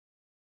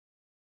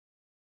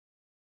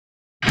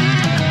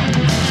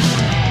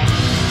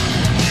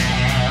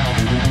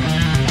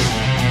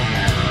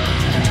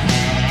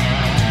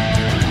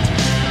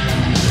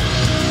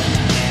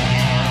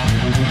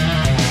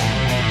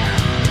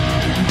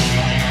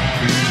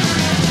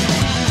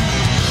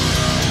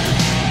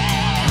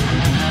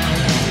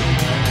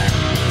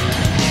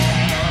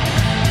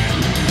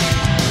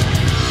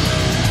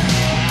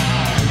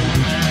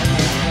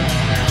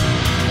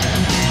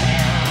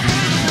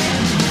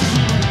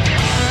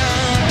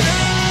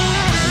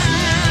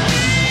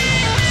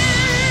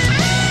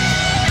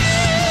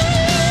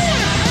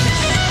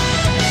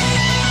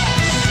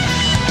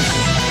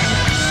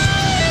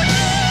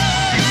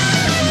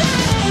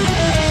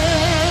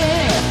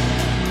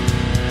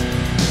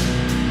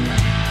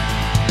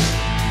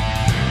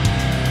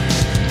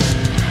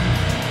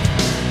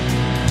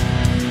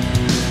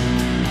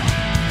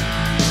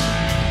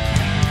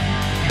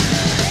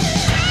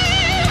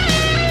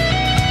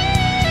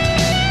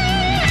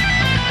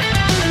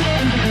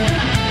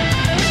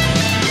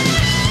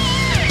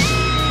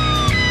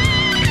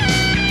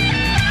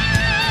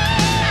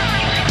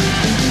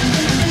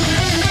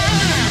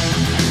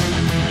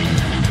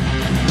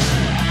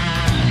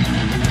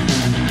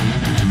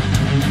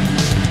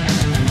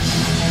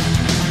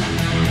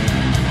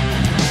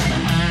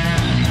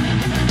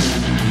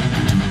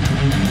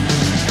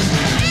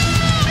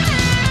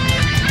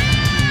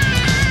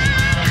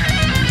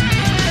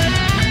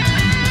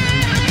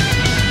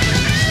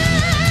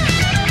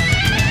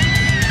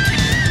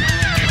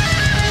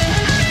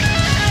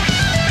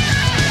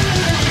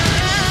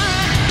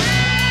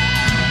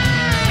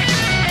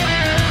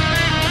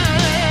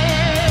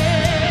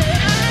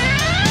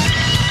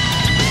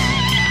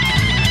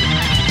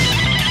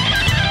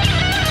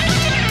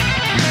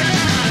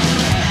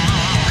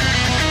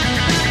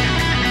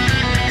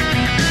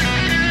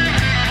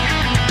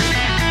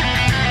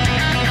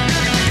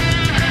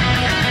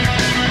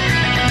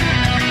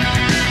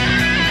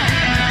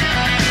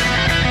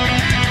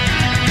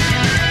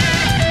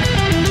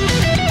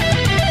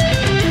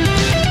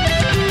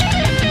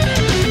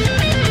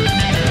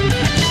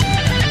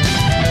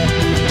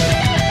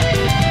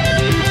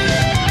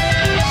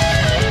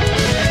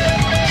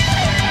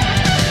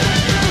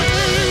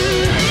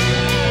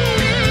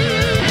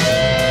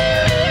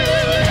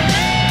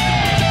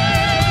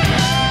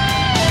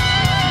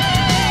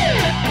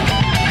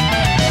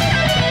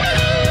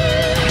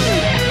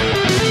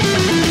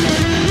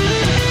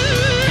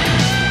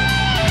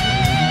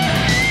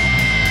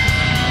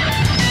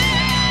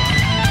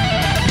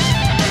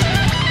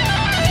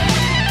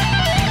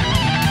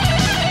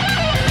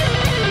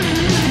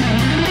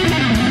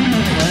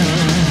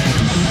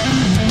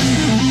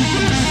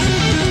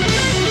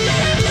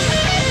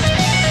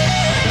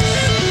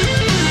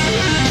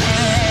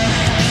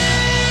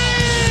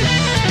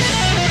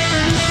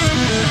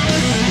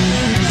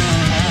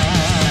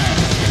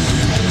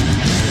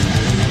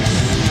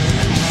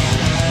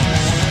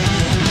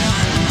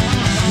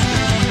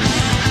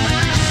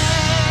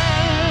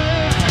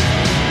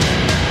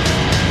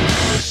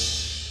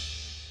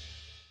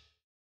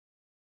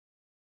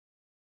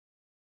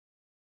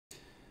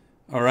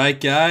All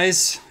right,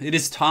 guys, it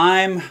is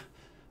time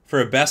for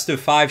a best of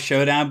 5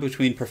 showdown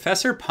between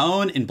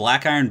ProfPwn and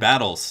BlackIron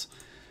battles.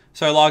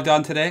 So I logged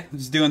on today. I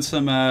was doing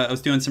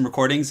some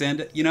recordings,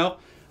 and I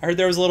heard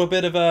there was a little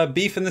bit of a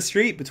beef in the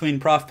street between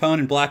ProfPwn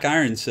and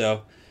BlackIron.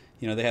 So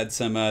they had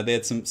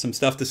some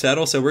stuff to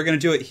settle. So we're gonna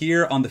do it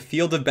here on the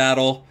field of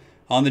battle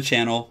on the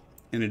channel,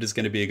 and it is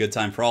going to be a good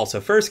time for all.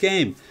 So first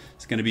game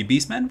is going to be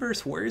Beastmen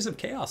versus Warriors of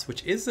Chaos,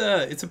 which is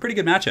it's a pretty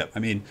good matchup. I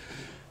mean,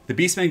 the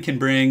Beastmen can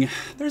bring,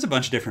 there's a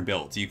bunch of different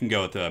builds. You can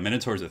go with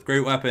Minotaurs with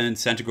great weapons,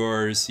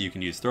 Centaurs, you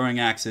can use throwing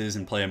axes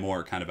and play a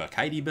more kind of a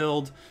kitey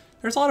build.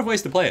 There's a lot of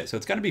ways to play it, so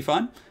it's going to be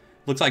fun.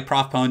 Looks like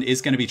ProfPwn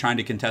is going to be trying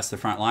to contest the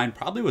front line,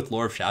 probably with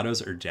Lore of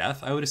Shadows or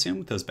Death, I would assume,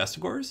 with those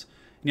Bestigors.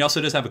 And he also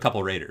does have a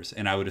couple Raiders,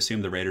 and I would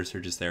assume the Raiders are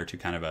just there to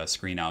kind of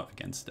screen out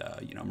against,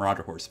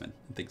 Marauder Horsemen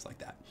and things like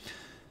that.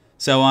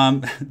 So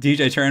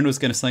DJ Turin was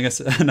going to sling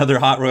us another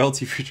hot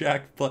royalty-free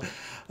track, but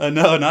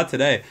no, not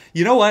today.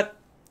 You know what?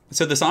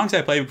 So the songs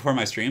I play before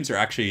my streams are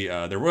actually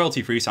they're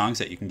royalty-free songs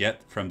that you can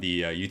get from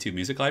the YouTube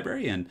Music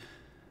Library, and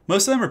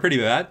most of them are pretty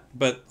bad.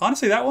 But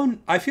honestly, that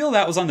one, I feel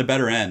that was on the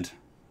better end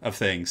of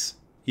things.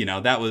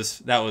 That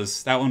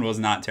one was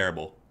not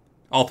terrible,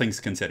 all things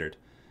considered.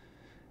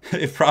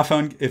 If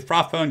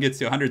ProfPwn gets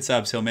to 100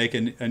 subs, he'll make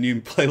a new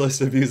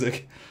playlist of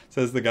music,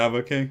 says the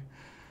Gabo King.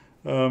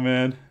 Oh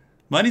man,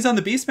 money's on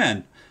the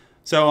Beastman.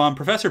 So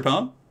Professor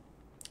Pwn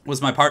was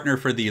my partner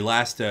for the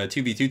last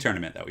 2v2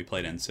 tournament that we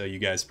played in. So you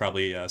guys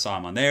probably saw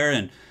him on there,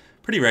 and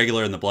pretty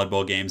regular in the Blood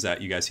Bowl games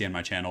that you guys see on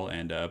my channel.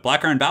 And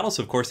BlackIron Battles,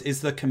 of course,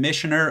 is the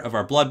commissioner of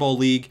our Blood Bowl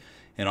League,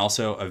 and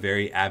also a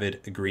very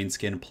avid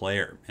greenskin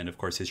player. And of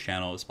course, his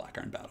channel is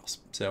BlackIron Battles.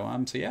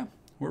 So yeah,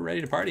 we're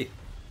ready to party.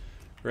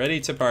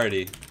 Ready to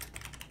party.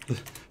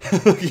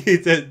 He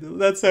did.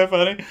 That's so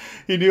funny.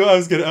 He knew I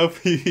was gonna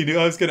open. He knew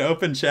I was gonna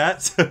open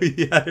chat, so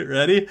he had it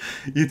ready.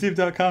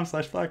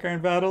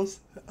 YouTube.com/BlackIronBattles.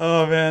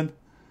 Oh man.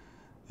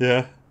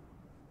 Yeah.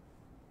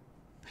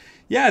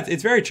 Yeah,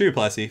 it's very true,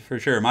 Plessy, for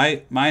sure.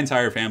 My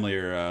entire family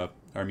are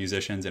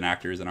musicians and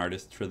actors and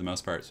artists for the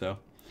most part, so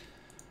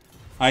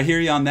I hear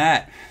you on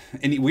that.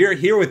 And we are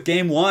here with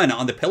game 1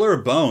 on the Pillar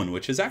of Bone,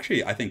 which is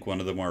actually, I think, one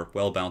of the more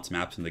well-balanced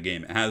maps in the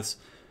game. It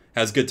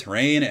has good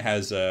terrain. It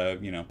has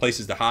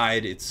places to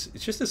hide. It's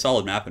just a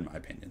solid map in my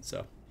opinion.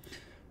 So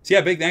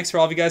yeah, big thanks for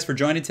all of you guys for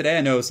joining today.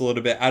 I know it's a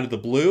little bit out of the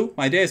blue.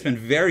 My day has been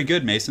very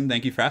good, Mason.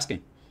 Thank you for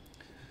asking.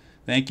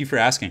 Thank you for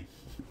asking.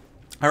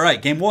 All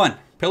right, game 1,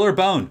 Pillar of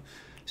Bone.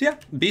 So yeah,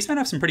 Beastmen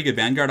have some pretty good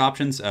Vanguard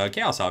options.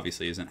 Chaos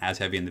obviously isn't as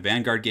heavy in the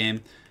Vanguard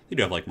game. They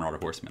do have like Marauder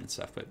Horsemen and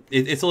stuff, but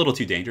it's a little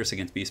too dangerous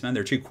against Beastmen.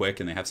 They're too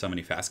quick and they have so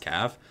many fast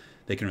cav.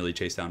 They can really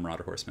chase down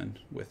Marauder Horsemen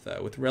with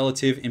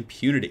relative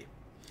impunity.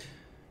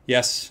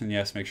 Yes, and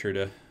yes, make sure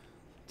to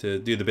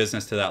do the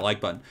business to that like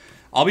button.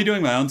 I'll be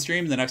doing my own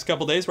stream the next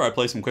couple days where I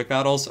play some quick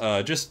battles,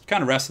 just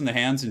kind of resting the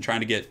hands and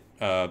trying to get.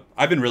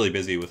 I've been really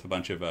busy with a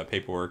bunch of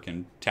paperwork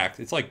and tax.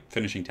 It's like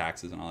finishing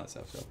taxes and all that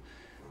stuff.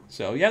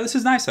 So yeah, this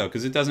is nice though,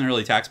 because it doesn't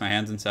really tax my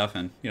hands and stuff,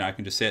 and I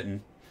can just sit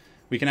and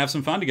we can have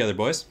some fun together,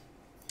 boys.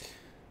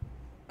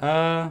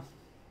 Yeah,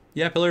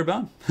 Pillar of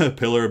Bone.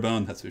 Pillar of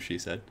Bone, that's what she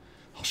said.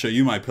 I'll show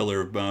you my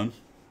Pillar of Bone.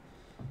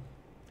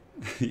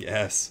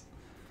 Yes.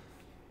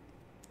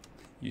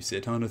 You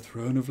sit on a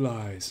throne of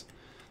lies.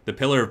 The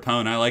Pillar of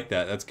Pwn, I like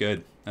that. That's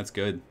good. That's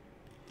good.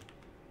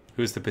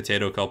 Who's the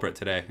potato culprit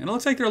today? And it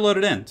looks like they're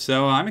loaded in.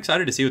 So I'm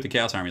excited to see what the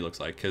Chaos Army looks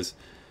like, because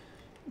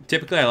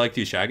typically I like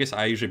to use Shaggus.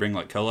 I usually bring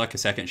like Kolek, a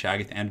second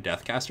Shaggoth, and a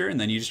Deathcaster, and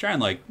then you just try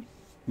and like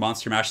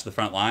monster mash the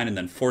front line and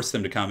then force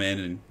them to come in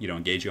and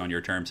engage you on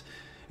your terms.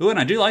 Ooh, and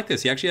I do like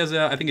this. He actually has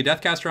I think a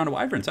Deathcaster on a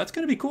Wyvern, so that's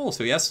going to be cool.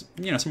 So he has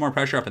some more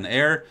pressure up in the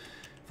air.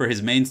 For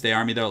his mainstay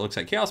army, though, it looks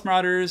like Chaos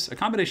Marauders, a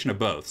combination of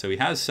both. So he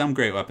has some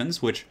great weapons,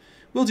 which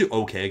will do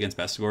okay against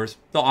Bestigors.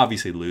 They'll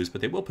obviously lose,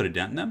 but they will put a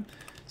dent in them.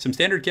 Some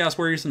standard Chaos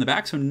Warriors in the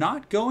back, so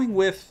not going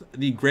with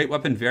the great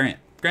weapon variant.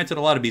 Granted,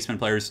 a lot of Beastmen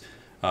players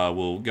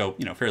will go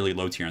fairly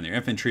low tier on their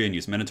infantry and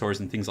use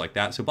Minotaurs and things like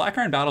that. So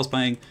BlackIron Battle's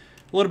playing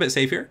a little bit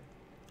safe here.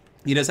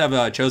 He does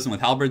have Chosen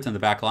with Halberds in the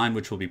back line,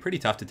 which will be pretty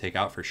tough to take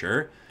out for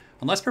sure.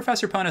 Unless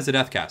Professor Pwn has a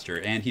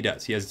Deathcaster, and he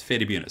does. He has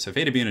Fate of Unit. So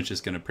Fate of Unit is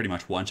just going to pretty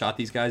much one-shot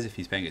these guys if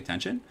he's paying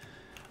attention.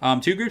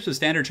 2 groups of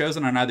standard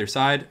Chosen on either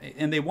side,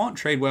 and they won't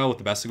trade well with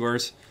the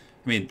Bestigors.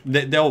 I mean,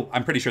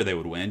 I'm pretty sure they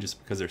would win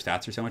just because their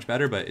stats are so much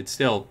better, but it's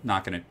still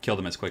not going to kill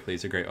them as quickly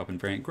as a great open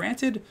variant.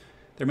 Granted,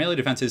 their melee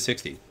defense is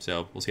 60,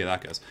 so we'll see how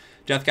that goes.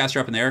 Deathcaster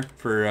up in there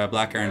for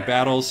BlackIron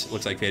Battles.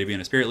 Looks like Fate of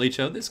Unit Spirit Leech,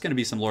 so this is going to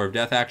be some Lore of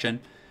Death action.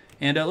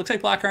 And it looks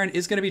like BlackIron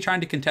is going to be trying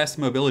to contest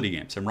the mobility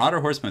game. Some Marauder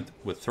Horsemen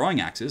with throwing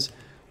axes,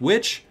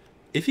 which,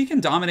 if he can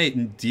dominate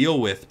and deal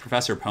with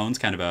Professor Pwn's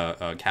kind of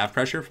a cav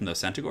pressure from those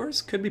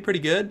Centaurs, could be pretty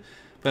good.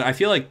 But I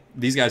feel like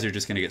these guys are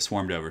just going to get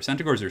swarmed over.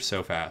 Centaurs are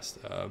so fast.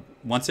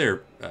 Once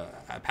they're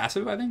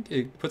passive, I think,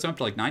 it puts them up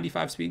to like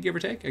 95 speed, give or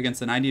take,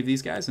 against the 90 of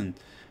these guys. And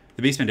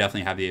the Beastmen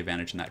definitely have the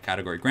advantage in that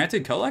category.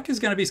 Granted, Kolek is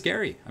going to be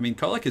scary. I mean,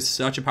 Kolek is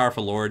such a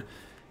powerful lord.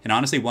 And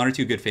honestly, 1 or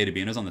 2 good Fate of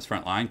Unas on this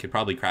front line could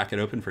probably crack it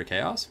open for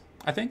Chaos,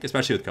 I think,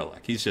 especially with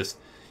Kolek.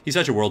 He's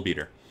such a world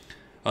beater.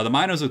 The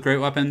Minos with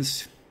great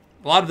weapons,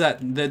 a lot of that,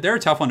 they're a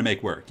tough one to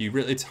make work.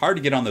 It's hard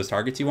to get on those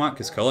targets you want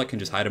because Kolek can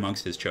just hide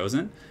amongst his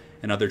Chosen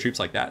and other troops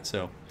like that.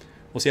 So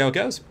we'll see how it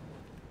goes.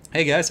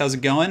 Hey guys, how's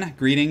it going?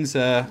 Greetings,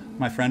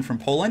 my friend from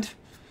Poland.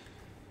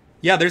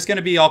 Yeah, there's going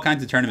to be all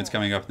kinds of tournaments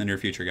coming up in the near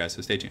future, guys,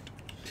 so stay tuned.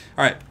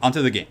 All right,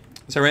 onto the game.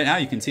 So right now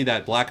you can see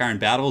that BlackIron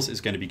Battles is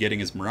going to be getting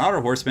his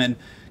Marauder Horsemen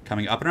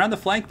coming up and around the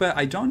flank, but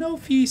I don't know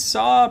if he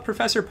saw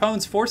Professor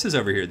Pwn's forces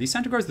over here. These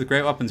Centaurs with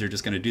great weapons are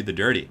just going to do the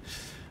dirty.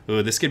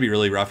 Ooh, this could be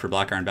really rough for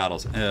BlackIron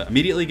Battles.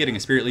 Immediately getting a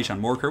Spirit Leash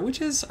on Morker, which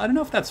is, I don't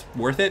know if that's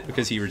worth it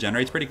because he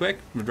regenerates pretty quick.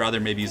 Would rather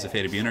maybe use a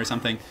Fate of Buna or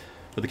something.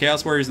 But the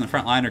Chaos Warriors in the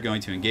front line are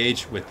going to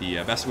engage with the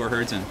Vestigor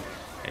herds, and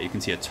you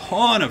can see a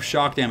ton of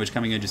shock damage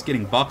coming in, just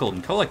getting buckled,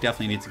 and Kolek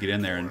definitely needs to get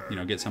in there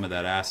and get some of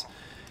that ass.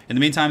 In the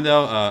meantime,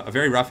 though, a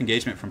very rough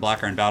engagement from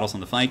BlackIron Battles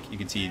on the flank. You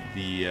can see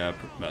the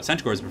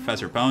Centaurs of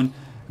Professor Pwn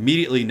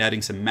immediately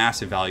netting some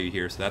massive value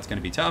here, so that's going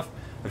to be tough.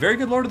 A very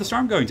good Lord of the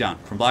Storm going down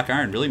from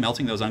BlackIron, really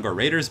melting those Ungor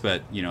Raiders,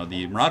 but,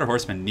 the Marauder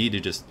Horsemen need to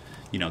just,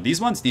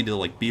 these ones need to,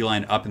 like,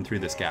 beeline up and through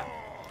this gap.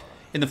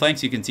 In the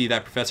flanks, you can see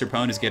that Professor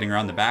Pwn is getting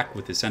around the back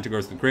with his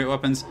Centaurs with great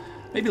weapons,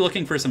 maybe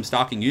looking for some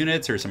stalking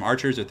units or some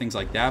archers or things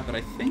like that, but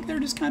I think they're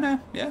just kind of,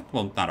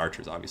 well, not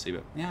archers, obviously,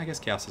 but I guess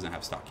Chaos doesn't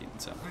have stock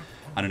units, so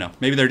I don't know.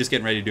 Maybe they're just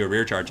getting ready to do a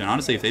rear charge, and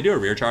honestly, if they do a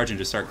rear charge and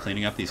just start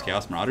cleaning up these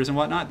Chaos Marauders and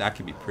whatnot, that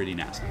could be pretty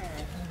nasty.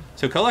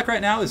 So Kolek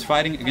right now is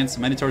fighting against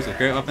the Minotaurs with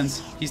great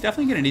weapons. He's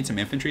definitely going to need some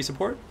infantry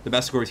support. The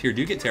Vestigors here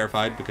do get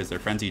terrified because their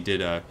frenzy did,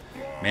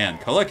 man,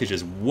 Kolek is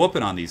just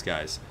whooping on these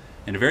guys.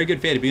 And a very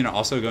good Fate of Buna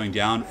also going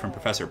down from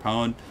Professor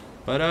Pwn.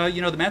 But,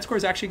 the Manticore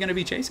is actually going to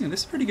be chasing.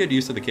 This is pretty good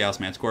use of the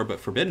Chaos Manticore, but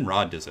Forbidden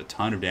Rod does a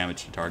ton of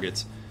damage to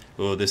targets.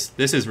 Oh, this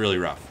is really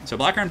rough. So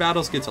BlackIron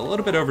Battles gets a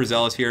little bit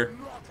overzealous here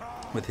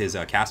with his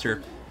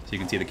caster. So you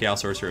can see the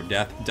Chaos Sorcerer of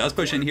Death does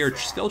push in here,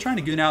 still trying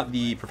to goon out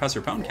the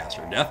Professor Pwn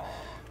Caster of Death.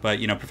 But,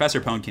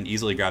 Professor Pwn can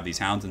easily grab these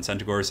Hounds and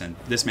Centaurs, and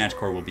this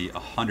Manticore will be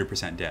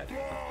 100% dead.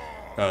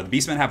 The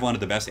Beastmen have one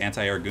of the best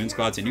anti-air goon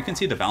squads, and you can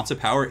see the balance of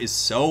power is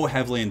so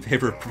heavily in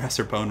favor of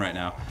Professor Pwn right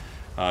now.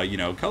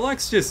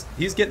 Kolek's just,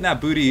 he's getting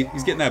that booty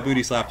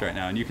slapped right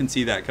now, and you can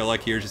see that Kolek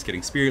here is just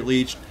getting Spirit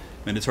Leeched.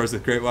 Minotaurs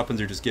with great weapons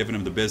are just giving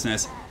him the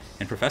business.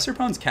 And Professor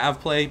Pwn's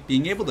Cav play,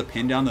 being able to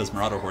pin down those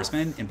Marauder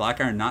Horsemen, and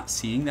BlackIron not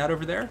seeing that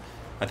over there,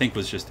 I think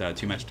was just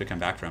too much to come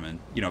back from. And,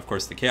 of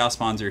course, the Chaos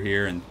Spawns are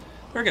here, and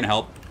they're going to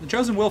help. The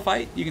Chosen will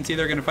fight. You can see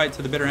they're going to fight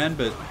to the bitter end,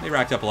 but they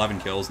racked up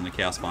 11 kills, and the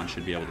Chaos Spawn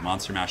should be able to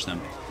Monster Mash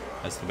them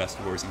as the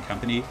Vestigors and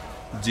company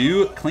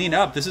do clean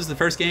up. This is the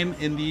first game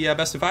in the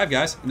best of 5,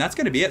 guys, and that's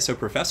going to be it. So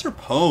Professor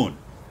Pwn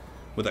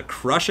with a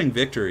crushing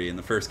victory in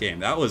the first game.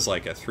 That was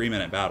like a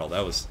 3-minute battle.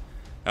 That was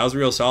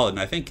real solid, and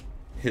I think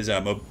his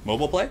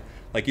mobile play,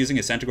 like using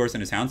his Centaurs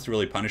and his Hounds to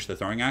really punish the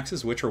Throwing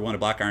Axes, which were one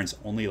of BlackIron's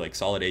only like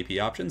solid AP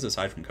options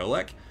aside from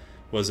Kolek,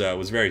 was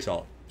very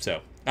solid.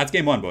 So that's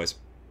game 1, boys.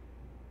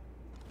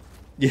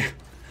 Yeah.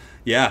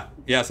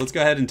 So let's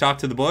go ahead and talk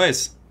to the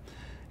boys,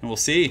 and we'll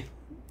see.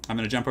 I'm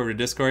going to jump over to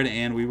Discord,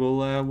 and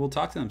we'll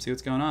talk to them, see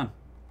what's going on.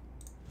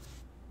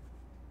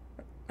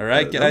 All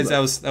right, guys, that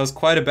was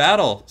quite a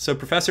battle. So,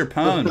 Professor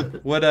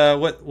Pwn,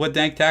 what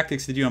dank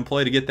tactics did you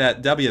employ to get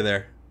that W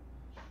there?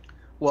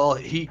 Well,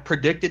 he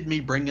predicted me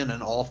bringing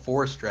an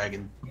all-forest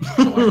dragon,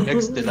 so I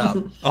mixed it up.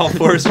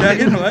 All-forest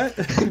dragon? What?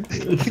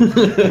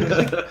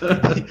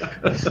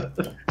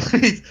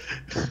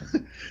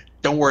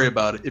 Don't worry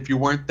about it. If you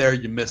weren't there,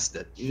 you missed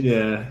it.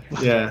 Yeah.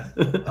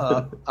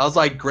 I was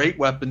like, great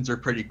weapons are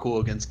pretty cool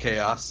against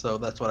Chaos, so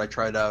that's what I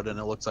tried out, and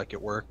it looks like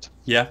it worked.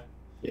 Yeah.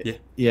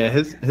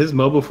 His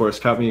mobile force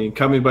caught me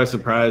by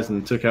surprise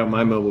and took out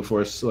my mobile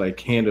force like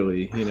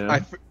handily.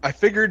 I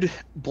figured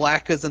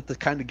Black isn't the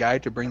kind of guy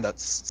to bring that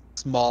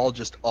small,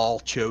 just all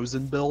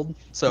Chosen build.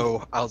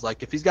 So I was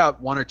like, if he's got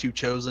 1 or 2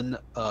 Chosen,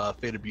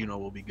 Fate of Buna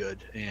will be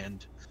good.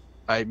 And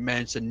I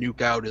managed to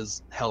nuke out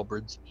his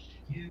Halberds.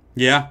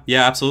 Yeah,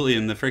 absolutely.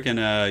 And the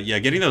freaking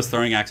getting those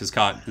Throwing Axes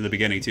caught in the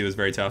beginning too was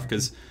very tough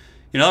because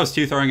that was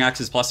 2 Throwing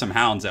Axes plus some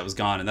Hounds that was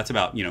gone, and that's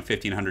about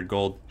 1,500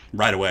 gold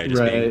right away,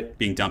 just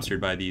being dumpstered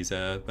by these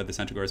by the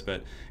Centaurs. But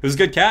it was a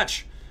good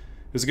catch.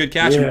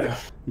 Yeah.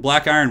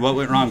 BlackIron, what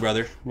went wrong,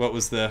 brother? What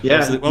was the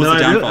downfall?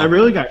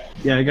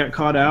 I got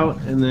caught out,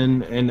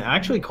 and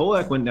actually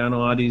Kolek went down a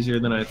lot easier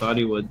than I thought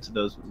he would to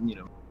those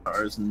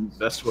cars and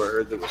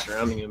Vestigor that were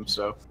surrounding him.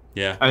 So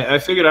yeah, I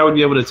figured I would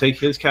be able to take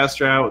his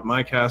caster out with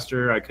my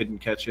caster. I couldn't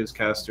catch his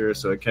caster,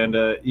 so it kind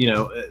of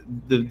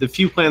the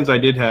few plans I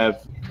did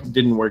have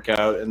didn't work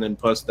out, and then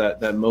plus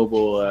that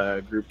mobile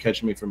group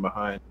catching me from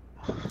behind.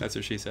 That's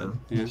what she said.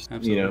 Yeah,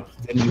 absolutely.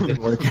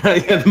 Didn't work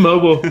out. Yeah, the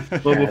mobile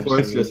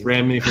force just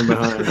ran me from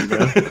behind.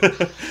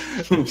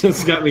 Bro.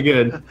 Just got me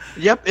good.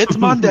 Yep, it's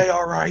Monday,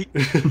 all right.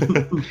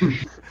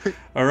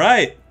 All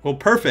right. Well,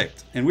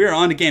 perfect. And we're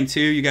on to game 2.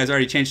 You guys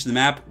already changed the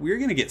map. We're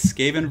gonna get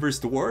Skaven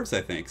versus Dwarves,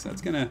 I think. So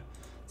it's gonna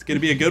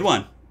be a good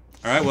one.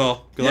 All right.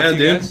 Well, good luck to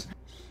you guys.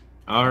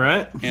 All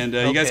right. And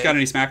you guys got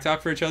any smack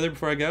talk for each other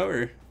before I go,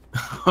 or?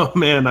 Oh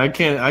man, I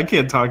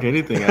can't talk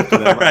anything after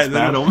that All right, last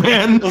battle,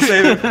 man. We'll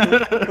save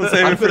it. We'll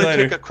save I'm it for gonna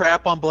later. take a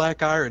crap on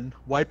BlackIron,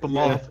 wipe them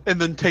off, and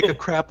then take a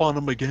crap on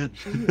them again.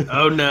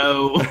 Oh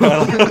no.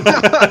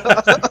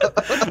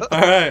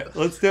 All right,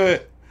 let's do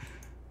it.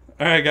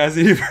 All right, guys,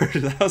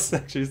 that was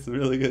actually some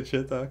really good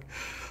shit talk.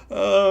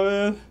 Oh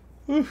man.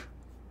 Whew.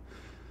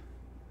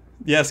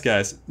 Yes,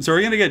 guys. So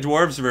we're gonna get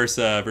dwarves versus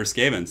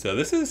Skaven. So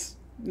this is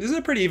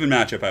a pretty even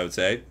matchup, I would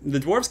say. The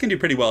dwarves can do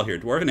pretty well here.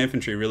 Dwarven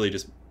infantry really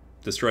just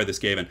destroy the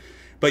Skaven,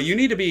 but you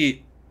need to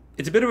be.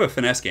 It's a bit of a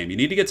finesse game. You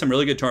need to get some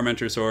really good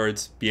Tormentor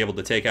swords, be able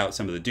to take out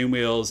some of the Doom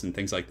wheels and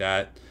things like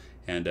that,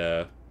 and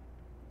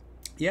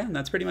yeah, and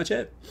that's pretty much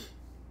it.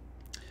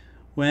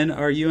 When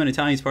are you and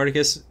Italian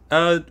Spartacus?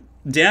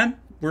 Dan,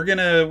 we're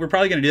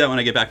probably gonna do that when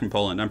I get back from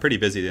Poland. I'm pretty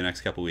busy the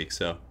next couple weeks,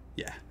 so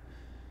yeah.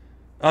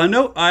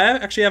 No, I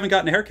actually haven't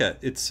gotten a haircut.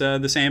 It's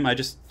the same. I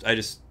just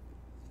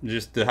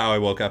how I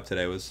woke up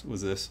today was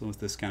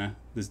this kind of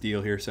this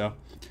deal here. So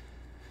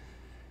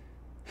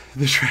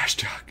the trash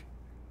talk.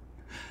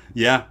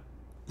 Yeah.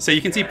 So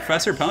you can see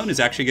Professor Pwn is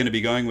actually going to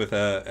be going with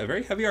a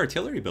very heavy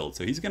artillery build.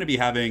 So he's going to be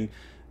having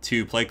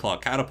 2 Plague Claw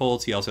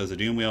catapults. He also has a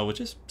Doom Wheel, which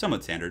is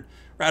somewhat standard.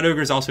 Rat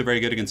Ogre is also very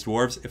good against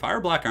dwarves. If I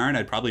were BlackIron,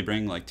 I'd probably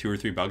bring like 2 or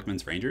 3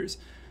 Bugman's Rangers.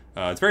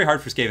 It's very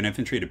hard for Skaven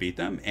infantry to beat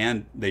them,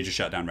 and they just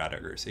shut down Rat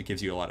Ogres. It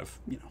gives you a lot of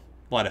a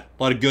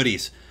lot of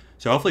goodies.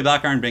 So hopefully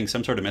BlackIron brings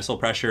some sort of missile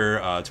pressure,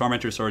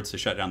 Tormentor swords to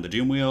shut down the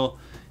Doom Wheel,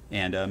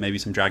 and maybe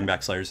some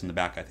Dragonback Slayers in the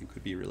back. I think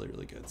would be really,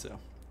 really good. So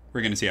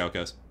we're gonna see how it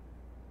goes.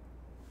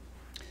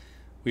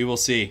 We will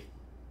see.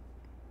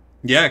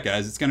 Yeah,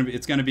 guys, it's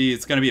gonna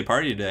be a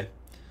party today,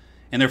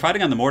 and they're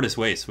fighting on the Mortis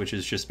Waste, which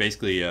is just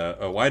basically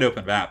a wide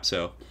open map.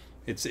 So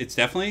it's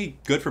definitely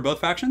good for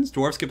both factions.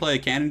 Dwarves could play a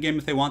cannon game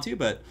if they want to,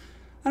 but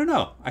I don't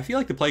know. I feel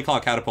like the Plague Claw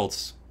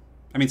catapults.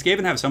 I mean,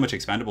 Skaven have so much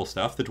expendable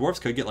stuff. The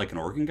dwarves could get like an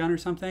organ gun or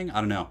something. I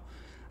don't know.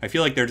 I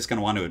feel like they're just going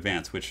to want to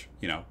advance, which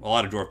a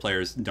lot of dwarf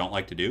players don't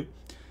like to do.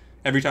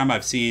 Every time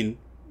I've seen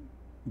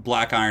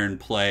BlackIron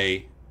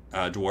play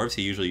dwarves,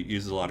 he usually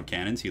uses a lot of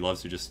cannons. He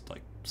loves to just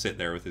like sit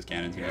there with his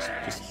cannons and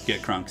just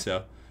get crunk.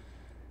 So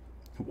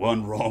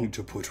one wrong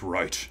to put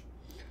right.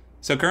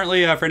 So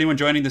currently, for anyone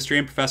joining the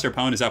stream, Professor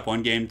Pwn is up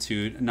 1 game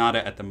to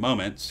Nada at the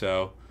moment.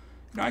 So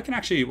I can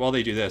actually, while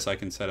they do this, I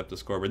can set up the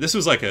scoreboard. This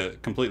was like a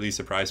completely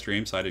surprise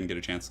stream, so I didn't get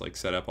a chance to like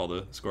set up all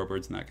the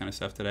scoreboards and that kind of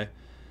stuff today.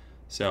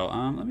 So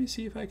let me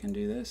see if I can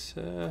do this.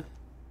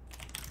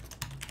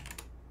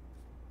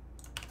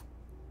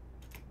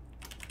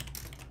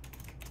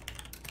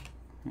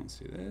 Let's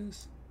do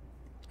this.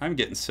 I'm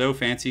getting so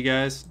fancy,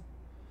 guys.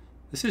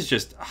 This is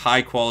just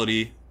high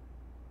quality,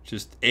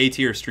 just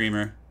A-tier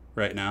streamer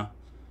right now.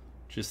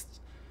 Just,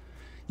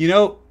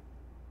 Dank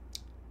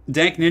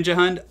Ninja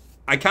Hund,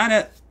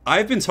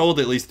 I've been told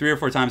at least 3 or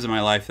 4 times in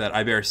my life that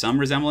I bear some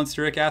resemblance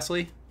to Rick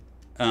Astley,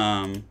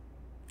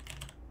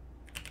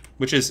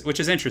 which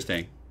is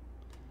interesting.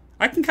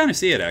 I can kind of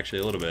see it actually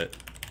a little bit.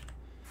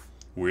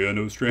 We are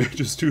no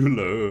strangers to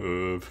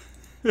love.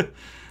 All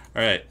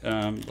right,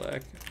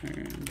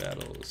 BlackIron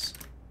battles.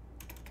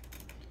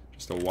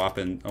 Just a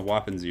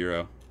whopping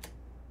 0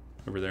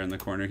 over there in the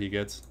corner he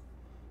gets.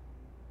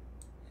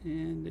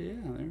 And yeah,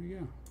 there we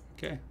go.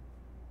 Okay.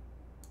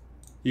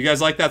 You guys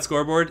like that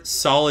scoreboard?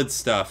 Solid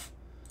stuff.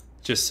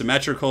 Just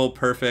symmetrical,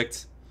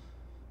 perfect.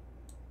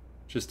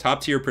 Just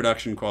top tier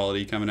production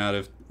quality coming out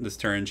of this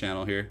Turin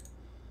channel here.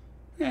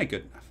 Yeah,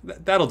 good enough.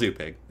 That'll do,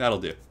 Pig. That'll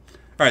do.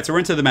 All right, so we're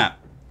into the map.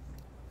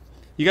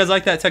 You guys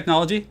like that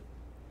technology?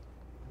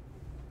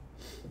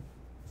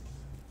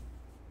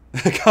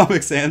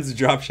 Comic Sans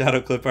drop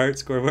shadow clip art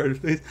scoreboard,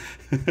 please.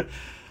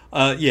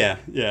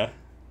 Yeah.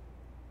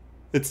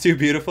 It's too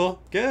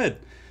beautiful. Good.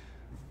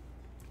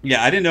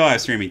 Yeah, I didn't know I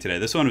was streaming today.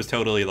 This one was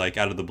totally like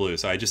out of the blue,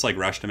 so I just like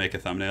rushed to make a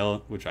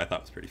thumbnail, which I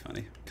thought was pretty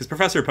funny. Because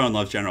Professor Pwn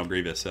loves General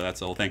Grievous, so that's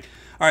the whole thing.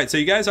 All right, so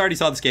you guys already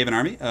saw the Skaven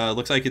army.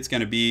 Looks like it's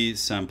going to be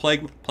some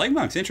Plague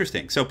Monks.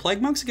 Interesting. So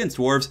Plague Monks against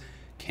Dwarves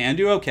can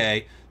do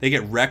okay. They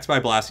get wrecked by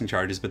blasting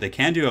charges, but they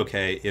can do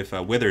okay if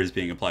Wither is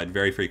being applied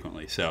very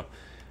frequently. So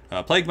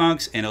Plague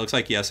Monks, and it looks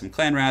like he has some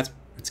Clan Rats,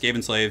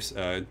 Skaven Slaves,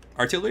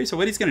 artillery. So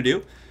what he's going to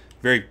do,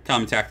 very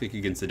common tactic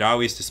against the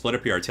Dawis, to split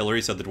up your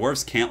artillery so the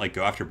dwarves can't like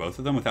go after both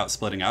of them without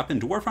splitting up. And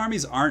dwarf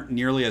armies aren't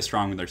nearly as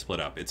strong when they're split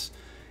up. It's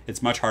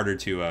much harder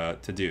to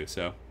do.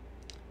 So,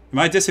 am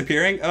I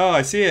disappearing? Oh,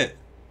 I see it.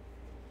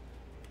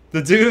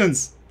 The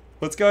dunes.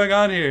 What's going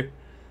on here?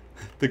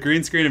 The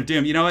green screen of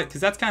doom. You know what?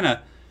 Because that's kind of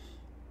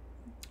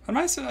on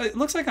my. It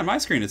looks like on my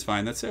screen it's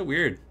fine. That's so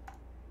weird.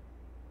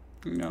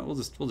 We'll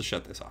just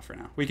shut this off for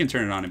now. We can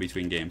turn it on in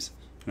between games,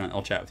 and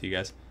I'll chat with you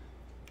guys.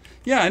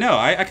 Yeah, I know.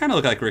 I kind of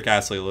look like Rick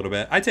Astley a little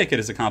bit. I take it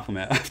as a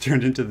compliment. I've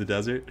turned into the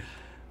desert.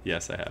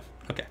 Yes, I have.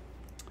 Okay.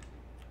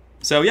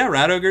 So yeah,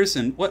 Rat Ogres,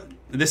 and what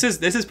this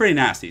is pretty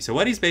nasty. So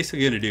what he's basically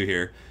going to do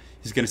here,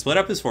 he's going to split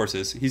up his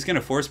forces. He's going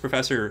to force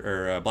Professor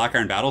or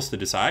BlackIron battles to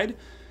decide.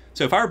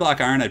 So if I were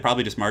BlackIron, I'd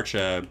probably just march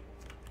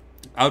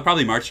I would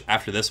probably march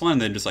after this one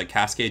and then just like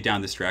cascade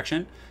down this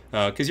direction.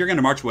 Because you're going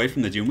to march away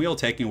from the Doom Wheel,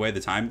 taking away the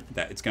time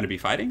that it's going to be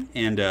fighting.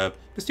 And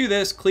just do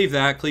this, cleave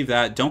that, cleave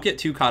that. Don't get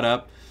too caught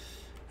up.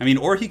 I mean,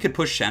 or he could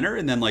push Shenner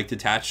and then like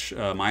detach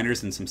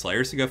Miners and some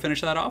Slayers to go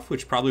finish that off,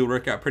 which probably would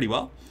work out pretty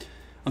well.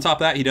 On top of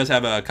that, he does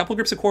have a couple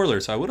groups of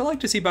Quarrelers, so I would have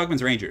liked to see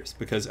Bugman's Rangers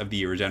because of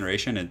the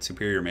regeneration and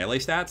superior melee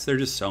stats. They're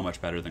just so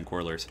much better than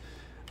Quarrelers.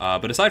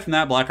 But aside from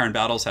that, BlackIron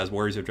Battles has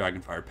Warriors of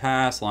Dragonfire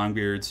Pass,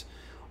 Longbeards,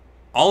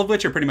 all of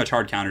which are pretty much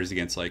hard counters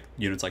against like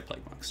units like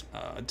Plague Monks.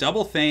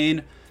 Double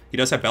Thane. He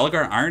does have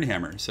Belegar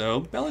Ironhammer,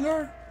 so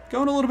Belegar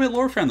going a little bit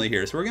lore friendly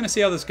here, so we're going to see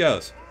how this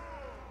goes.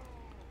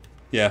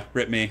 Yeah,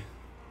 rip me.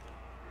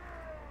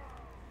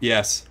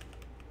 Yes.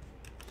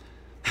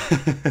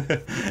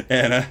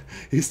 And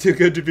he's too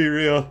good to be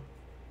real.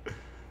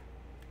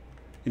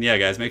 And yeah,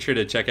 guys, make sure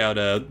to check out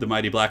the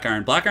mighty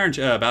BlackIron.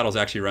 BlackIron Battles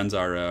actually runs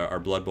our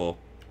Blood Bowl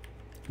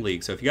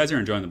league, so if you guys are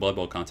enjoying the Blood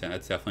Bowl content,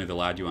 that's definitely the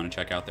lad you want to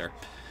check out there.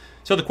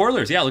 So the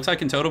Quarrelers, yeah, looks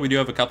like in total we do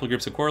have a couple of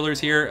groups of Quarrelers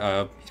here.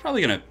 He's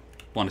probably going to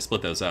want to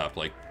split those up,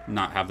 like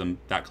not have them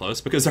that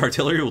close, because the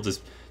artillery will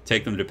just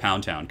take them to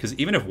Pound Town. Because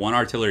even if one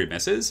artillery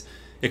misses,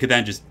 it could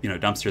then just, you know,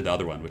 dumpster the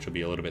other one, which will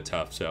be a little bit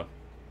tough. So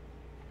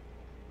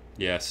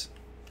yes,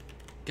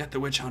 get the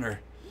Witch Hunter.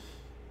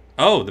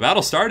 Oh, the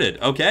battle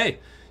started. Okay,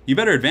 you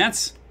better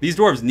advance. These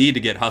dwarves need to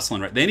get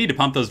hustling, right? They need to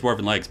pump those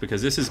dwarven legs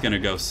because this is going to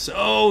go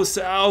so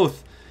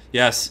south.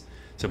 Yes,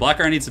 so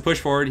BlackIron needs to push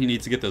forward. He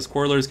needs to get those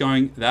Quarrelers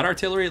going. That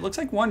artillery, it looks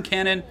like one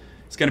cannon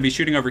is going to be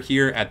shooting over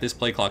here at this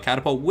Plague Claw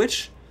Catapult,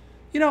 which,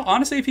 you know,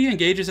 honestly, if he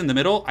engages in the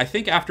middle, I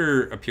think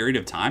after a period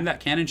of time, that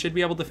cannon should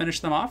be able to finish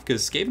them off,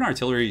 because Skaven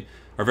artillery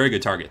are very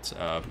good targets.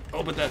 Oh,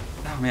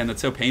 man,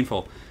 that's so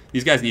painful.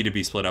 These guys need to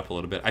be split up a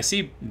little bit. I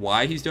see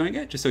why he's doing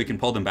it, just so he can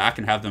pull them back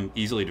and have them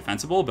easily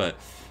defensible, but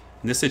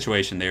in this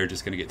situation, they're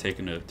just going to get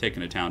taken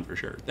to town for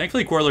sure.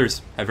 Thankfully,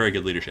 Quarrelers have very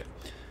good leadership.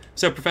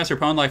 So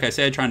ProfPwn, like I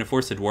said, trying to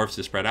force the dwarves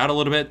to spread out a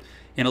little bit.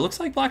 And it looks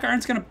like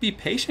BlackIron's going to be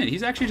patient.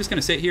 He's actually just going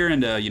to sit here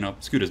and, you know,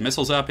 scoot his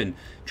missiles up and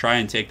try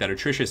and take that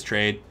atrocious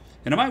trade.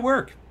 And it might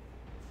work.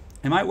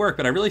 It might work,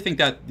 but I really think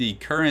that the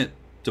current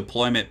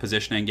deployment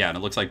positioning, yeah, and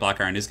it looks like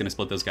BlackIron is going to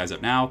split those guys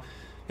up now.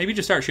 Maybe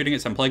just start shooting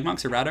at some Plague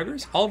Monks or Rat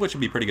Ogres, all of which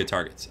would be pretty good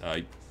targets.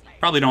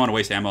 Probably don't want to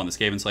waste ammo on the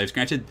Skaven Slaves.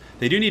 Granted,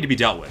 they do need to be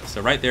dealt with.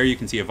 So right there, you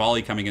can see a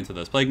volley coming into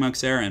those Plague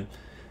Monks there, and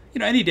you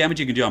know, any damage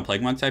you can do on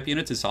Plague Monk type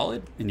units is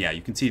solid. And yeah,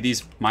 you can see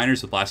these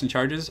Miners with blasting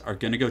charges are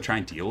going to go try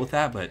and deal with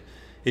that, but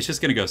it's just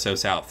going to go so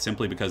south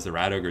simply because the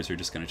Rat Ogres are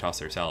just going to toss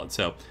their salad.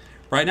 So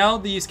right now,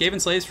 the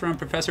Skaven Slaves from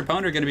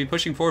ProfPwn are going to be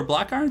pushing forward.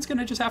 BlackIron's going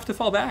to just have to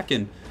fall back,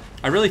 and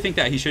I really think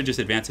that he should just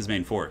advance his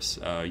main force.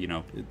 You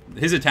know,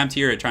 his attempt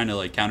here at trying to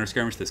like counter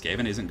skirmish the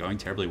Skaven isn't going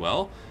terribly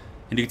well.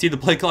 And you can see the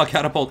Plague Claw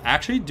Catapult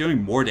actually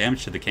doing more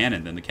damage to the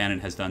cannon than the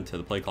cannon has done to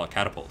the Plague Claw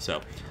Catapult. So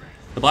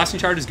the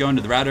blasting charge is going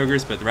to the Rat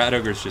Ogres, but the Rat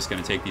Ogres just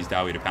going to take these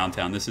Dowie to Pound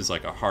Town. This is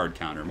like a hard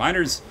counter.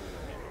 Miners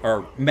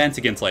are meant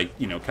against like,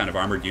 you know, kind of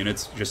armored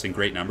units just in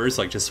great numbers,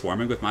 like just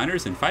swarming with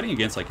Miners, and fighting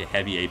against like a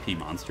heavy AP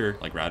monster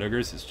like Rat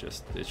Ogres is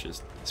just, it's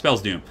just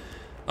spells doom.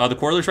 The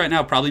Quarrelers right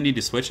now probably need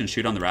to switch and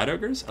shoot on the Rat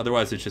Ogres,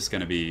 otherwise it's just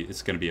going to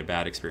be a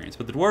bad experience.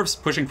 But the Dwarves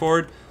pushing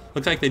forward,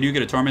 looks like they do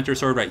get a Tormentor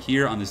Sword right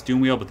here on this Doom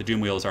Wheel, but the Doom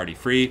Wheel is already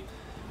free.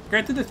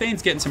 Granted, the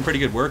Thane's getting some pretty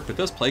good work, but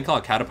those Plague Claw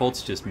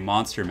Catapults just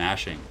monster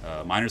mashing.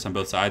 Miners on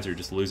both sides are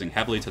just losing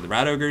heavily to the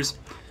Rat Ogres.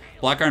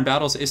 BlackIron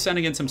Battles is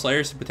sending in some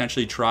Slayers to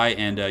potentially try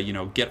and, you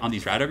know, get on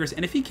these Rat Ogres.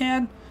 And if he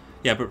can,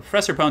 yeah, but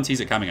ProfPwn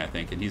sees it coming, I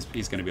think, and he's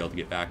going to be able to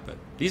get back. But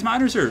these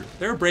Miners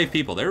they're brave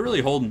people. They're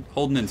really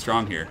holding in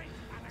strong here.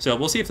 So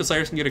we'll see if the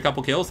Slayers can get a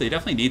couple kills. They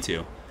definitely need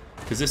to,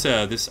 because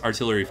this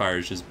artillery fire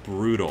is just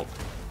brutal.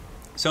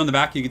 So in the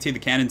back, you can see the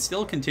cannon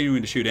still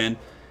continuing to shoot in.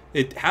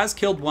 It has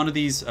killed one of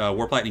these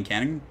Warp Lightning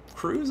cannon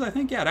crews, I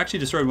think. Yeah, it actually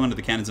destroyed one of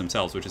the cannons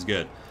themselves, which is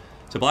good.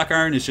 So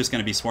BlackIron is just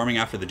going to be swarming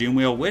after the Doom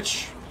Wheel,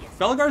 which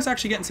Belegar is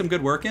actually getting some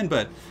good work in,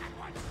 but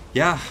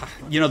yeah,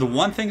 you know, the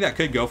one thing that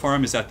could go for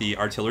him is that the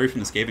artillery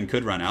from the Skaven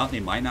could run out, and they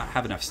might not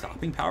have enough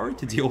stopping power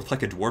to deal with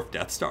like a Dwarf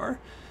Death Star.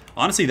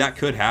 Honestly, that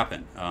could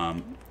happen.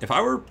 If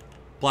I were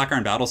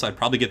BlackIron Battles, I'd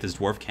probably get this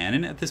Dwarf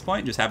Cannon at this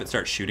point and just have it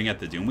start shooting at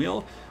the Doom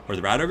Wheel or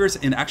the Rat Ogres.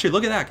 And actually,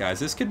 look at that, guys.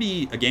 This could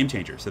be a game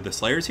changer. So the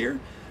Slayers here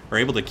are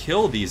able to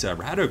kill these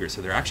Rat Ogres,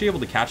 so they're actually able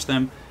to catch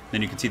them.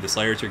 Then you can see the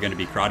Slayers are going to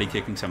be karate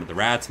kicking some of the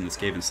rats and the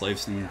Skaven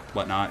Slaves and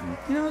whatnot. And,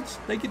 you know,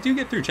 they do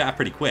get through chaff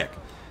pretty quick.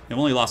 They've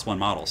only lost one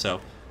model,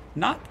 so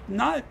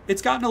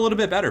it's gotten a little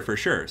bit better for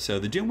sure. So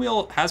the Doom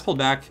Wheel has pulled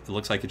back. It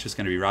looks like it's just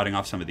going to be routing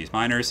off some of these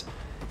Miners.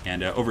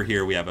 And over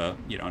here we have an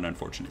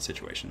unfortunate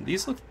situation.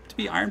 These look to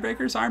be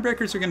Ironbreakers.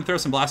 Ironbreakers are going to throw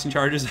some blasting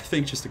charges. I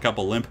think just a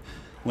couple limp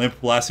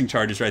blasting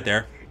charges right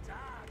there.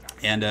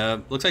 And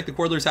looks like the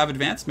Quarrelers have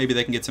advanced. Maybe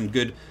they can get some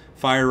good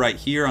fire right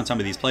here on some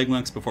of these Plague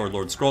Monks before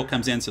Lord Skrulk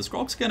comes in. So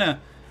Skrulk's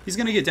he's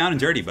gonna get down and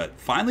dirty. But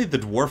finally, the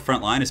Dwarf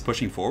front line is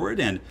pushing forward,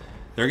 and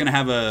they're gonna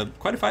have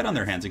quite a fight on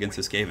their hands against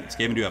the Skaven.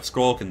 Skaven do have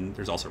Skrulk, and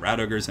there's also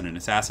Rat Ogres and an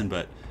Assassin.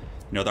 But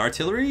you know, the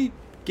artillery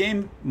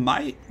game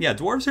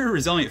dwarves are a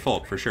resilient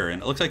folk for sure.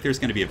 And it looks like there's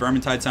going to be a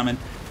Vermintide summon.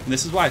 And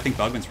this is why I think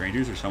Bugman's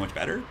Rangers are so much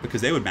better,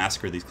 because they would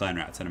massacre these clan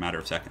rats in a matter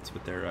of seconds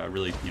with their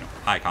really,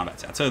 high combat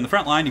stats. So in the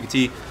front line, you can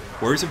see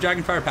Warriors of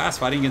Dragonfire Pass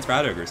fighting against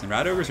Rat Ogres. And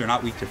Rat Ogres are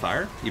not weak to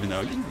fire, even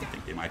though you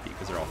think they might be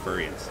because they're all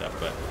furry and stuff.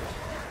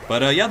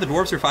 But yeah, the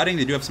Dwarves are fighting.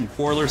 They do have some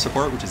Quarreler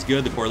support, which is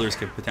good. The Quarrelers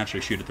could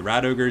potentially shoot at the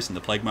Rat Ogres and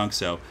the Plague Monks,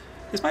 so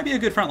this might be a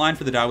good front line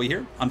for the Dowie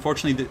here.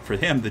 Unfortunately for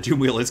him, the Doom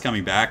Wheel is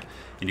coming back,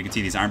 and you can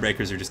see these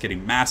Ironbreakers are just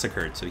getting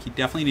massacred, so he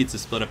definitely needs to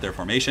split up their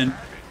formation.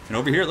 And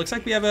over here, it looks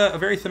like we have a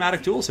very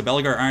thematic duel. So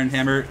Belegar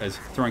Ironhammer is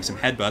throwing some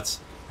headbutts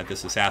at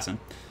this assassin.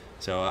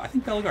 So I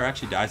think Belegar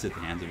actually dies at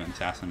the hands of an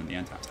assassin in the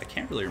end times. I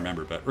can't really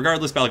remember, but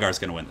regardless, Belegar is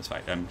going to win this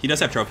fight. He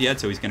does have Trophy Head,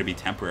 so he's going to be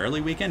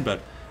temporarily weakened,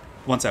 but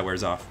once that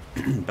wears off,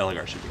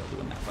 Belegar should be able to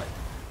win that fight.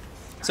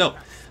 So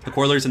the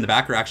Quarrelers in the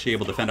back are actually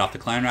able to fend off the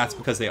Clan Rats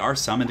because they are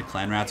summoned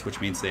Clan Rats,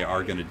 which means they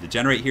are going to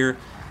degenerate here.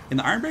 And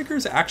the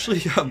Ironbreakers are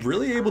actually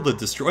really able to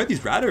destroy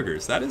these Rat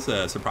Ogres. That is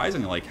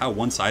surprising, like how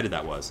one-sided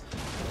that was.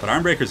 But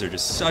Ironbreakers are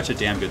just such a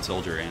damn good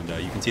soldier, and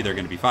you can see they're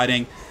going to be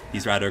fighting.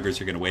 These Rat Ogres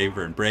are going to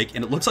waver and break,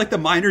 and it looks like the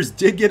Miners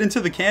did get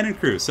into the cannon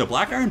crew. So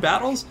BlackIron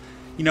battles,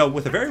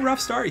 with a very rough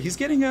start, he's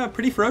getting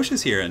pretty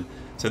ferocious here. And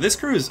so this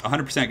crew is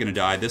 100% going to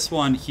die. This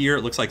one here,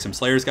 it looks like some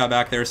Slayers got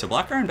back there. So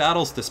BlackIron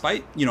battles,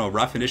 despite, a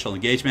rough initial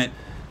engagement,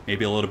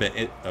 maybe a little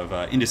bit of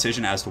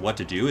indecision as to what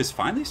to do, is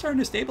finally starting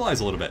to stabilize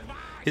a little bit.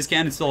 His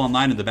cannon's still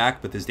online in the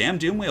back, but this damn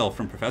Doom Wheel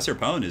from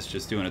ProfPwn is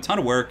just doing a ton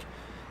of work.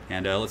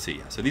 And let's see.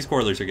 So these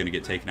Quarrelers are going to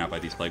get taken out by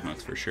these Plague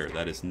Monks for sure.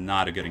 That is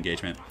not a good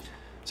engagement.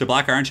 So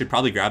BlackIron should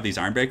probably grab these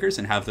Ironbreakers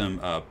and have them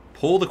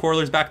pull the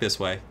Quarrelers back this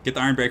way, get the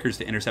Ironbreakers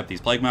to intercept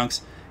these Plague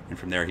Monks, and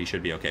from there he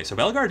should be okay. So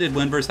Belegar did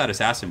win versus that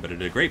assassin, but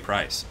at a great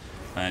price.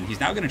 And he's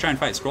now going to try and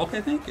fight Skrulk,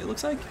 I think. It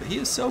looks like he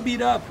is so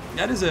beat up.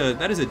 That is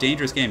a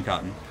dangerous game,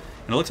 Cotton.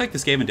 And it looks like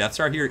this Skaven Death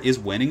Star here is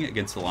winning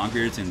against the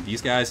Longbeards and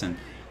these guys, and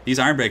these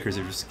Ironbreakers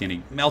are just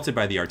getting melted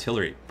by the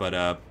artillery.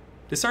 But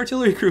this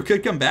artillery crew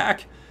could come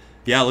back.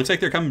 Yeah, it looks like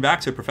they're coming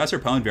back. So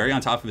ProfPwn very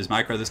on top of his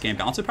micro this game.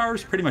 Balance of Power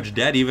is pretty much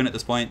dead even at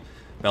this point.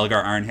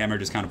 Belegar Ironhammer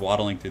just kind of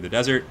waddling through the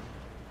desert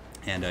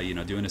and,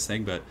 doing his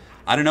thing. But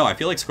I don't know. I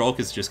feel like Skrulk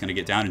is just going to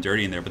get down and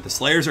dirty in there. But the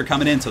Slayers are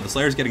coming in, so the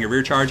Slayers getting a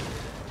rear charge.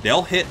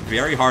 They'll hit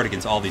very hard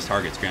against all these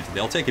targets. Granted,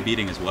 they'll take a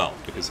beating as well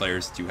because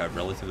Slayers do have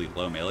relatively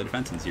low melee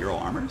defense and 0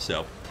 armor.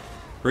 So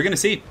we're going to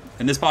see.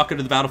 In this pocket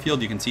of the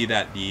battlefield, you can see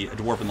that the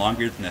Dwarven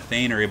Longbeards and the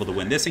Thane are able to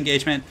win this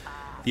engagement.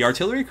 The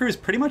artillery crew is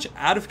pretty much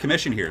out of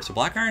commission here. So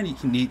BlackIron,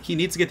 he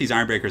needs to get these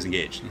Ironbreakers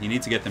engaged. He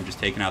needs to get them just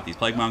taking out these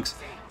Plague Monks.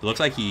 It looks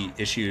like he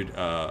issued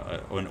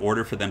an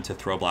order for them to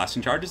throw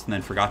blasting charges and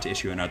then forgot to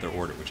issue another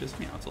order, which is,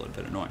 it's a little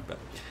bit annoying. But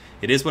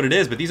it is what it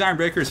is. But these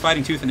Ironbreakers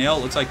fighting tooth and nail.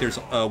 It looks like there's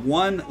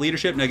 1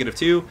 leadership,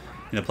 -2.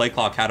 And the Plague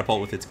Claw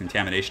Catapult with its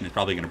contamination is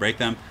probably going to break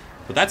them.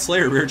 But that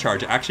Slayer rear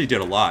charge actually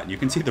did a lot. And you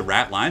can see the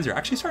rat lines are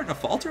actually starting to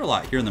falter a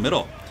lot here in the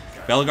middle.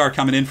 Belegar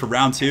coming in for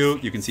round 2.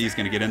 You can see he's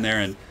going to get in there,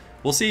 and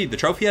we'll see. The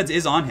Trophy Heads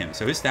is on him,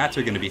 so his stats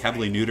are going to be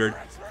heavily neutered.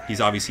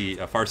 He's obviously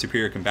a far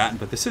superior combatant,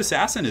 but this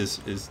assassin is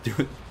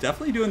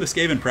definitely doing the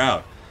Skaven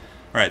proud.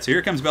 All right, so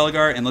here comes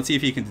Belegar, and let's see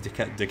if he can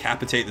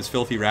decapitate this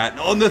filthy rat.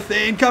 Oh, and the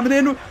Thane coming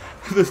in!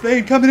 The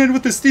Thane coming in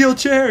with the steel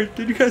chair!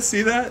 Did you guys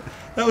see that?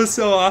 That was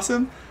so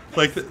awesome.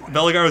 Like,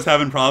 Belegar was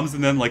having problems,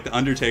 and then, like, the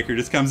Undertaker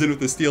just comes in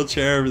with the steel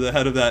chair over the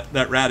head of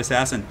that rat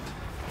assassin.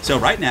 So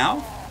right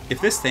now,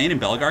 if this Thane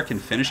and Belegar can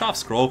finish off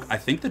Skrulk, I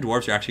think the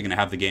Dwarves are actually going to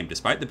have the game,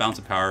 despite the Balance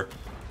of Power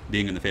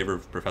being in the favor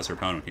of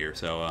ProfPwn here.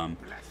 So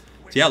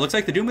yeah, it looks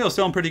like the Doom Wheel is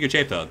still in pretty good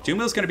shape, though. Doom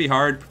Wheel is going to be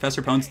hard.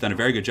 ProfPwn's done a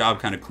very good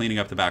job kind of cleaning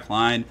up the back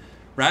line.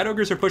 Rat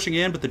Ogres are pushing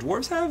in, but the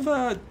Dwarves have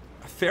a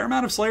fair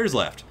amount of Slayers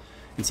left.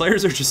 And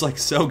Slayers are just, like,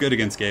 so good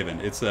against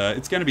Skaven. It's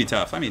going to be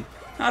tough. I mean,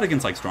 not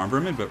against, like, Storm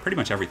Vermin, but pretty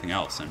much everything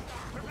else. And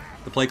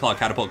the Plague Claw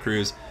Catapult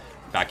crews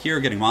back here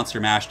getting monster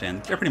mashed,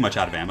 and they're pretty much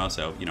out of ammo.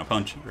 So,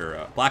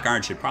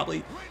 BlackIron should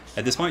probably,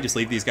 at this point, just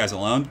leave these guys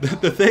alone.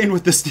 The Thane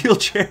with the steel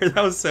chair,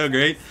 that was so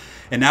great.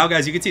 And now,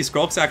 guys, you can see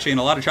Skrulk's actually in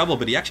a lot of trouble,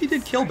 but he actually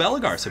did kill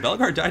Belegar. So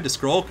Belegar died to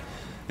Skrulk,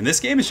 and this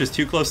game is just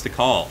too close to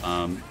call.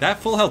 That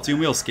full health Doom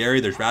Wheel is scary.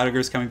 There's Rat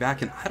Ogres coming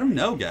back, and I don't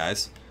know,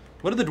 guys.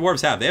 What do the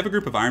Dwarves have? They have a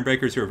group of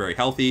Ironbreakers who are very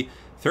healthy.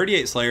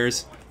 38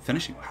 Slayers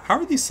finishing. How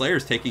are these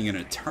Slayers taking an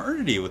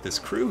eternity with this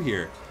crew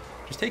here?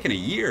 Just taking a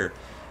year.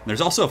 And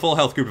there's also a full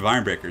health group of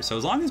Ironbreakers. So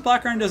as long as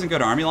BlackIron doesn't go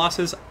to army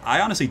losses, I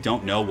honestly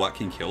don't know what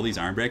can kill these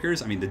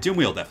Ironbreakers. I mean, the Doom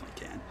Wheel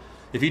definitely can,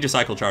 if he just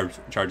cycle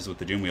charges with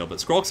the Doom Wheel. But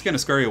Skrulk's going to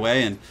scurry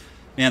away, and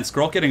man,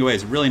 Skrulk getting away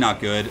is really not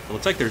good. It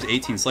looks like there's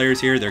 18 Slayers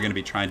here. They're going to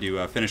be trying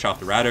to finish off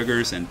the Rat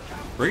Ogres, and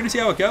we're going to see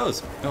how it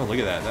goes. Oh, look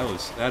at that.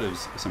 That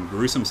is some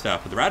gruesome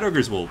stuff. But the Rat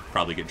Ogres will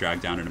probably get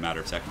dragged down in a matter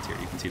of seconds here.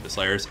 You can see the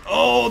Slayers.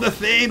 Oh, the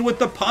Thane with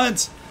the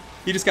punt!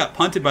 He just got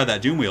punted by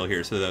that Doom Wheel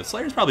here. So the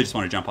Slayers probably just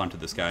want to jump onto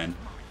this guy, and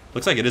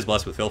looks like it is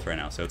blessed with filth right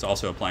now, so it's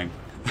also applying.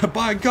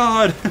 By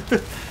God!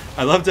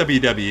 I love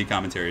WWE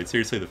commentary. It's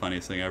seriously the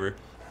funniest thing ever.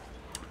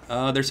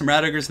 There's some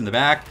Rat Ogres in the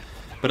back,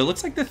 but it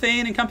looks like the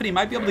Thane and company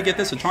might be able to get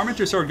this. A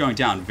Tormentor Sword going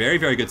down. Very,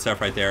 very good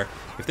stuff right there.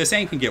 If this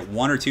Thane can get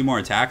 1 or 2 more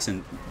attacks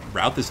and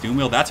route this Doom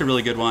Wheel, that's a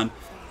really good one.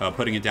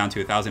 Putting it down to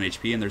 1,000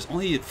 HP, and there's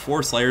only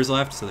 4 Slayers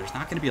left, so there's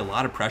not going to be a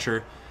lot of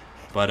pressure.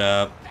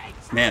 But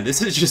Man,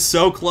 this is just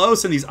so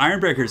close, and these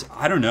Ironbreakers,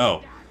 I don't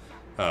know.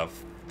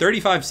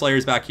 35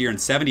 Slayers back here and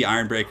 70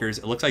 Ironbreakers.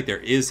 It looks like there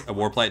is a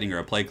Warp Lightning or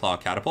a Plague Claw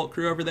Catapult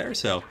crew over there,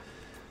 so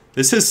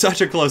this is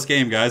such a close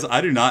game, guys.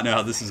 I do not know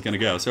how this is going to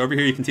go. So over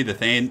here you can see the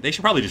Thane. They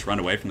should probably just run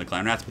away from the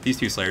Clown Rats, but these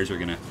two Slayers are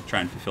going to try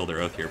and fulfill their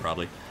oath here,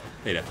 probably.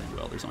 They definitely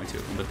will. There's only 2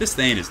 of them. But this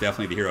Thane is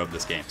definitely the hero of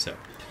this game, so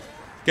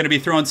going to be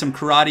throwing some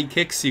karate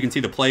kicks. You can see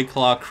the Plague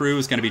Claw crew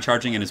is going to be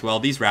charging in as well.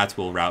 These rats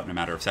will rout in a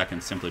matter of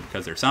seconds simply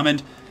because they're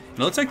summoned. And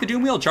it looks like the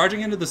Doom Wheel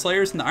charging into the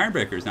Slayers and the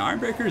Ironbreakers. Now,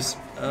 Ironbreakers,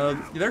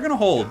 they're going to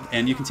hold,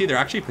 and you can see they're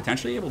actually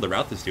potentially able to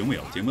rout this Doom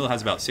Wheel. Doom Wheel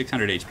has about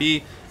 600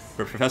 HP,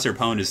 but Professor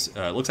Pwn is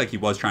looks like he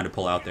was trying to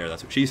pull out there.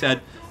 That's what she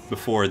said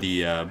before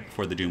the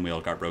Doom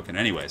Wheel got broken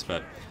anyways.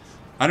 But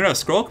I don't know.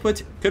 Skrull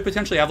could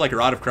potentially have like a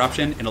Rod of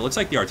Corruption, and it looks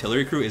like the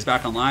artillery crew is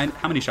back online.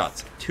 How many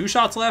shots? 2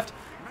 shots left?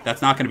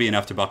 That's not going to be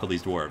enough to buckle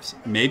these dwarves.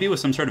 Maybe with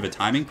some sort of a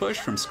timing push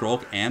from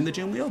Skrull and the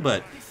Doom Wheel,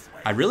 but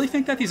I really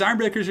think that these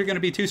Ironbreakers are going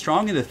to be too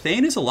strong, and the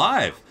Thane is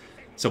alive.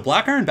 So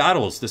BlackIron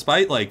Battles,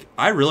 despite, like,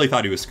 I really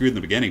thought he was screwed in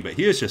the beginning, but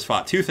he has just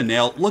fought tooth and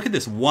nail. Look at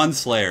this one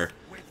Slayer.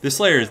 This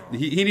Slayer,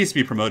 he needs to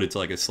be promoted to,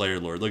 like, a Slayer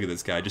Lord. Look at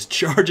this guy just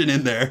charging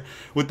in there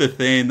with the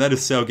Thane. That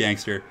is so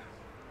gangster.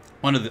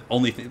 One of the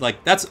only things,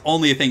 like, that's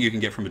only a thing you can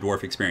get from a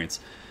dwarf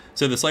experience.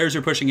 So the Slayers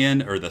are pushing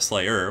in, or the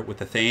Slayer with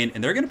the Thane,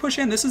 and they're going to push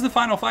in. This is the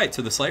final fight.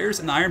 So the Slayers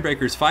and the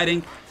Ironbreakers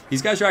fighting.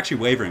 These guys are actually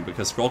wavering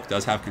because Skrulk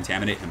does have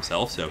Contaminate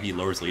himself, so he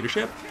lowers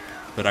leadership.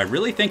 But I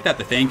really think that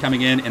the Thane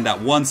coming in, and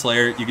that one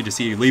Slayer, you can just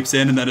see he leaps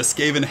in, and then a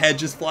Skaven head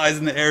just flies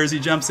in the air as he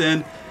jumps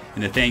in.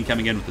 And the Thane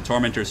coming in with the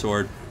Tormentor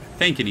Sword.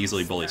 Thane can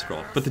easily bully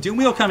Skrull. But the Doom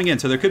Wheel coming in,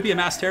 so there could be a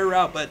mass terror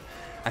route, but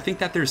I think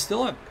that there's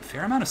still a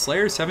fair amount of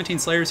Slayers, 17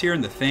 Slayers here,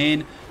 and the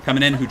Thane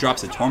coming in who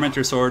drops a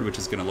Tormentor Sword, which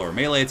is going to lower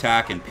melee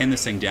attack and pin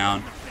this thing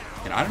down.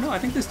 And I don't know, I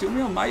think this Doom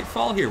Wheel might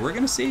fall here. We're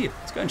going to see.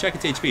 Let's go ahead and check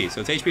its HP.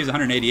 So its HP is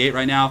 188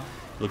 right now.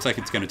 It looks like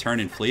it's going to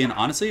turn and flee, and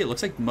honestly, it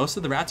looks like most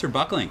of the rats are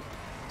buckling.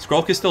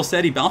 Skrulk is still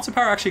steady. Balance of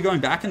power actually going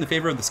back in the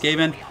favor of the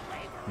Skaven.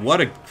 What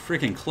a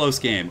freaking close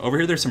game. Over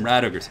here, there's some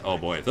Rat Ogres. Oh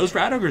boy, if those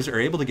Rat Ogres are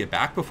able to get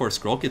back before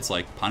Skrulk gets,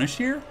 like, punished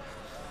here,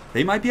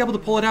 they might be able to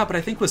pull it out, but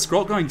I think with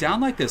Skrulk going down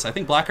like this, I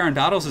think BlackIron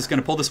Battles is going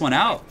to pull this one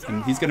out,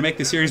 and he's going to make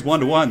the series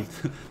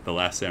 1-1. The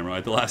last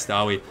Samurai, the last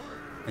Dawi.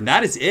 And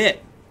that is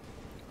it.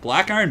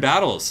 BlackIron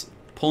Battles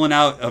pulling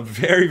out a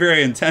very,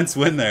 very intense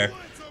win there.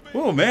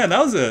 Oh man, that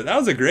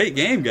was a great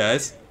game,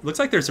 guys. Looks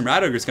like there's some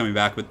Rat Ogres coming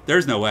back, but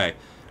there's no way.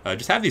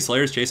 Just have these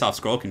Slayers chase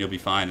off Skrulk and you'll be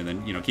fine, and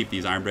then, you know, keep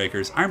these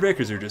Ironbreakers.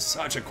 Ironbreakers are just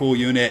such a cool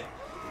unit.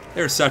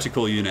 They're such a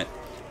cool unit.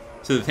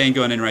 So the Thane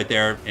going in right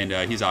there, and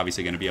he's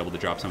obviously going to be able to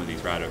drop some of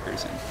these Rat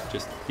Ogres. And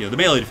just, you know, the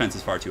melee defense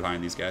is far too high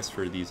on these guys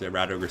for these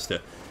Rat Ogres to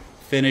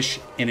finish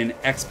in an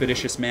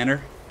expeditious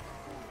manner.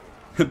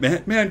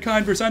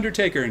 Mankind versus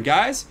Undertaker. And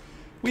guys,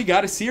 we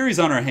got a series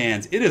on our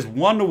hands. It is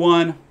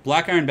 1-1.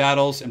 BlackIron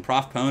Battles and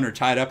ProfPwn are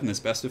tied up in this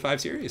best of 5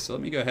 series. So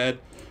let me go ahead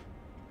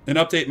and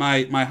update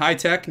my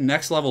high-tech,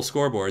 next-level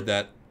scoreboard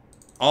that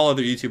all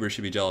other YouTubers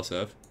should be jealous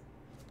of,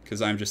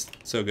 because I'm just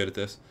so good at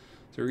this.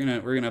 So we're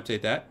gonna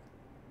update that,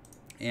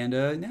 and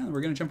now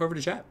we're gonna jump over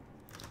to chat.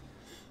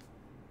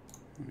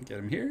 Let me get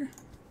him here.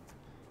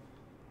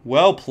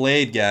 Well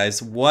played, guys.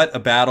 What a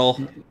battle,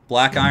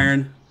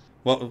 BlackIron.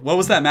 What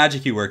was that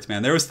magic you worked,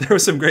 man? There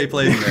was some great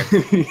plays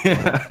there.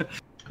 Yeah.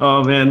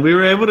 Oh man, we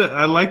were able to.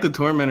 I like the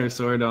Tormentor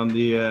Sword on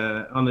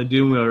the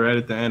Doom Wheel right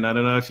at the end. I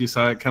don't know if you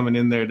saw it coming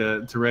in there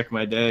to wreck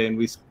my day, and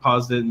we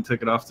paused it and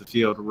took it off the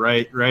field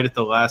right at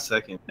the last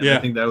second. And yeah.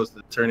 I think that was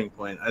the turning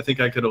point. I think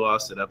I could have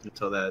lost it up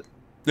until that.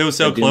 It was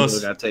so close.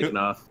 Doom Wheel got taken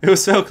off. It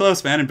was so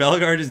close, man. And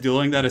Bellegarde is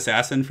dueling that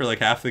assassin for like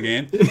half the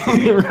game.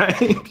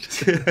 Right.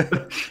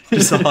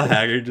 Just all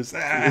haggard. Just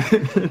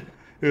it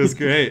was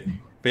great.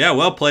 But yeah,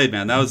 well played,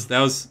 man. That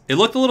was. It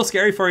looked a little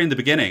scary for you in the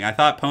beginning. I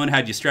thought Pwn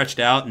had you stretched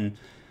out and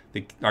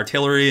the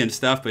artillery and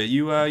stuff, but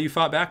you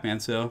fought back, man.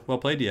 So well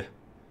played to you.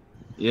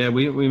 Yeah,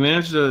 we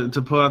managed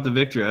to pull out the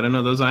victory. I don't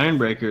know, those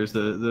Ironbreakers.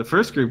 The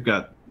first group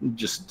got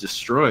just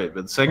destroyed,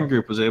 but the second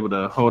group was able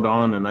to hold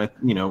on. And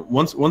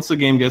once the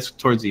game gets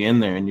towards the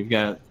end there, and you've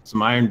got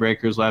some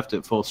Ironbreakers left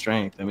at full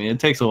strength. I mean, it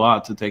takes a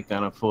lot to take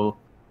down a full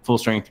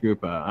strength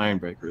group of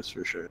Ironbreakers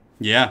for sure.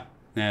 Yeah,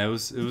 it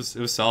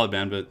was solid,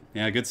 man. But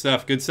yeah, good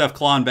stuff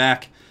clawing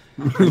back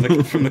from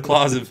the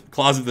claws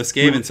of the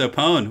Skaven. So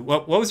Pwn,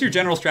 what was your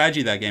general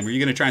strategy that game? Were you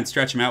going to try and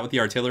stretch him out with the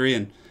artillery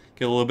and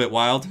get a little bit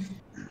wild?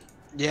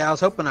 Yeah, I was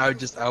hoping I would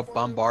just out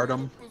bombard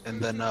him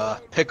and then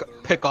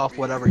pick off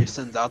whatever he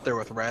sends out there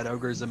with Rat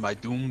Ogres and my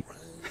Doom.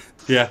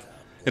 Yeah,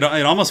 it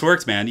almost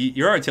works, man.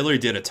 Your artillery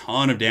did a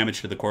ton of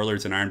damage to the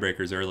Corlers and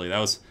Ironbreakers early. That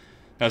was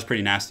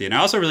pretty nasty. And I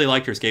also really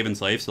liked your Skaven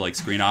Slaves to like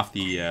screen off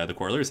the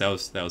Corlers. That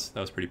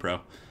was pretty pro.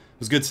 It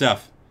was good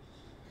stuff.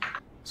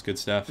 It's good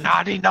stuff.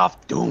 Not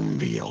enough Doom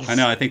Wheels. I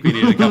know. I think we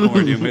needed a couple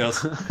more Doom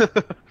Wheels.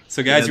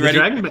 So, guys, you ready?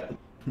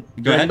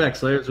 Dragonback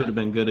Slayers would have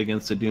been good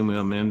against the Doom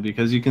Wheel, man,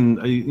 because you can,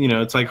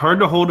 it's like hard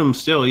to hold him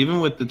still. Even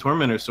with the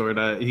Tormentor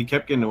Sword, he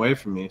kept getting away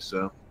from me.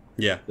 So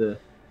yeah.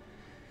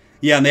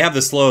 Yeah, and they have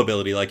the slow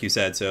ability, like you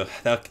said, so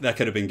that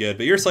could have been good.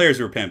 But your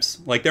Slayers were pimps.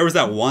 Like, there was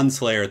that one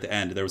Slayer at the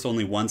end. There was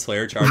only one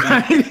Slayer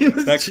charging.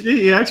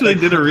 He actually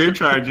did a rear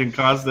charge and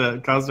caused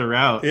a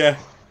rout. Yeah,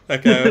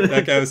 that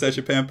guy was such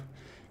a pimp,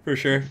 for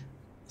sure.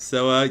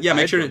 So yeah,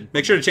 make sure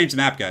to change the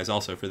map, guys.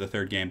 Also for the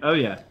third game. Oh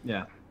yeah.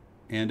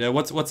 And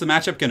what's the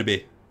matchup going to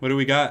be? What do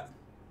we got?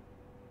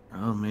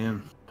 Oh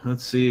man,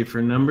 let's see.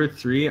 For number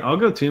 3, I'll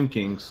go Tomb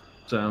Kings.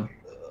 So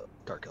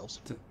Dark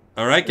Elves.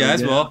 All right,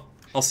 guys. Well,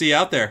 I'll see you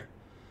out there.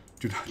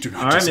 Do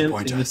not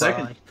disappoint us. In a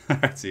second. All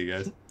right, see you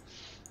guys.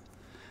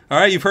 All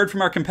right, you've heard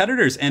from our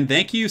competitors, and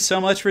thank you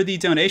so much for the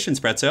donation,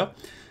 Sprezzo.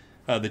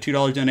 The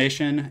 $2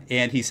 donation,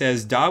 and he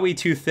says, Dawi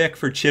too thick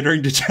for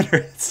chittering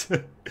degenerates.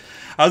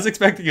 I was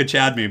expecting a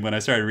Chad meme when I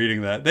started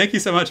reading that. Thank you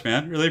so much,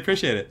 man. Really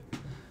appreciate it.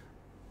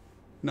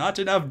 Not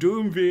enough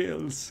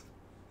Doomveils.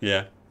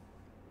 Yeah.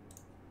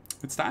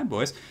 It's time,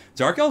 boys.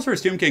 Dark Elves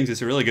versus Tomb Kings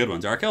is a really good one.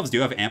 Dark Elves do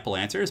have ample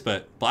answers,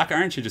 but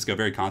BlackIron should just go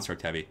very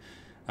construct heavy.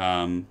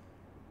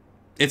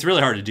 It's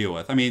really hard to deal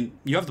with. I mean,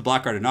 you have the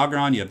Blackguard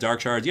Inauguron, you have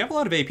Dark Shards, you have a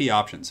lot of AP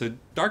options. So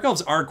Dark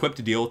Elves are equipped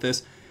to deal with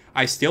this.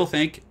 I still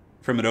think,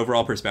 from an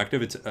overall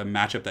perspective, it's a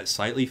matchup that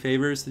slightly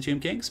favors the Tomb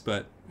Kings,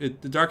 but the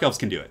Dark Elves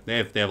can do it. They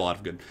have a lot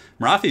of good...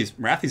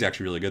 Marathi's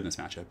actually really good in this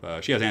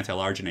matchup. She has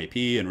anti-large and AP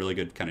and really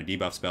good kind of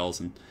debuff spells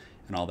and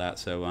all that.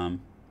 So,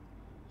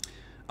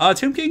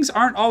 Tomb Kings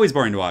aren't always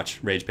boring to watch,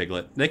 Rage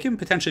Piglet. They can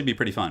potentially be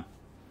pretty fun.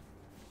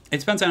 It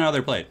depends on how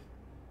they're played.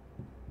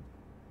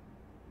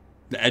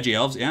 The edgy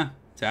elves, yeah,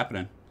 it's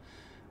happening.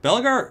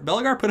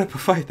 Belagar put up a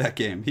fight that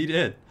game. He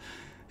did.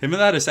 Him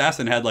and that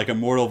assassin had like a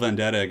mortal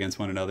vendetta against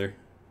one another.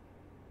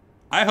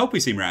 I hope we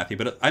see Marathi,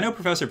 but I know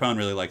Professor Pwn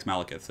really likes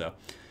Malekith, so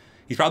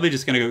he's probably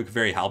just going to go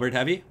very halberd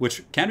heavy,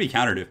 which can be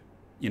countered if,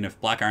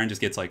 if BlackIron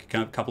just gets like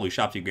a couple of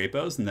shop to great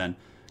bows and then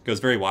goes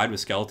very wide with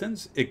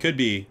skeletons. It could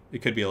be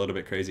a little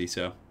bit crazy.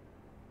 So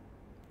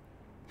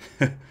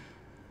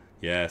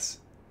yes.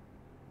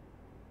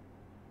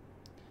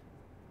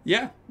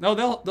 Yeah, no,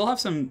 they'll have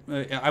some.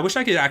 I wish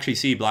I could actually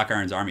see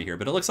BlackIron's army here,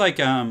 but it looks like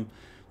we're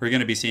going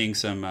to be seeing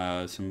some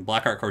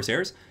Blackheart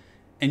Corsairs.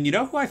 And you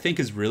know who I think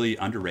is really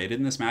underrated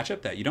in this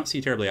matchup that you don't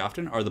see terribly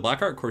often are the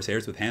Blackheart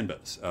Corsairs with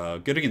handbows.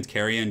 Good against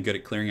carrion, good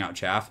at clearing out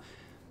chaff.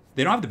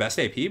 They don't have the best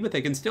AP, but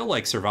they can still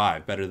like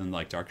survive better than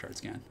like Dark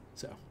Shards can.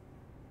 So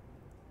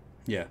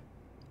yeah.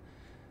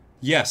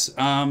 Yes,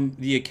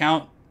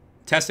 the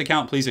test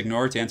account, please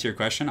ignore to answer your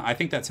question. I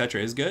think that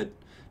Cetra is good.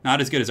 Not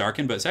as good as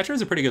Arkin, but Cetra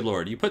is a pretty good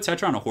lord. You put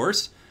Cetra on a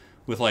horse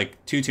with like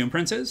 2 Tomb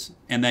Princes,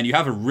 and then you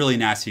have a really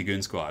nasty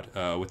goon squad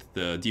with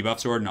the debuff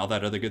sword and all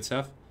that other good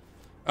stuff.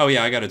 Oh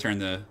yeah, I gotta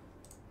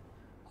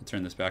I'll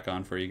turn this back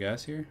on for you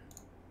guys here.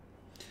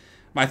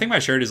 I think my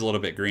shirt is a little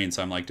bit green,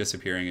 so I'm like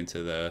disappearing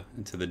into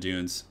the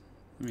dunes.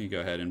 Let me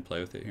go ahead and play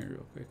with it here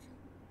real quick.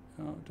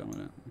 Oh, don't want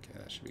to. Okay,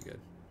 that should be good.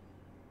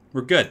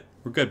 We're good.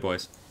 We're good,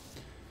 boys.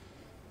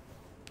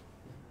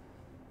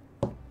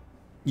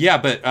 Yeah,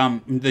 but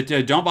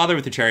don't bother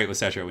with the chariot with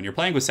Cetra. When you're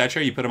playing with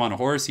Cetra, you put him on a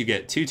horse, you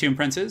get 2 Tomb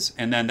Princes,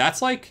 and then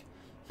that's like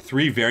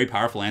 3 very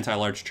powerful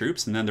anti-large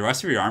troops, and then the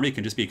rest of your army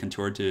can just be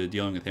contoured to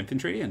dealing with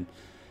infantry, and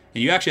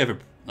you actually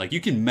have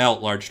you can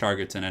melt large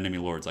targets and enemy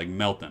lords, like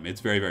melt them.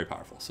 It's very, very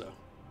powerful, so.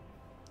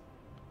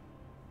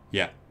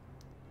 Yeah.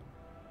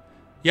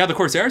 Yeah, the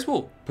Corsairs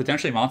will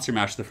potentially monster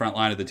mash the front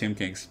line of the Tomb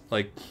Kings.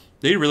 Like,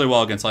 they do really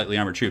well against lightly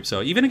armored troops.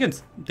 So even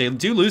against, they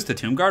do lose to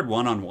Tomb Guard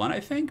one-on-one, I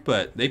think,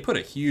 but they put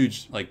a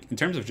huge, like, in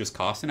terms of just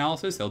cost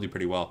analysis, they'll do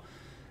pretty well.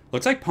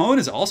 Looks like Pwn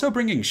is also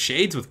bringing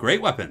shades with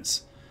great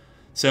weapons.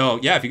 So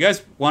yeah, if you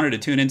guys wanted to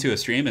tune into a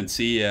stream and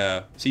see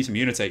some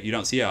units that you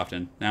don't see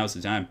often, now's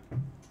the time.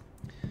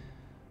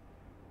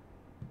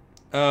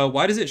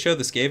 Why does it show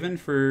the Skaven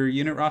for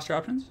unit roster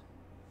options?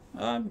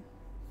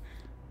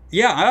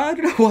 Yeah, I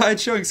don't know why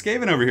it's showing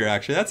Skaven over here,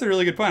 actually. That's a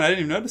really good point. I didn't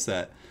even notice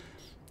that.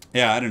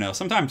 Yeah, I don't know.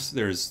 Sometimes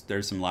there's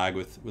some lag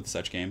with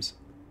such games.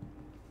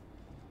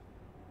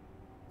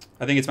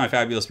 I think it's my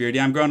fabulous beard.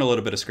 Yeah, I'm growing a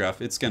little bit of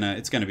scruff. It's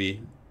gonna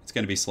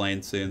be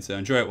slain soon, so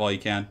enjoy it while you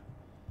can.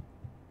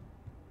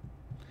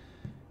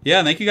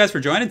 Yeah, thank you guys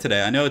for joining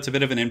today. I know it's a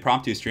bit of an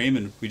impromptu stream,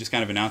 and we just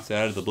kind of announced it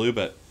out of the blue,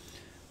 but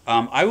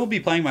I will be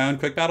playing my own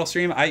quick battle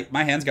stream.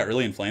 My hands got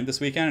really inflamed this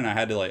weekend, and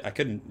I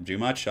couldn't do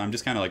much. So I'm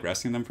just kind of like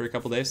resting them for a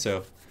couple days.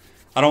 So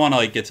I don't want to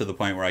like get to the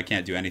point where I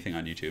can't do anything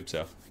on YouTube.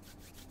 So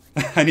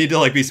I need to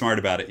like be smart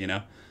about it, you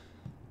know.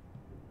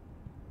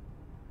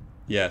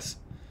 Yes,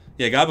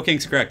 yeah. Gobble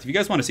King's correct. If you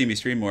guys want to see me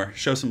stream more,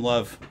 show some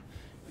love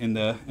and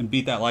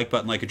beat that like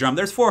button like a drum.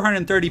 There's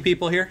 430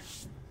 people here.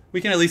 We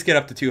can at least get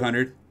up to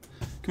 200.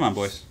 Come on,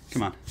 boys.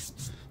 Come on.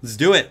 Let's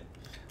do it.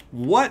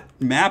 What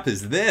map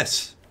is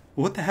this?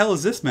 What the hell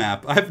is this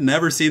map? I've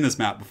never seen this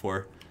map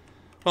before.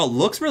 Well, it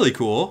looks really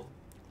cool.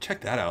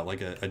 Check that out.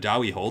 Like a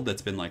Dawi hold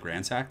that's been like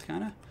ransacked,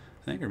 kind of,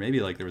 I think. Or maybe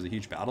like there was a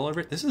huge battle over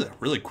it. This is a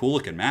really cool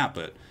looking map,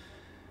 but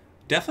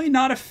definitely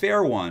not a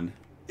fair one.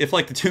 If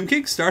like the Tomb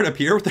Kings start up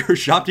here with their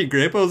Shopti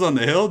Grapos on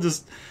the hill,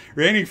 just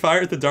raining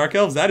fire at the Dark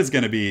Elves, that is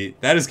gonna be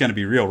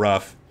real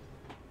rough.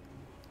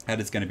 That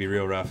is gonna be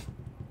real rough.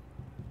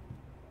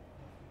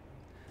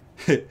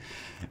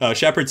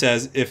 Shepard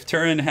says, if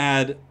Turin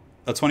had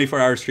a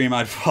 24-hour stream,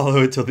 I'd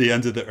follow it till the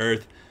ends of the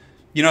earth.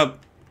 You know,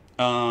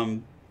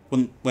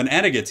 when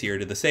Anna gets here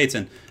to the States,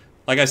 and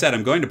like I said,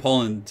 I'm going to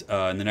Poland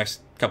in the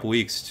next couple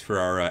weeks for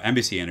our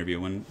embassy interview.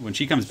 When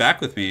she comes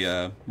back with me,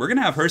 we're going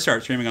to have her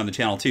start streaming on the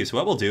channel too. So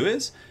what we'll do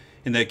is,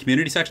 in the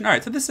community section, all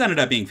right, so this ended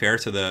up being fair.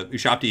 So the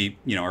Ushapti,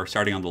 you know, are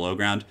starting on the low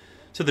ground.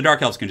 So the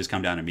Dark Elves can just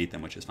come down and meet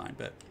them, which is fine.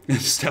 But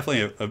it's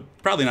definitely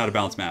probably not a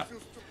balanced map.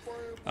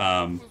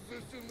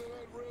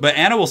 But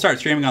Anna will start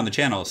streaming on the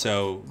channel,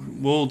 so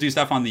we'll do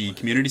stuff on the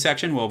community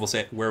section where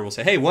we'll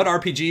say, hey, what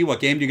RPG, what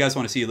game do you guys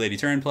want to see Lady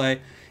Turin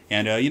play?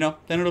 And, you know,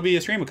 then it'll be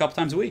a stream a couple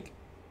times a week.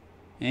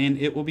 And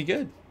it will be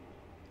good.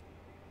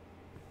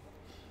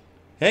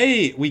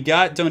 Hey, we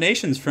got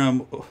donations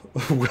from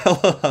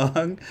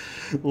Well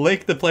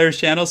Link the player's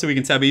channel so we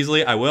can sub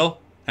easily. I will,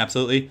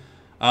 absolutely.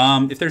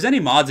 If there's any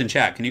mods in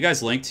chat, can you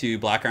guys link to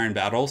BlackIron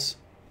Battles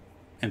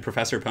and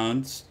Professor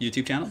Pone's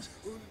YouTube channels?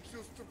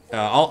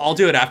 I'll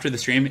do it after the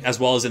stream as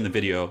well as in the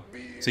video,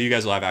 so you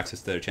guys will have access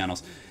to their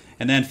channels.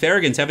 And then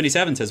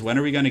Farragon77 says, when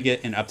are we going to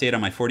get an update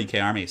on my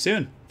 40k army?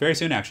 Soon. Very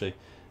soon, actually.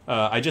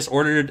 I just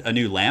ordered a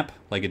new lamp,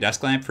 like a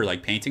desk lamp for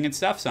like painting and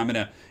stuff. So I'm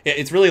going to...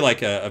 It's really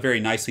like a very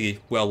nicely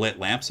well-lit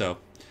lamp, so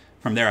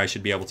from there I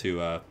should be able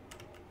to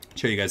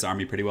show you guys the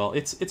army pretty well.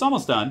 It's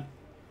almost done.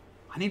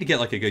 I need to get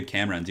like a good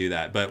camera and do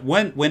that. But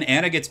when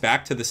Anna gets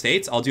back to the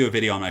States, I'll do a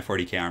video on my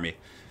 40k army.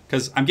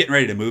 Because I'm getting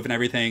ready to move and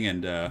everything,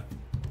 and...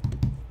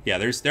 yeah,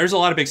 there's a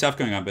lot of big stuff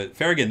going on, but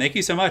Farragon, thank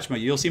you so much.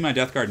 You'll see my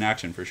Death Guard in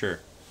action for sure.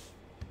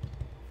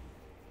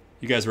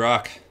 You guys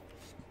rock.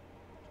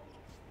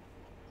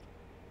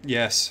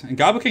 Yes, and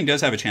Gobble King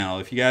does have a channel.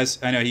 If you guys,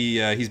 I know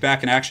he's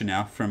back in action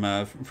now from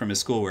his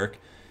schoolwork.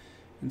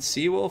 And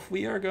Seawolf,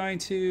 we are going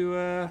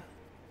to,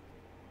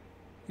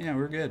 yeah,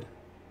 we're good.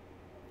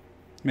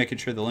 Making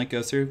sure the link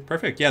goes through.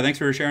 Perfect. Yeah, thanks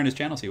for sharing his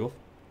channel, Seawolf.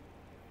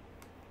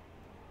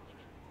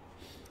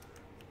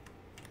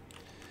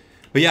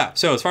 But yeah,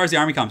 so as far as the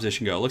army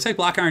composition go, it looks like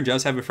BlackIron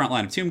does have a front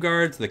line of Tomb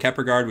Guards, the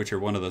Kepler Guard, which are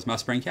one of those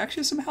must-bring. He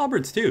actually has some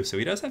Halberds too, so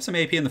he does have some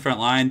AP in the front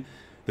line.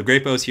 The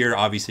Great Bows here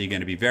obviously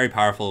going to be very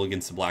powerful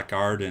against the Black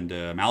Guard and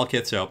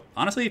Malekith. So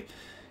honestly,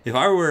 if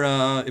I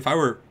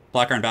were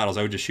BlackIron Battles,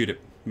 I would just shoot at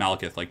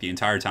Malekith like the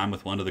entire time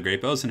with one of the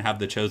Great Bows and have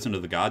the Chosen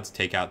of the Gods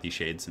take out these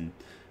Shades and,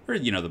 or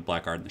you know, the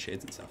Black Guard and the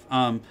Shades and stuff.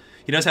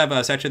 He does have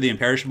Setra the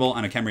Imperishable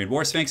and a Kemrian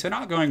War Sphinx. So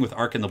not going with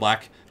Ark and the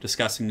Black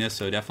disgustingness,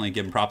 so definitely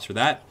give him props for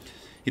that.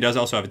 He does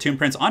also have a Tomb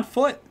Prince on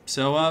foot,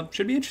 so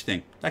should be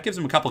interesting. That gives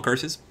him a couple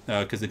curses,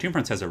 because the Tomb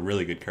Prince has a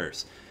really good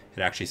curse.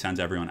 It actually sends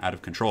everyone out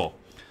of control.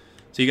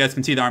 So you guys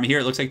can see the army here.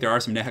 It looks like there are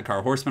some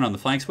Nehekar horsemen on the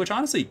flanks, which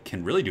honestly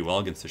can really do well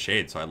against the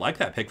Shade. So I like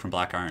that pick from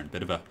BlackIron.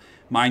 Bit of a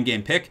mind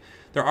game pick.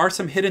 There are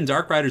some hidden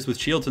Dark Riders with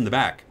shields in the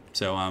back.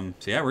 So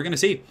yeah, we're going to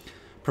see.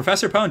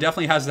 Professor Pwn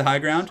definitely has the high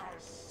ground.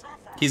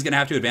 He's going to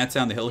have to advance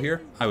down the hill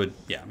here.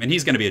 Yeah, and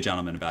he's going to be a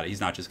gentleman about it. He's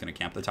not just going to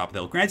camp at the top of the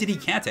hill. Granted, he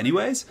can't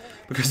anyways,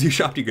 because the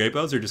Ushapti Great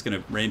Bows are just going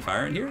to rain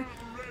fire in here.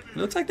 It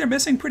looks like they're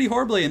missing pretty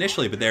horribly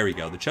initially, but there we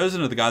go. The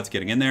Chosen of the Gods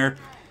getting in there.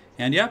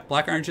 And yeah,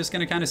 BlackIron's just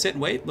going to kind of sit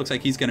and wait. Looks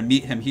like he's going to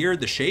meet him here.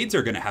 The Shades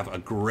are going to have a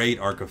great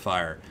Arc of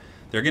Fire.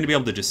 They're going to be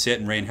able to just sit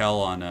and rain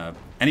hell on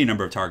any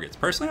number of targets.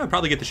 Personally, I would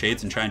probably get the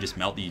Shades and try and just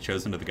melt the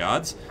Chosen of the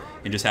Gods.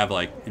 And just have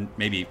like,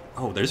 maybe,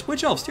 oh, there's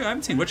Witch Elves too. I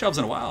haven't seen Witch Elves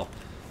in a while.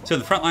 So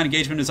the frontline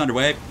engagement is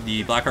underway.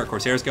 The Blackheart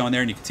Corsairs go in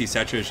there, and you can see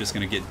Setra is just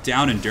going to get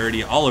down and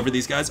dirty all over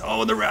these guys.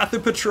 Oh, the Wrath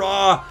of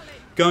Petra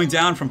going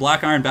down from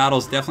BlackIron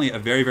Battles. Definitely a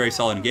very, very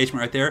solid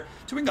engagement right there.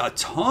 Doing a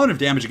ton of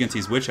damage against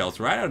these Witch Elves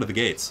right out of the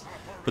gates.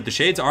 But the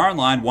Shades are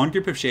online. One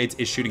group of Shades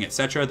is shooting at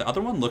Setra. The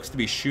other one looks to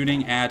be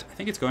shooting at, I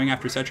think it's going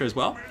after Setra as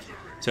well.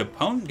 So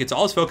Pwn gets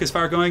all his focus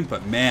fire going,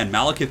 but man,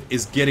 Malekith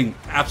is getting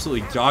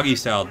absolutely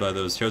doggy-styled by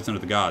those Chosen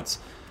of the Gods.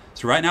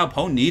 So right now,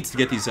 Pwn needs to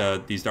get these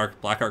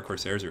Blackheart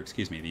Corsairs, or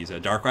excuse me, these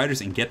Dark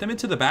Riders, and get them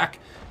into the back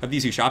of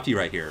these Ushapti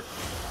right here.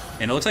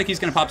 And it looks like he's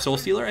going to pop Soul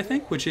Stealer, I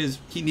think, which is,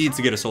 he needs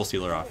to get a Soul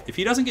Stealer off. If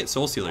he doesn't get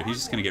Soul Stealer, he's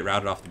just going to get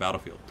routed off the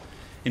battlefield.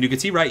 And you can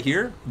see right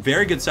here,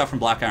 very good stuff from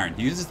BlackIron.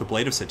 He uses the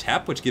Blade of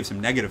Setep, which gives him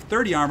negative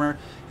 30 armor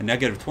and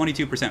negative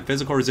 22%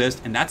 physical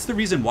resist, and that's the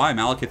reason why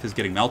Malekith is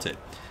getting melted.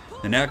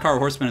 The Nehekar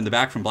Horseman in the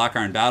back from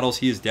BlackIron Battles,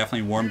 he is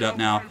definitely warmed up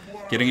now,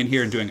 getting in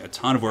here and doing a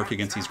ton of work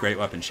against these Great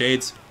Weapon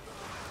Shades.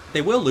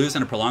 They will lose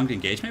in a prolonged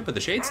engagement, but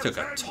the Shades took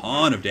a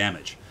ton of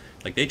damage.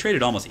 Like, they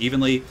traded almost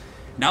evenly.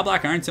 Now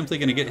BlackIron's simply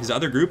going to get his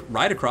other group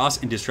right across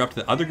and disrupt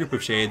the other group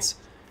of Shades.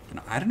 And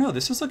I don't know,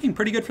 this is looking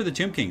pretty good for the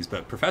Tomb Kings,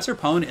 but Professor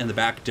Pwn in the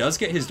back does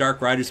get his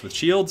Dark Riders with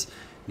shields.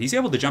 And he's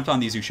able to jump on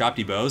these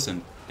Ushapti bows,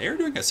 and they're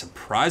doing a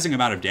surprising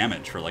amount of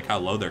damage for like how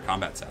low their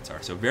combat stats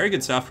are. So very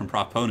good stuff from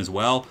Prof Pwn as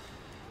well.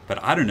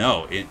 But I don't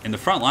know, in the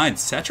front line,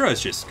 Setra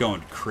is just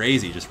going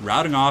crazy, just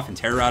routing off and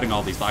terror-routing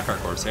all these Blackheart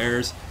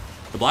Corsairs.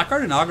 The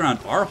Blackguard and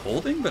Algorand are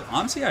holding, but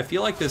honestly, I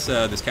feel like this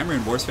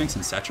Kemrian War Sphinx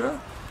and Setra,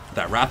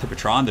 that Wrath of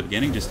Petra in the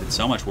beginning, just did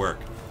so much work.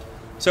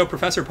 So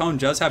Professor Pwn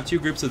does have two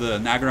groups of the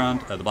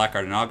Nagarand, the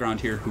Blackguard and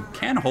Algorand here, who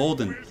can hold,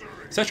 and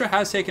Setra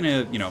has taken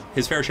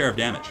his fair share of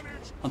damage.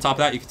 On top of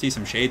that, you can see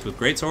some Shades with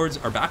great swords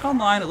are back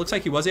online. It looks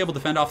like he was able to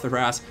fend off the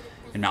harass.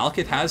 And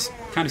Malekith has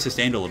kind of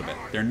sustained a little bit.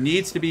 There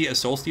needs to be a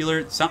Soul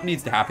Stealer. Something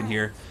needs to happen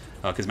here.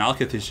 Because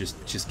Malekith is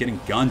just getting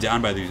gunned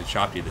down by the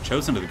Ushabti. The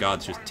Chosen of the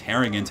Gods just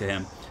tearing into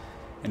him.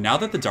 And now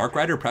that the Dark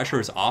Rider pressure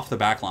is off the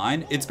back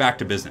line, it's back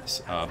to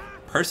business.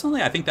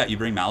 Personally, I think that you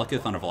bring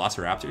Malekith on a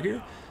Velociraptor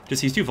here.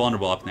 Just he's too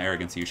vulnerable up in the air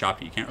against the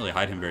Ushabti. You can't really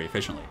hide him very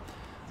efficiently.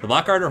 The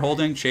Blackguard are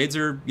holding. Shades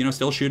are,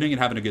 still shooting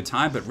and having a good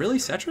time. But really,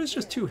 Cetra is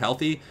just too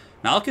healthy.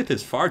 Malekith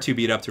is far too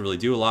beat up to really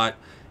do a lot.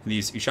 And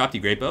these Ushabti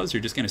Great Bows are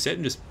just going to sit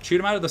and just shoot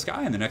him out of the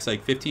sky in the next,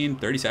 15,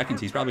 30 seconds.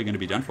 He's probably going to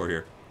be done for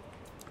here.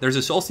 There's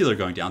a Soul Stealer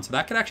going down, so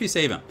that could actually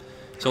save him.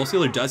 Soul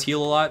Stealer does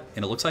heal a lot,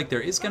 and it looks like there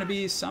is going to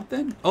be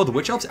something. Oh, the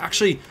Witch Elf's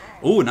actually...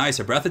 Oh, nice.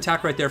 A breath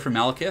attack right there from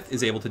Malekith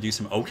is able to do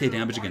some okay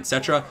damage against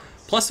Cetra.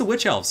 Plus the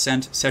Witch Elf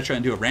sent Cetra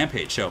into a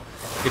rampage. So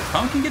if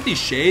Pwn can get these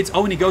shades...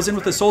 Oh, and he goes in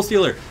with the Soul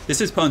Stealer. This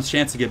is Pwn's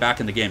chance to get back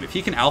in the game. If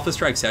he can Alpha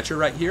Strike Cetra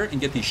right here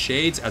and get these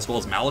shades as well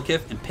as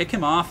Malekith and pick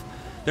him off,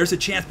 there's a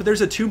chance. But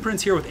there's a Tomb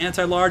Prince here with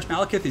Anti-Large.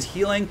 Malekith is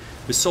healing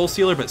with Soul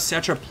Stealer, but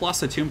Cetra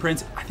plus a Tomb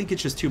Prince, I think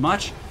it's just too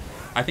much.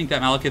 I think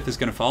that Malekith is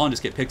going to fall and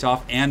just get picked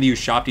off, and the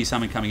Ushabti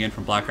summon coming in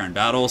from BlackIron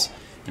Battles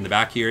in the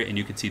back here, and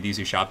you can see these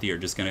Ushabti are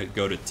just going to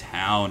go to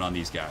town on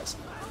these guys.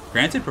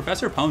 Granted,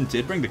 Professor Pwn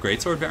did bring the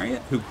Greatsword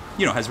variant, who,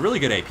 has really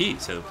good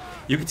AP, so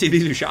you can see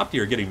these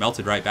Ushabti are getting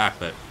melted right back,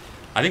 but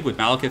I think with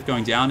Malekith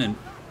going down and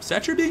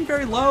Cetra being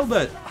very low,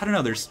 but I don't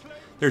know,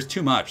 there's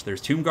too much.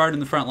 There's Tomb Guard in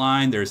the front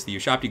line, there's the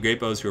Ushabti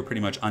Greatbows who are pretty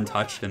much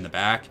untouched in the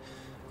back.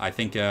 I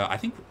think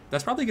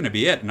that's probably going to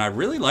be it, and I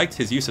really liked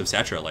his use of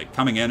Cetra,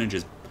 coming in and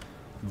just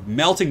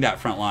melting that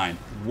front line.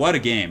 What a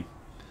game.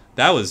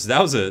 That was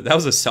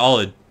a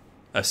solid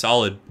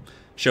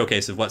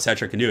showcase of what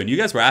Cetra can do. And you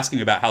guys were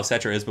asking about how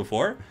Cetra is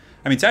before.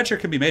 I mean, Cetra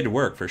can be made to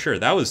work for sure.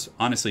 That was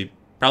honestly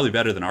probably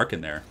better than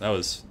Arkin there. That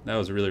was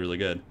really, really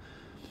good.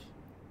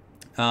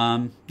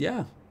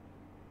 Yeah.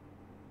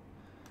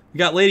 We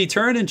got Lady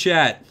Turn in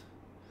chat.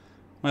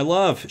 My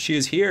love, she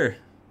is here.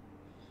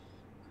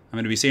 I'm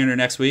going to be seeing her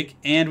next week.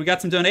 And we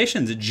got some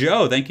donations.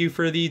 Joe, thank you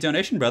for the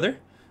donation, brother.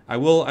 I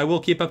will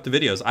keep up the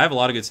videos. I have a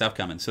lot of good stuff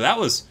coming. So I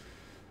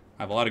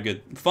have a lot of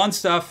good fun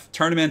stuff,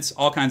 tournaments,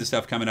 all kinds of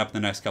stuff coming up in the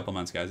next couple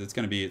months, guys. It's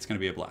gonna be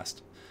a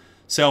blast.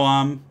 So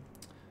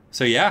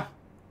yeah,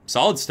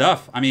 solid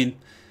stuff. I mean,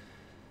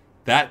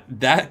 that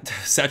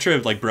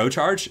Cetra bro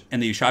charge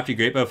and the Ushabti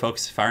Greatbow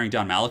focus firing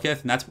down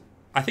Malekith, and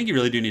I think you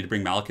really do need to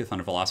bring Malekith on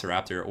a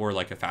Velociraptor or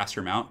a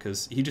faster mount,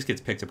 because he just gets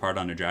picked apart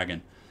on a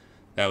dragon.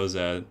 That was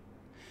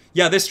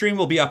yeah. This stream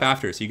will be up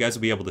after, so you guys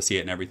will be able to see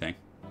it and everything.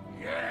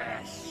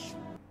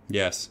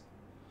 Yes.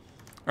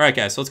 All right,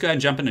 guys, so let's go ahead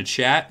and jump into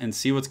chat and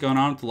see what's going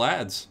on with the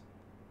lads.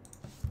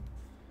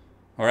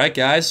 All right,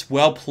 guys,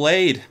 well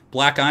played,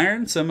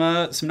 BlackIron. Some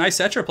nice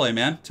Cetra play,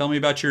 man. Tell me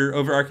about your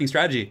overarching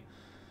strategy.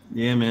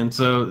 Yeah, man.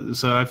 So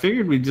I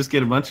figured we'd just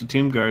get a bunch of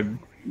Tomb Guard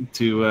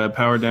to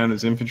power down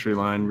his infantry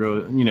line,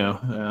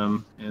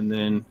 and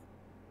then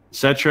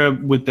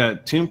Cetra with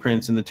that Tomb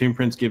Prince, and the Tomb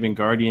Prince giving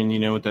Guardian,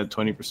 with that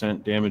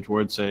 20% damage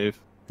ward save.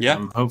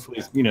 Yeah.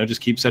 Hopefully,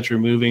 just keep Cetra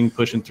moving,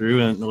 pushing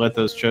through, and let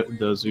those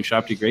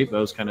Ushabti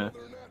Greatbows kind of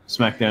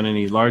smack down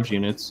any large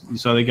units. You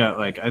saw they got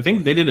I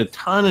think they did a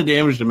ton of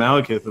damage to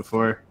Malekith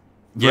before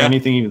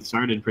anything even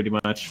started, pretty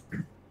much.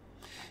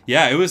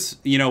 Yeah, it was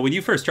when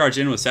you first charged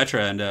in with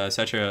Cetra and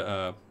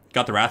Cetra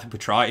got the Wrath of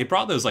Petra, it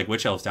brought those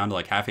Witch Elves down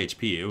to half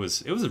HP. It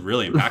was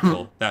really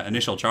impactful. That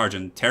initial charge,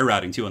 and terror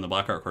routing too on the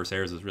Blackheart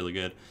Corsairs was really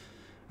good.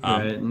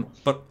 Right.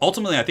 But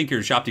ultimately, I think your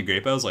Ushabti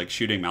Greatbows,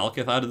 shooting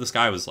Malekith out of the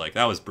sky, was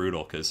that was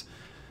brutal, because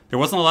there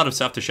wasn't a lot of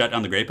stuff to shut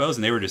down the Greatbows,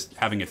 and they were just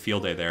having a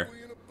field day there,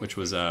 which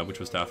was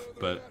tough.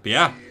 But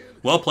yeah,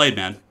 well played,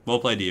 man. Well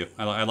played to you.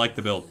 I like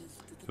the build.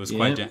 It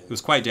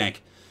was quite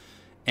dank.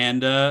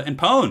 And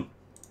Pwn,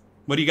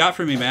 what do you got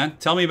for me, man?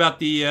 Tell me about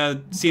the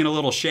seeing a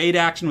little shade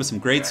action with some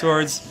great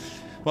swords.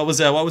 What was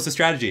the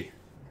strategy?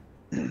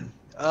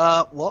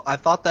 Well, I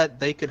thought that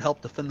they could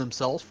help defend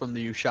themselves from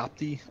the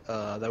Ushabti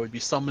that would be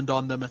summoned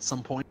on them at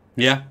some point.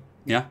 Yeah.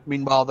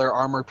 Meanwhile, their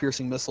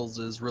armor-piercing missiles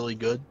is really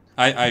good.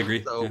 I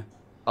agree. So yeah.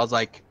 I was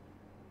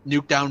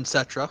nuke down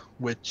Cetra,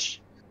 which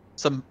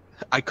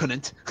I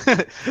couldn't.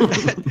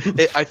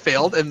 I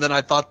failed, and then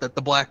I thought that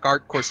the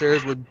Blackheart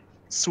Corsairs would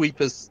sweep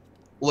his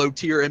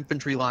low-tier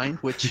infantry line,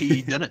 which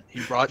he didn't. He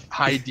brought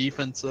high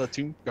defense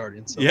Tomb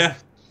Guardians. So.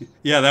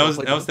 Yeah, that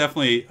was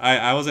definitely.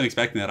 I wasn't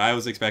expecting that. I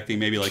was expecting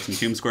maybe some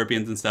Tomb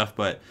Scorpions and stuff,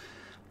 but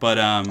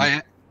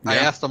I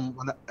asked him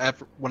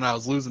when I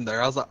was losing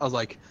there. I was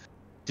like,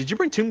 "Did you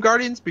bring Tomb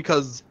Guardians?"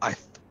 Because I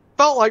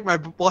felt like my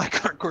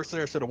Blackheart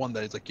Corsair should have won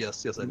that. He's like,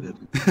 "Yes, I did."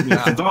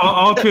 Yeah, it's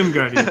all Tomb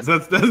Guardians.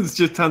 That's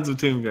just tons of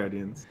Tomb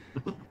Guardians.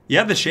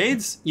 Yeah, the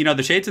shades.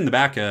 The shades in the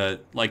back.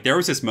 There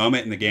was this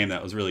moment in the game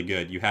that was really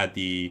good. You had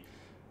the.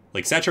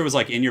 Cetra was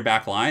in your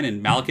back line,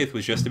 and Malekith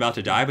was just about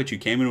to die, but you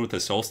came in with a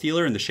Soul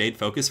Stealer and the Shade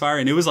Focus Fire,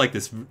 and it was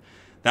this,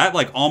 that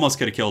almost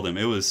could have killed him.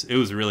 It was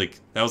really,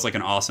 that was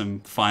an awesome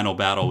final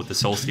battle with the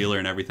Soul Stealer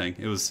and everything.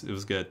 It was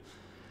good.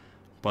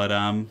 But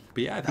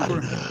yeah, I think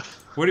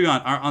what are we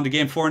on to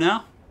game 4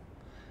 now?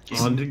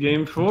 On to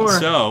game 4.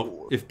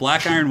 So if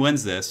BlackIron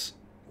wins this,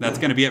 that's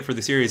going to be it for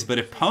the series. But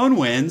if Pwn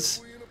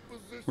wins,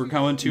 we're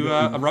going to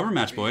a rubber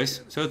match,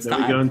 boys. So it's Then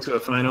time. we go into a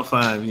final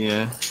 5,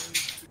 yeah.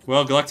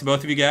 Well, good luck to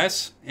both of you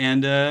guys,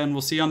 and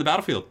we'll see you on the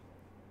battlefield.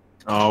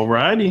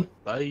 Alrighty.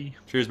 Bye.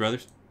 Cheers,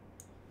 brothers.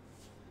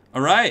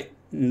 All right,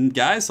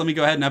 guys, let me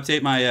go ahead and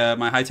update my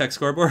my high-tech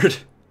scoreboard.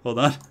 Hold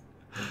on.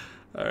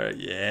 All right,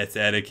 yes,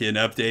 Anakin,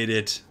 update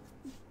it.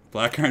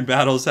 BlackIron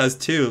Battles has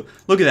 2.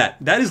 Look at that.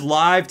 That is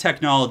live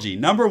technology.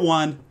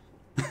 #1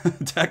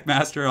 tech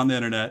master on the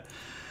internet.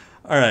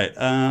 All right,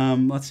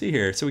 let's see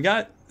here. So we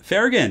got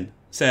Farragon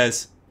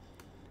says,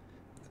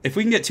 if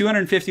we can get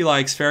 250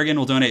 likes, Farragon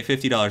will donate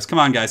 $50. Come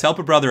on, guys, help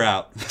a brother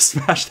out.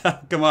 Smash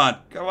that. Come on,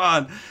 come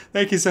on.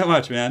 Thank you so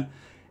much, man.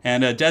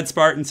 And Dead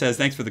Spartan says,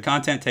 thanks for the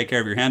content. Take care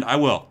of your hand. I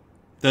will.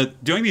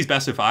 Doing these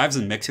best of 5s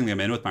and mixing them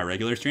in with my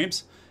regular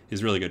streams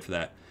is really good for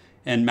that.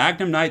 And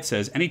Magnum Knight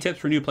says, any tips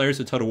for new players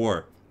with Total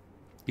War?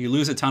 You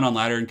lose a ton on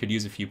ladder and could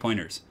use a few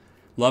pointers.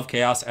 Love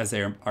Chaos as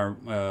they are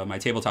my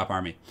tabletop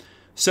army.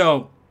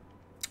 So,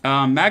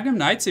 Magnum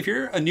Knights, if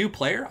you're a new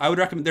player, I would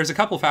recommend, there's a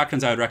couple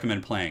factions I would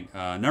recommend playing.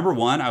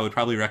 #1, I would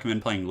probably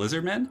recommend playing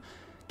Lizardmen.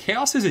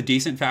 Chaos is a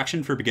decent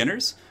faction for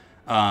beginners.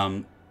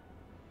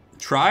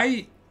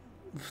 Try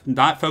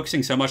not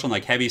focusing so much on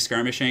like heavy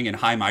skirmishing and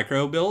high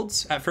micro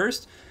builds at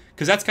first,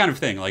 because that's kind of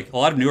thing. Like a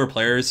lot of newer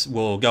players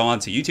will go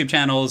onto YouTube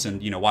channels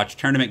and watch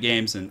tournament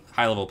games and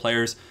high level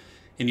players,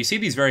 and you see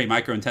these very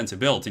micro intensive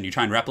builds, and you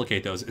try and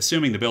replicate those,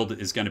 assuming the build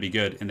is going to be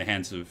good in the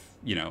hands of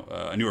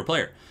a newer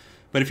player.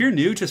 But if you're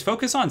new, just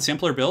focus on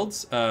simpler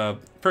builds. For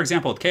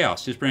example, with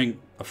Chaos, just bring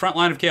a front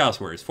line of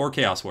Chaos Warriors, 4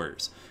 Chaos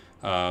Warriors.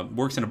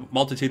 Works in a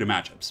multitude of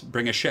matchups.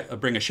 Bring a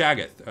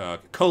Shaggoth,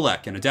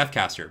 Kolek, and a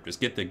Deathcaster. Just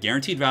get the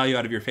guaranteed value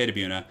out of your Fate of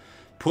Buna.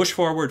 Push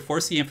forward,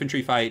 force the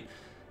infantry fight,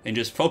 and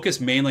just focus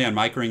mainly on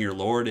microing your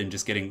Lord and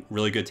just getting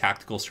really good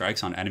tactical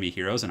strikes on enemy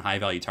heroes and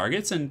high-value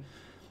targets. And,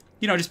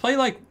 just play,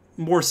 like,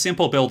 more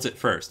simple builds at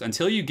first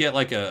until you get,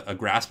 like, a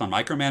grasp on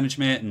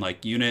micromanagement and,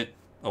 like, unit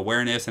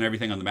awareness and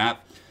everything on the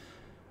map.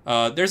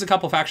 There's a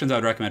couple factions I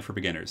would recommend for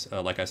beginners.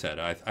 Like I said,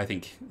 I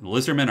think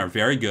Lizardmen are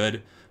very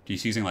good.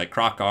 Just using like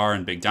Krokgar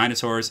and big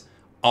dinosaurs.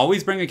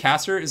 Always bring a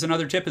caster is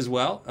another tip as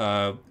well.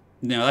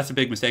 That's a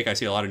big mistake I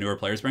see a lot of newer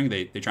players bring.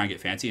 They try and get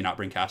fancy and not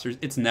bring casters.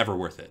 It's never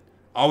worth it.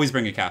 Always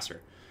bring a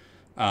caster.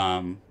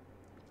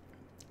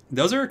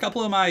 Those are a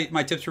couple of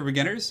my tips for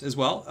beginners as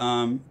well.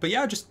 But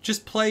yeah,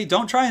 just play.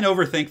 Don't try and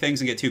overthink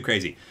things and get too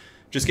crazy.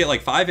 Just get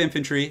like 5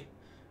 infantry.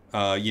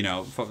 4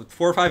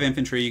 or 5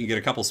 infantry. You can get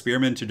a couple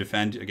spearmen to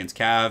defend against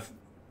Cav.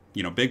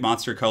 Big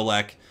monster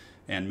Kolek.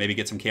 And maybe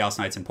get some Chaos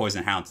Knights and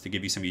Poison Hounds to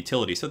give you some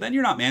utility. So then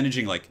you're not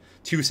managing like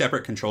 2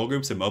 separate control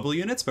groups of mobile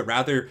units, but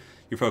rather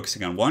you're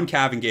focusing on 1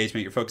 Cav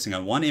engagement, you're focusing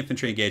on 1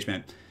 infantry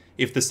engagement.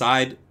 If the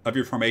side of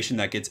your formation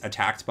that gets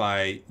attacked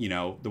by,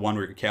 the one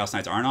where your Chaos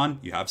Knights aren't on,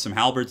 you have some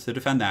halberds to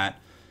defend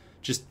that.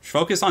 Just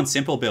focus on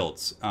simple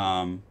builds.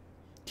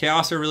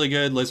 Chaos are really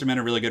good, Lizardmen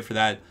are really good for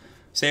that.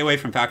 Stay away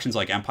from factions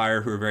like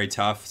Empire, who are very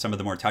tough. Some of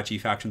the more touchy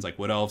factions like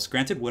Wood Elves.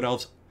 Granted, Wood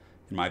Elves,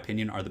 in my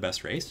opinion, are the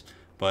best race,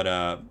 but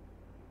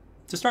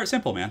to start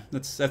simple, man.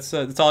 That's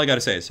all I got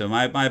to say. So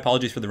my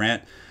apologies for the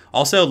rant.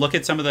 Also, look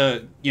at some of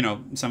the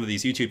some of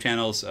these YouTube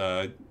channels.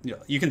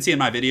 You can see in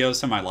my videos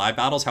some of my live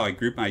battles how I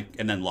group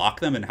and then lock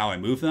them and how I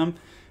move them.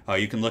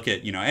 You can look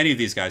at any of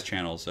these guys'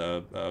 channels.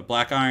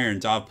 BlackIron,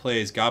 Dov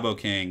Plays, Gabo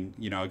King.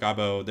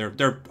 Gabo.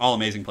 They're all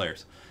amazing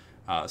players.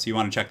 So you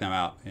want to check them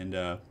out and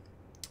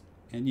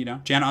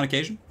Jan on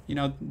occasion.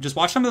 Just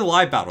watch some of the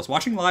live battles.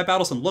 Watching the live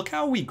battles and look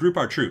how we group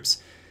our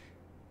troops.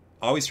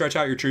 Always stretch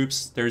out your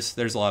troops. There's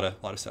a lot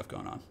of stuff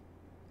going on.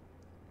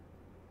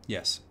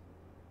 Yes,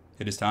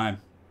 it is time.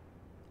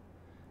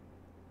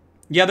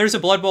 Yeah, there's a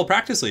Blood Bowl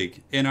practice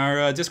league in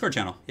our Discord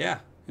channel.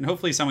 Yeah, and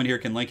hopefully someone here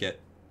can link it.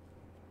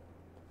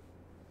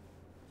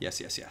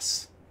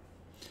 Yes.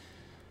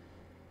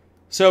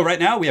 So right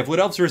now we have Wood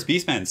Elves versus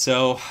Beastmen.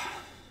 So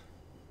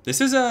this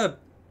is I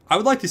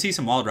would like to see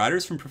some Wild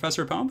Riders from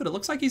Professor Pwn, but it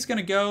looks like he's going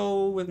to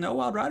go with no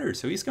Wild Riders.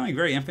 So he's going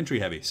very infantry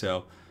heavy.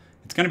 So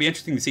it's going to be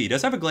interesting to see. He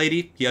does have a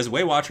Glady. He has a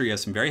Way Watcher. He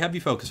has some very heavy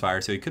focus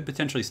fire, so he could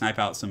potentially snipe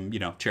out some,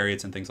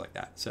 chariots and things like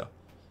that. So,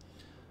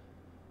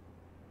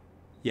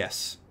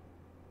 yes.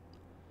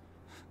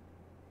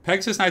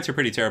 Pegasus Knights are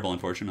pretty terrible,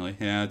 unfortunately.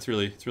 Yeah, it's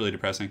really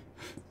depressing.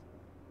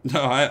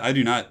 No, I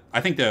do not. I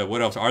think the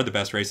Wood Elves are the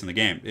best race in the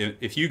game.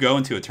 If you go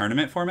into a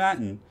tournament format,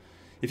 and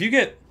if you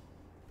get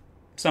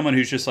someone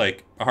who's just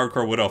like a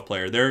hardcore Wood Elf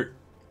player,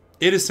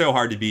 it is so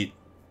hard to beat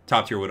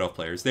top-tier Wood Elf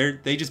players.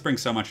 They just bring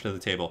so much to the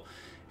table.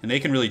 And they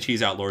can really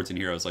cheese out lords and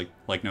heroes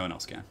like no one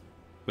else can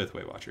with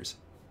Weight Watchers.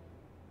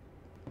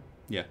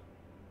 Yeah.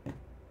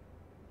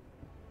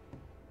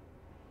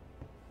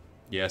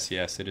 Yes,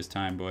 it is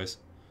time, boys.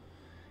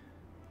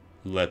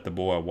 Let the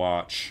boy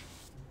watch.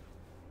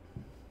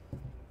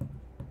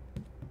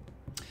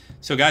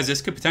 So, guys,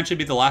 this could potentially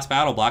be the last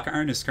battle.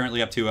 BlackIron is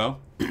currently up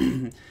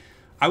 2-0.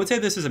 I would say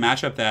this is a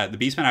matchup that the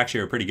Beastmen actually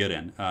are pretty good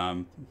in.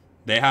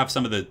 They have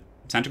some of the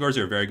Centaurs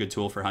are a very good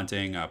tool for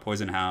hunting.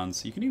 Poison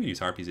Hounds. You can even use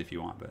Harpies if you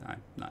want, but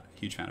I'm not a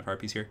huge fan of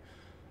Harpies here.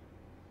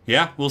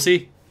 Yeah, we'll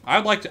see.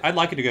 I'd like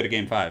it to go to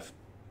Game 5.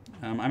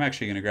 I'm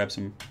actually going to grab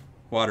some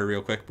water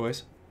real quick,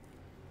 boys.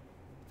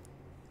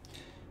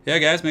 Yeah,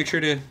 guys, make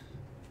sure to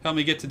help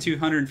me get to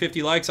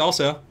 250 likes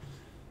also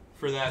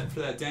for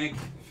that dank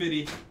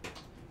fitty.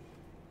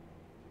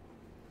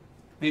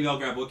 Maybe I'll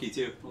grab Wookiee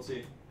too. We'll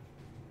see.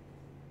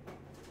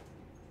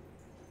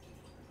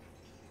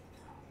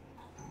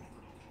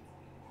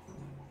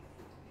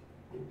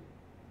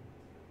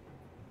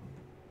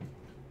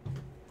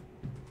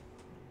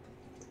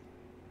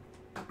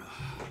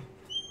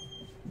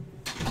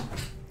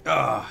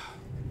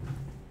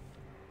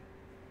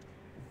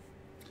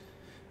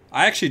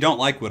 I actually don't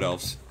like Wood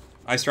Elves.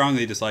 I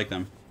strongly dislike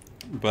them,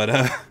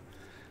 but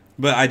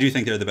I do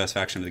think they're the best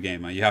faction of the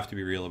game. You have to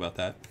be real about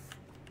that.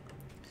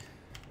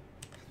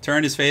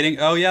 Turn is fading.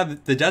 Oh yeah,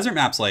 the desert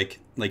maps like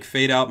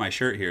fade out my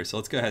shirt here. So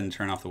let's go ahead and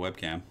turn off the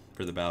webcam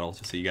for the battle,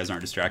 just so you guys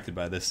aren't distracted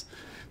by this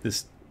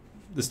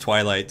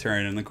twilight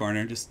turn in the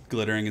corner, just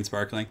glittering and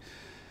sparkling.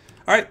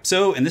 All right,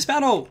 so in this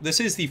battle,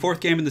 this is the 4th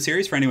game in the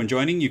series. For anyone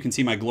joining, you can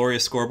see my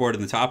glorious scoreboard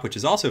in the top, which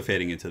is also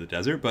fading into the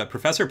desert. But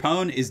Professor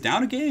Pwn is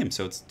down a game,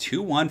 so it's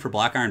 2-1 for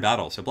BlackIron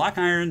battle. So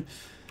BlackIron,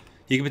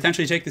 he could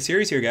potentially take the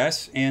series here,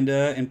 guys,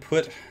 and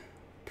put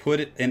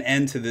an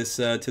end to this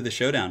to the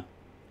showdown.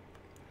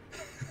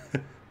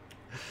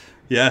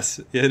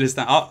 Yes, it is.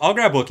 I'll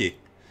grab Wookiee.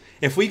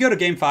 If we go to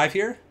game 5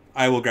 here,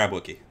 I will grab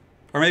Wookiee,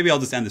 or maybe I'll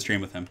just end the stream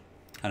with him.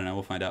 I don't know.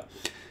 We'll find out.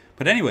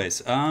 But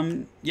anyways,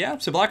 yeah,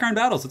 so BlackIron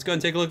battles. Let's go ahead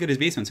and take a look at his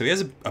beastman. So he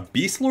has a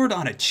Beast Lord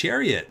on a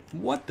chariot.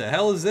 What the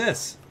hell is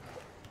this?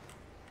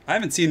 I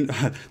haven't seen...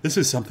 this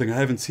is something I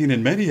haven't seen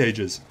in many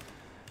ages.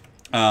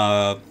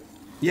 Yeah,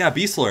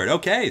 Beast Lord.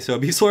 Okay, so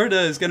Beast Lord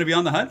is going to be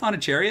on the hunt on a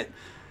chariot.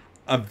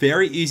 A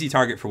very easy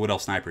target for Wood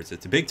Elf snipers.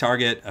 It's a big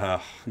target.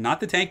 Not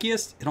the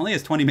tankiest. It only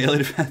has 20 melee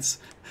defense.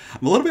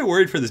 I'm a little bit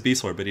worried for this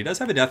Beast Lord, but he does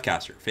have a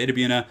Deathcaster. Fate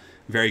Buna,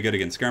 very good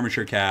against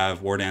Skirmisher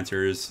Cav. War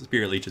Dancers.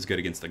 Spirit Leech is good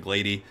against the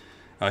Glady.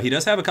 He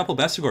does have a couple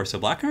Bestigors, so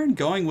BlackIron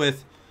going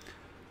with...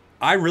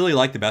 I really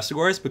like the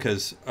Bestigors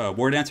because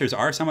War Dancers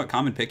are a somewhat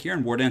common pick here,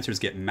 and War Dancers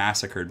get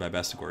massacred by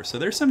Bestigors. So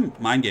there's some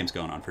mind games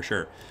going on for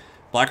sure.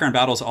 BlackIron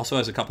Battles also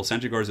has a couple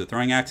Centigors with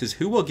throwing axes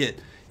who will get...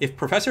 If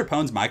Professor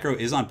Pwn's micro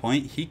is on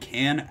point, he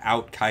can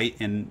out-kite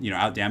and, you know,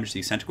 out-damage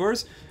these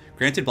Centigors.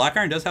 Granted,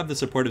 BlackIron does have the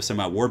support of some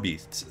War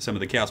Beasts, some of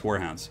the Chaos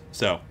Warhounds.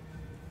 So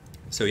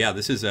yeah,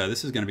 this is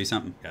going to be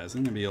something, guys. It's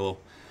going to be a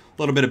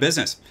little bit of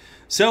business.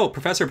 So,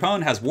 Professor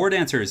Pwn has War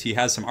Dancers, he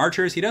has some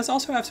Archers, he does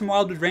also have some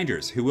Wildwood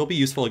Rangers, who will be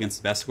useful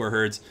against the Bestigor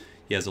herds.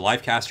 He has a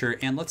Life Caster,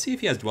 and let's see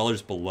if he has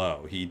Dwellers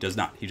below. He does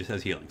not, he just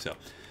has Healing. So,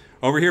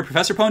 over here,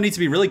 Professor Pwn needs to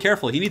be really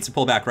careful. He needs to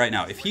pull back right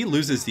now. If he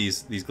loses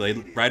these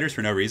Glade Riders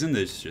for no reason,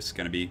 there's just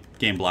going to be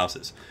game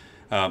blouses.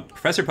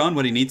 Professor Pwn,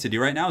 what he needs to do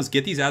right now is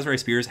get these Azrai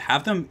Spears,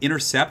 have them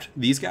intercept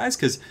these guys,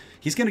 because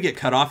he's going to get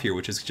cut off here,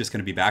 which is just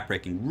going to be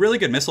backbreaking. Really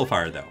good missile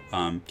fire,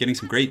 though. Getting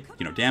some great,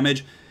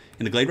 damage.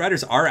 And the Glade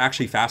Riders are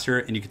actually faster,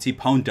 and you can see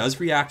Pwn does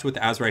react with the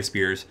Azrai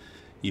Spears.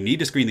 You need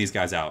to screen these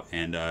guys out,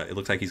 and it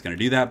looks like he's going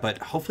to do that, but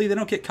hopefully they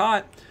don't get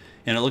caught.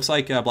 And it looks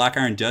like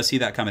BlackIron does see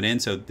that coming in,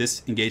 so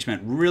this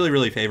engagement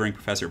really favoring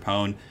Professor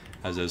Pwn,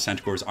 as those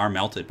Centigors are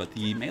melted. But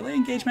the melee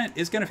engagement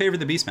is going to favor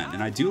the Beastmen,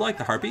 and I do like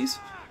the Harpies.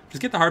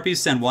 Just get the Harpies,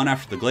 send one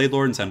after the Glade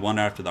Lord, and send one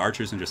after the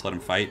Archers, and just let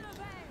them fight.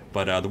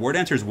 But the War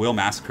Dancers will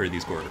massacre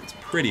these Gorgons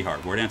pretty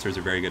hard. War Dancers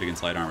are very good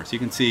against light armor, so you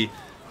can see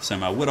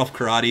some Wood Elf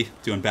karate,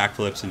 doing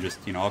backflips and just,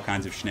 all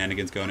kinds of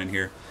shenanigans going in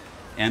here.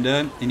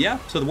 And yeah,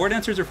 so the War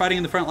Dancers are fighting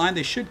in the front line.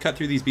 They should cut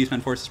through these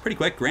Beastmen forces pretty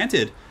quick.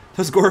 Granted,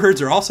 those Gore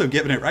Herds are also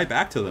giving it right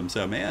back to them.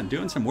 So, man,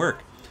 doing some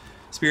work.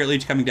 Spirit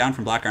Leech coming down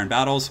from BlackIron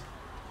Battles.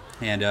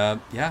 And,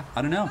 yeah,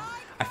 I don't know.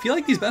 I feel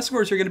like these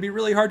Bestigors are going to be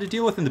really hard to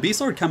deal with. And the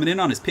Beast Lord coming in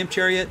on his Pimp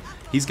Chariot.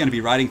 He's going to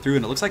be riding through,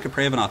 and it looks like a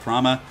Prey of an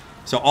Othrama.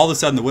 So all of a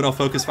sudden, the Wood Elf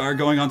Focus Fire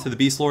going onto the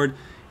Beast Lord.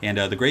 And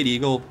the Great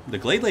Eagle, the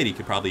Glade Lady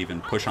could probably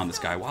even push on this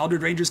guy.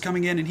 Wildwood Ranger's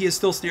coming in, and he is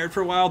still snared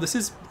for a while. This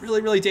is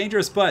really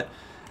dangerous, but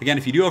again,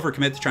 if you do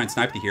overcommit to try and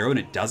snipe the hero and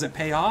it doesn't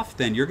pay off,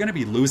 then you're going to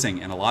be losing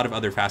in a lot of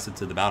other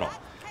facets of the battle.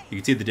 You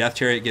can see the Death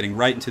Chariot getting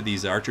right into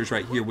these Archers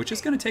right here, which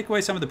is going to take away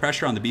some of the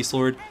pressure on the Beast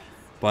Lord.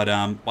 But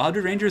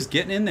Wildwood Ranger's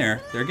getting in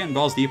there. They're getting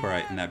balls deep, all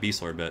right, in that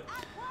Beast Lord. But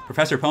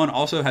Professor Pwn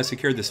also has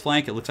secured this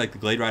flank. It looks like the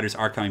Glade Riders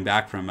are coming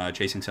back from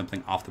chasing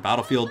something off the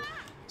battlefield.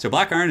 So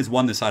BlackIron has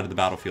won this side of the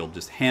battlefield,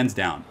 just hands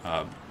down.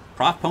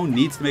 ProfPwn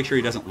needs to make sure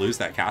he doesn't lose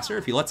that caster.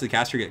 If he lets the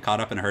caster get caught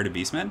up in a herd of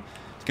Beastmen,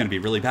 it's going to be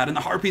really bad. And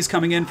the Harpies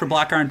coming in for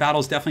BlackIron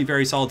Battles, definitely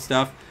very solid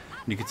stuff.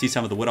 And you can see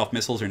some of the Wood Elf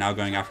missiles are now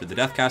going after the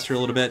Deathcaster a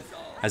little bit,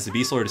 as the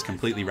Beast Lord is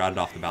completely routed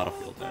off the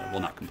battlefield.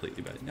 Well, not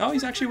completely, but oh,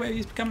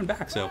 he's coming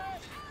back. So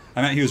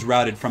I meant he was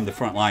routed from the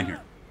front line here.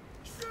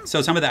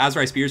 So some of the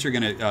Azrai Spears are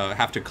going to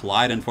have to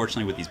collide,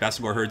 unfortunately, with these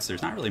Bestigor herds.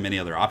 There's not really many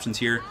other options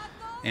here.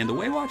 And the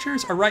Way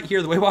Watchers are right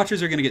here. The Way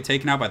Watchers are going to get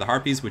taken out by the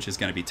Harpies, which is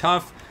going to be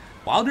tough.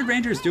 Wildwood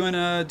Ranger's doing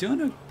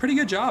a pretty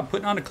good job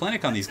putting on a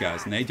clinic on these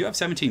guys, and they do have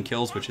 17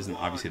 kills, which isn't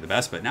obviously the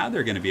best, but now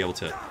they're going to be able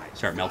to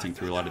start melting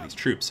through a lot of these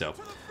troops. So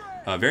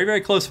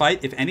very close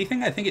fight. If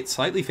anything, I think it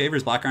slightly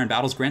favors BlackIron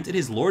Battles. Granted,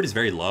 his Lord is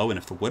very low, and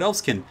if the Wood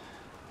Elves can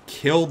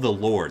kill the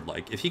Lord,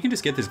 like if he can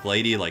just get this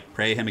Glady, like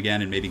pray him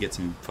again and maybe get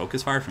some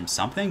focus fire from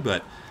something,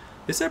 but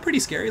This is a pretty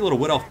scary little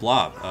Wood Elf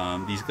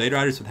blob. These Glade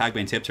Riders with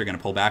Hagbane tips are going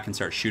to pull back and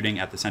start shooting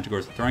at the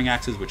Centaurs with throwing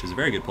axes, which is a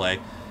very good play.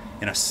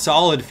 And a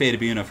solid Fate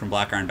of Una from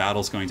BlackIron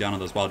Battles going down on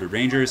those Wildwood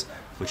Rangers,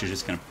 which is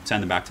just going to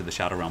send them back to the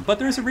Shadow Realm. But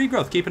there's a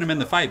regrowth keeping them in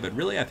the fight, but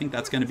really I think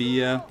that's going to be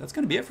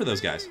it for those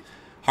guys.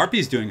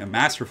 Harpy's doing a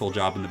masterful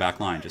job in the back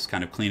line, just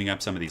kind of cleaning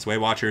up some of these Way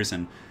Watchers,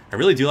 and I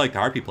really do like the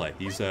Harpy play.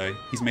 He's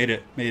made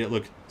it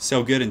look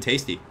so good and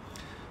tasty.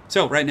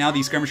 So right now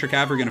these Skirmisher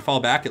Cav are going to fall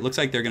back. It looks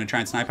like they're going to try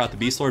and snipe out the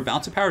Beast Lord.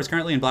 Balance of Power is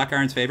currently in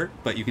BlackIron's favor,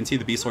 but you can see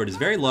the Beast Lord is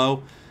very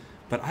low.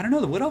 But I don't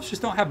know, the Wood Elves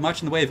just don't have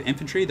much in the way of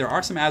infantry. There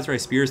are some Azrai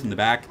Spears in the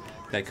back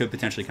that could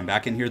potentially come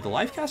back in here. The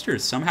Lifecaster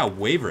is somehow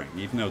wavering,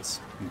 even though it's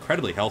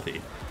incredibly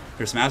healthy.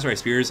 There's some Azrai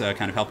Spears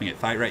kind of helping it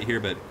fight right here,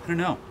 but I don't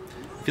know.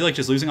 I feel like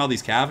just losing all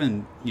these Cav,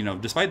 and, you know,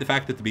 despite the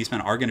fact that the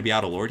Beastmen are going to be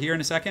out of Lord here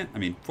in a second, I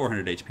mean,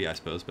 400 HP, I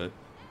suppose, but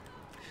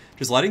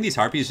just letting these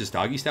Harpies just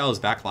doggy style his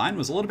back line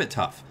was a little bit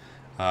tough.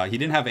 He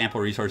didn't have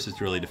ample resources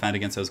to really defend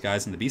against those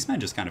guys, and the Beastmen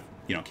just kind of,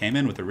 you know, came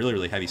in with a really,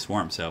 really heavy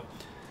swarm. So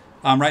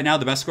right now,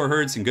 the best score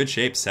herd's in good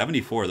shape,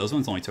 74. Those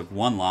ones only took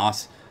 1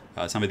 loss.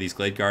 Some of these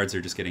Glade Guards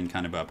are just getting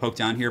kind of poked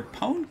down here.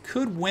 Pwn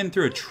could win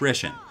through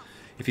attrition.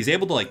 If he's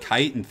able to, like,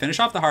 kite and finish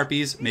off the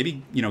Harpies,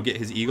 maybe, you know, get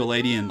his Eagle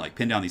Lady and, like,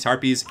 pin down these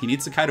Harpies. He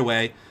needs to kite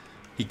away.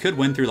 He could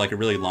win through, like, a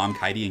really long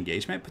kitey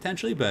engagement,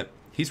 potentially, but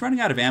he's running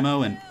out of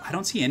ammo, and I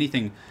don't see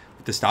anything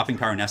with the stopping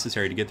power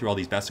necessary to get through all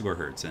these Bestigor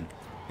herds. And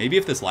maybe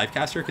if this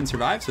Lifecaster can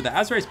survive. So the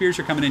Azrai Spears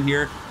are coming in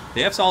here.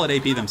 They have solid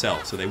AP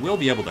themselves, so they will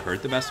be able to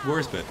hurt the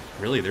Bestigors, but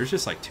really, there's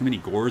just, like, too many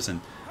Gors, and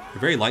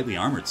they're very lightly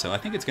armored, so I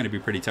think it's going to be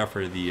pretty tough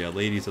for the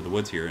Ladies of the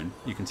Woods here, and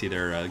you can see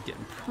they're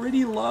getting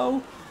pretty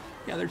low.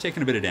 Yeah, they're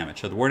taking a bit of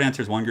damage. So the War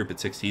Dancer's one group at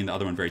 16, the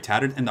other one very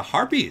tattered, and the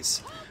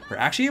Harpies are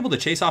actually able to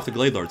chase off the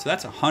Glade Lord, so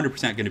that's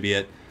 100% going to be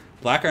it.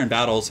 BlackIron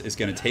Battles is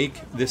going to take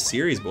this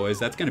series, boys.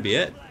 That's going to be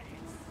it.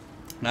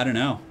 I don't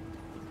know.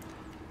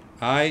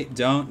 I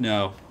don't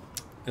know.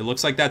 It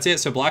looks like that's it.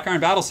 So BlackIron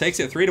Battles takes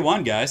it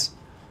 3-1, guys.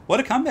 What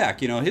a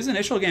comeback. You know, his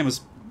initial game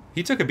was...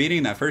 He took a beating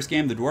in that first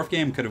game. The Dwarf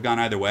game could have gone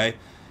either way.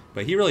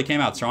 But he really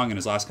came out strong in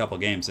his last couple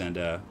of games and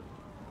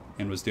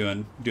was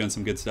doing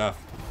some good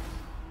stuff.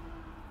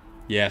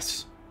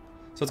 Yes.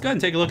 So let's go ahead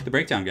and take a look at the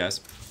breakdown,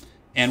 guys.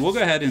 And we'll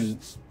go ahead and...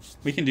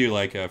 We can do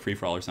like a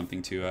free-for-all or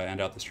something to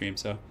end out the stream.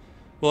 So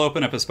we'll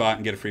open up a spot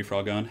and get a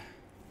free-for-all going.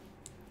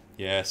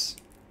 Yes.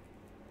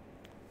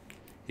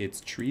 It's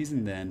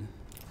treason then.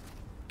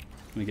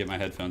 Let me get my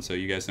headphones so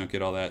you guys don't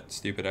get all that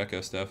stupid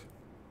echo stuff.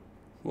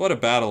 What a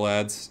battle,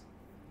 lads.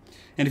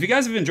 And if you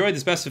guys have enjoyed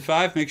this best of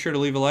 5, make sure to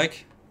leave a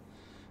like.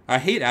 I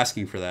hate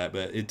asking for that,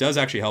 but it does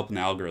actually help in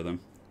the algorithm.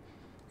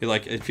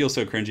 It feels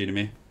so cringy to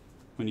me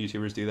when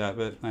YouTubers do that,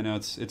 but I know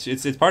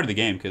it's part of the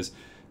game, because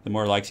the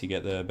more likes you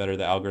get, the better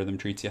the algorithm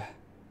treats you.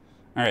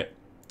 All right.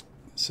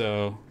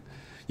 So,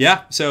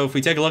 yeah. So if we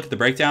take a look at the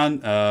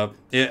breakdown,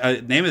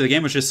 name of the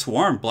game was just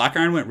Swarm.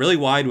 BlackIron went really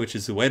wide, which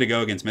is the way to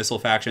go against missile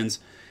factions.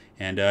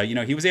 And, you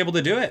know, he was able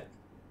to do it.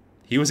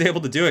 He was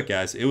able to do it,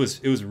 guys. It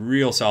was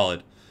real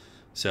solid.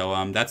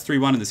 So that's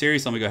 3-1 in the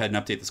series. Let me go ahead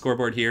and update the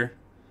scoreboard here.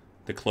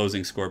 The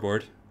closing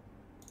scoreboard.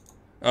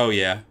 Oh,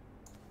 yeah.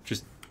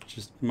 Just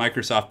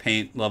Microsoft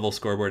Paint level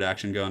scoreboard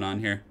action going on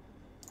here.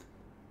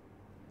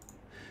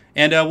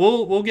 And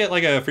we'll get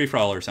like a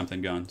free-for-all or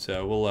something going.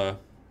 So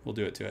we'll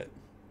do it to it.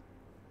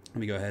 Let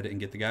me go ahead and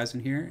get the guys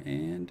in here,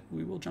 and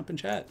we will jump in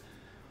chat.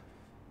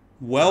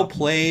 Well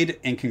played,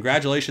 and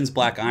congratulations,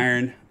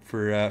 BlackIron,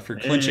 for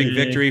clinching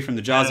victory from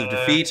the jaws of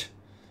defeat.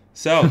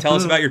 So tell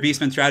us about your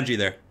Beastman strategy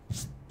there.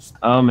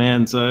 Oh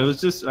man, so it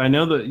was just, I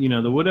know that, you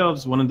know, the Wood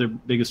Elves, one of their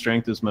biggest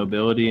strengths is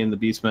mobility, and the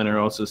Beastmen are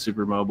also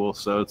super mobile.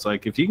 So it's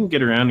like, if you can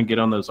get around and get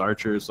on those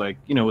archers, like,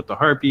 you know, with the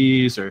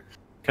Harpies, or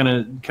kind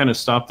of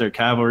stop their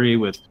cavalry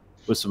with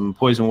some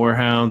Poison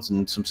Warhounds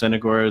and some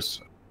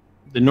Centaurs,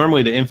 then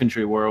normally the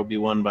infantry war will be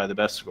won by the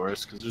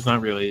Bestigors, because there's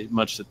not really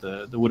much that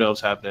the Wood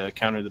Elves have to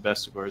counter the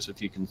Bestigors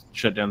if you can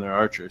shut down their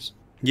archers.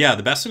 Yeah,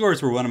 the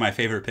Bestigors were one of my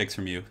favorite picks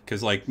from you,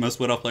 because like most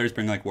Wood Elf players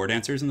bring like War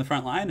Dancers in the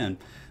front line, and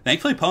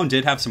thankfully Pwn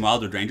did have some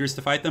Wildwood Rangers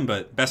to fight them,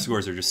 but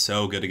Bestigors are just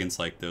so good against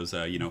like those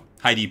you know,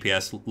 high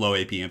DPS, low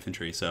AP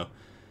infantry. So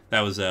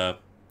that was it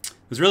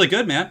was really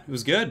good, man. It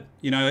was good.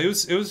 You know, it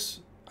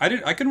was I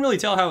couldn't really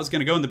tell how it was going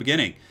to go in the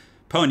beginning.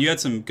 Pwn, you had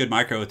some good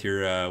micro with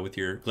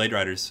your Glade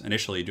Riders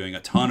initially, doing a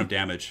ton of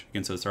damage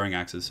against those throwing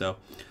axes. So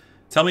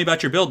tell me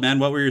about your build, man.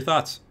 What were your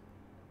thoughts?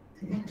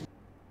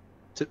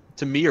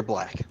 To me or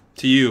Black?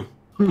 To you.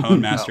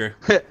 Pwn Master.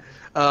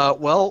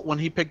 Well, when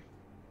he picked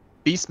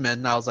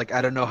Beastmen, I was like,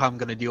 I don't know how I'm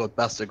going to deal with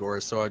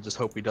Bestigors, so I just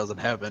hope he doesn't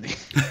have any.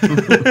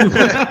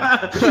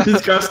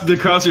 Just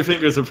cross your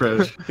fingers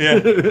approach. Yeah.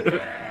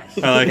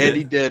 I like it.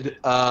 He did.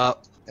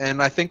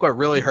 And I think what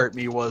really hurt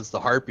me was the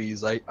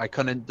Harpies. I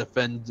couldn't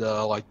defend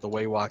like the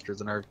Way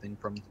Watchers and everything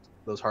from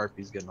those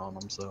Harpies getting on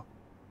them. So.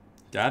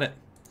 Got it.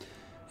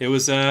 It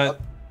was. Other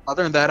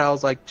than that, I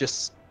was like,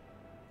 just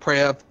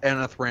pray up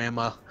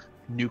Anathrama,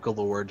 nuke a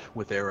Lord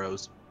with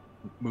arrows.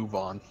 Move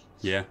on.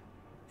 Yeah.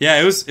 Yeah,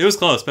 it was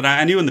close, but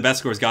I knew when the best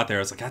scores got there,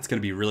 I was like, that's going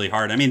to be really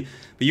hard. I mean,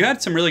 but you had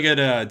some really good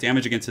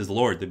damage against his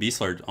Lord. The Beast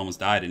Lord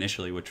almost died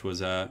initially, which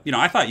was, I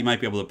thought you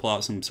might be able to pull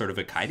out some sort of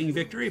a kiting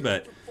victory,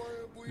 but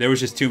there was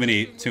just too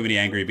many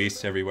angry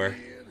beasts everywhere,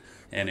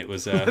 and it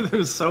was. There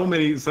was so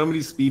many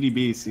speedy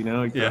beasts,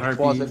 like the harpies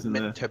Wasn't and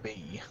meant to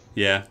be.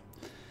 Yeah.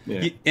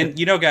 Yeah. And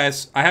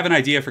guys, I have an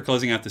idea for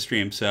closing out the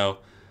stream. So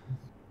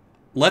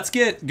let's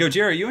get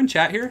Gojira. Are you in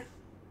chat here?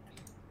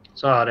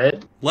 Sorry.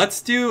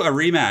 Let's do a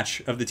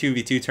rematch of the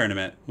 2v2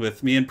 tournament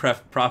with me and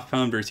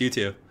ProfPwn versus you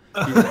two.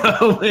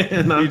 Oh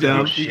man, I'm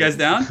down. You guys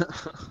down?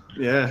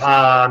 Yeah.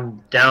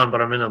 I'm down,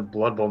 but I'm in a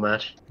Blood Bowl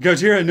match.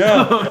 Gojira,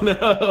 no.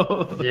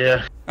 Oh no.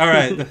 Yeah. All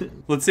right.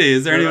 Let's see.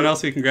 Is there anyone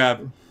else we can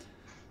grab?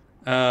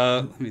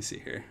 Let me see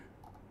here.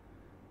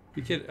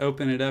 We could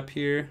open it up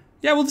here.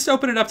 Yeah, we'll just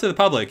open it up to the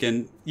public,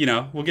 and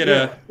we'll get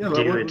Yeah,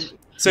 Do it.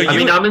 So I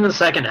mean, I'm in the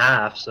second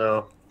half,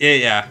 so.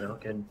 Yeah.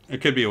 Okay.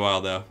 It could be a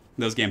while though.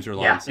 Those games are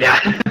long. Yeah. So.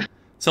 Yeah.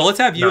 So let's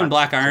have you No, and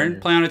BlackIron sorry.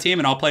 play on a team,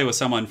 and I'll play with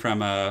someone from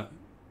the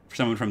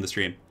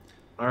stream.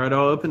 All right,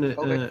 I'll open it.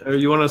 Okay. Or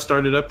you want to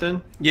start it up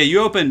then? Yeah, you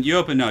open.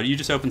 No, you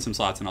just open some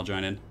slots, and I'll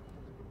join in.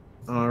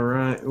 All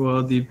right.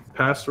 Well, the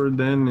password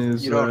then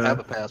is. You don't have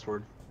a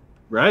password.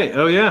 Right.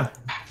 Oh yeah.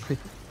 All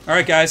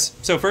right, guys.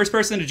 So first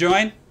person to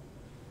join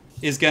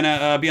is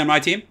gonna be on my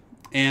team,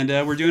 and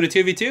we're doing a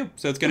 2v2.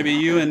 So it's gonna be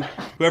you and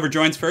whoever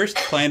joins first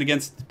playing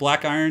against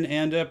BlackIron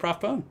and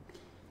ProfPwn.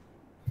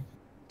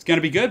 It's gonna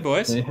be good,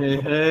 boys.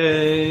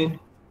 Hey.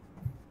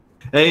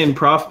 Hey, and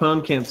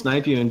ProfPwn can't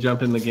snipe you and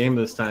jump in the game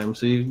this time,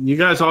 so you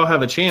guys all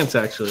have a chance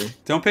actually.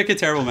 Don't pick a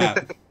terrible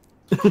map.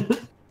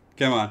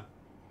 Come on.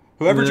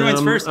 Whoever No, joins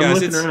I'm- first, I'm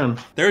guys. looking around.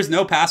 There is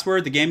no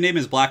password. The game name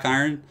is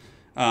BlackIron.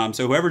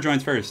 So whoever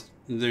joins first,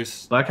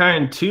 there's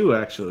BlackIron 2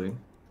 actually.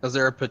 Is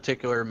there a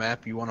particular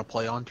map you want to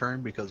play on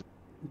turn? Because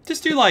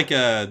just do like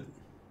the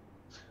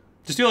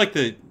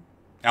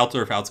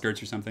Altdorf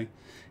outskirts or something.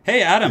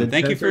 Hey Adam, The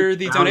thank you for Desert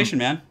the Bounty. donation,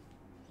 man.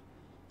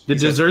 The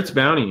Desserts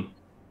Bounty.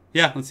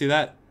 Yeah, let's do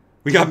that.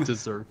 We got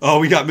dessert.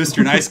 we got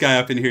Mr. Nice Guy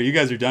up in here. You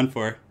guys are done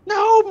for.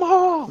 No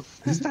more.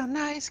 Mr.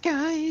 Nice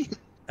Guy.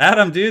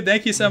 Adam, dude,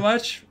 thank you so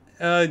much.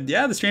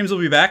 Yeah, the streams will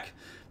be back.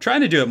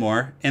 Trying to do it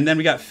more. And then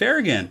we got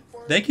Farragon.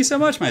 Thank you so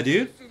much, my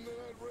dude.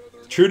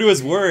 True to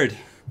his word.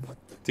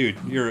 Dude,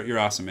 you're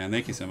awesome, man.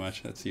 Thank you so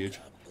much. That's huge.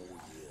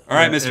 All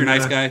right, Mr. And,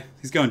 Nice Guy.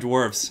 He's going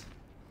dwarves.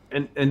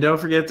 And don't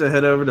forget to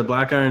head over to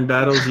BlackIron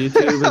Battles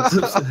YouTube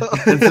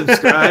and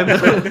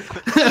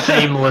subscribe.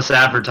 Shameless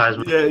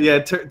advertisement. Yeah.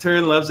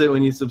 Turin loves it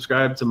when you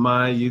subscribe to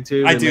my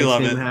YouTube. I It do makes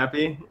love him it.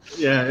 Happy.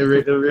 Yeah, it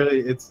really,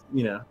 it's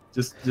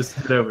just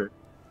head over.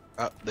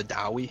 The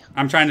Dowie.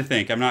 I'm trying to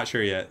think. I'm not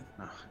sure yet.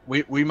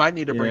 We might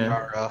need to bring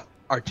Yeah.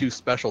 our two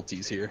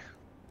specialties here.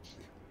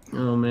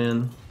 Oh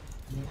man.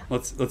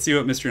 Let's see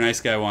what Mr. Nice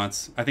Guy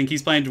wants. I think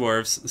he's playing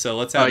dwarves, so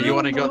let's have You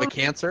want to go the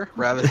cancer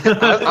rather?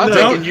 I'm No,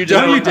 thinking you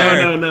don't just. you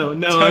dare. No,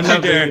 Don't I'm you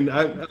not dare. bringing.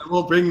 I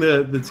won't bring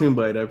the Tomb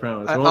Blade. I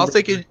promise. I was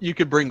thinking you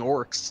could bring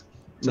orcs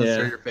since Yeah.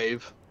 they're your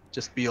fave.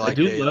 Just be I like,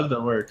 do hey, love the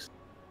works.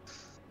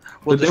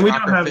 we'll But just then we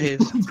rock don't our have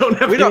faves. don't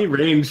have We don't- any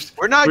ranged.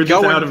 We're not We're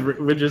just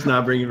going. we're just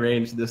not bringing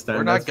range this time.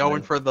 We're not That's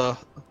going fine.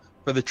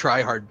 for the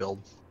try hard build.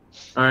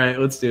 All right,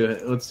 let's do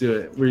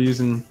it. We're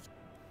using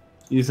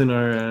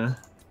our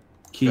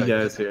key Good.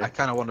 guys I here.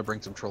 kind of want to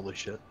bring some trolly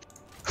shit.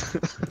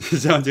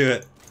 Don't do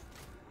it.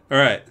 All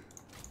right.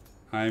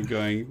 I'm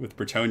going with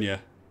Bretonia.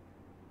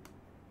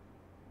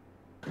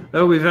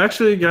 Oh, we've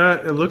actually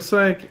got. It looks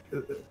like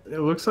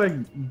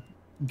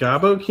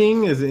Gabo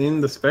King is in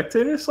the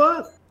spectator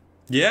slot.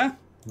 Yeah.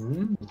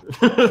 Mm.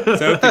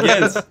 So it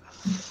begins.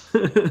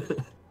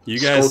 You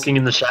guys, Skulking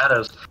in the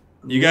shadows.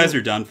 you guys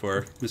are done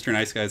for. Mr.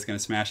 Nice Guy's gonna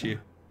smash you.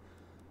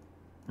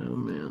 Oh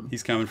man.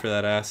 He's coming for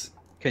that ass.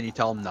 Can you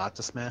tell him not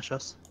to smash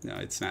us?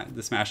 No,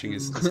 the smashing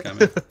is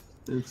coming.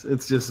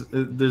 It's just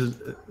there's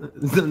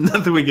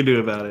nothing we can do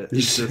about it.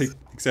 It's just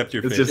Except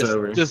your it's face. just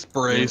over. Just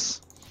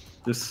brace.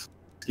 Just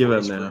give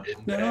up now.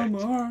 No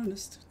more,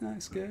 Mr.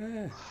 Nice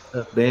Guy.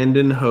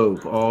 Abandon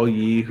hope, all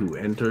ye who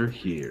enter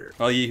here.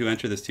 All ye who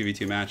enter this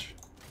 2v2 match.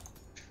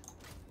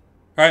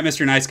 All right,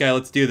 Mr. Nice Guy,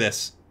 let's do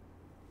this.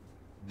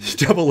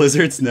 Double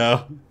lizards?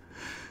 No.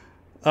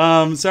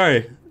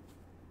 Sorry.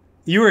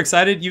 You were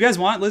excited? You guys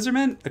want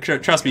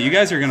lizardmen? Trust me, you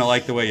guys are gonna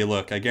like the way you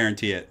look. I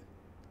guarantee it.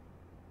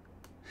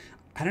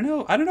 I don't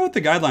know what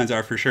the guidelines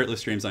are for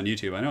shirtless streams on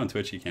YouTube. I know on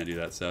Twitch you can't do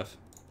that stuff.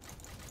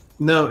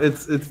 No,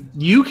 it's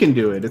you can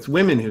do it. It's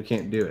women who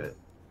can't do it.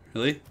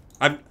 Really?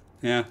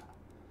 Yeah.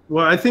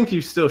 Well, I think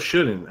you still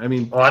shouldn't. I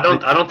mean, Well, I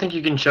don't think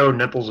you can show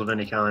nipples of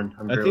any kind.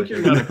 I'm I fairly think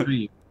you're sure. not a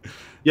creep.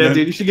 Yeah, No.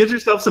 dude, you should get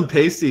yourself some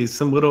pasties,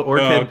 some little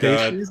orc Oh, head God.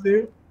 pastries,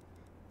 dude.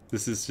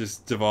 This is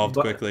just devolved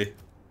But- quickly.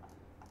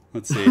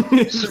 Let's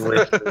see.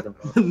 Switch.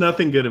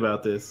 Nothing good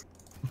about this.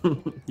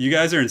 You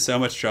guys are in so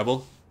much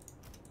trouble.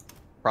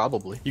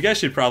 Probably. You guys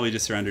should probably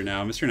just surrender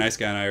now. Mr. Nice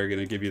Guy and I are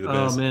gonna give you the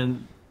biz. Oh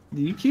man,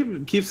 you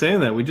keep saying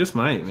that. We just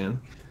might, man.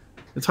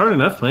 It's hard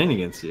enough playing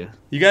against you.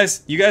 You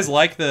guys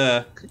like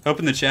the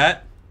open the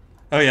chat?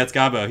 Oh yeah, it's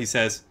Gabo. He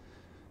says,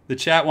 The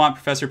chat want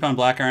Professor Pwn,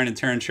 BlackIron, and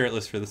Terran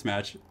shirtless for this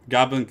match.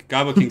 Goblin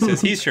King says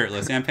he's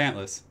shirtless and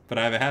pantless, but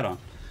I have a hat on.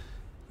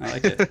 I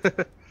like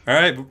it. All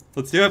right,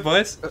 let's do it,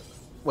 boys.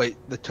 Wait,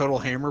 the Total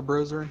Hammer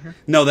Bros are in here?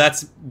 No,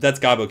 that's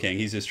Gobbo King.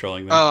 He's just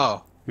trolling them.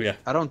 Oh, yeah.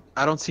 I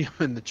don't see him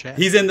in the chat.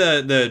 He's in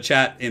the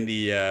chat in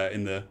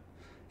the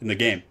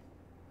game.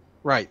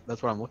 Right,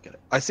 that's what I'm looking at.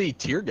 I see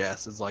Tear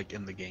Gas is like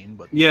in the game,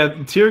 but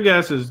Yeah, Tear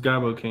Gas is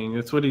Gobbo King.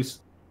 That's what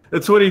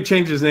he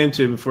changed his name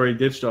to before he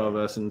ditched all of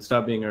us and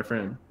stopped being our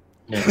friend.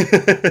 Yeah.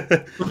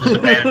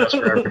 Abandoned us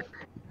forever.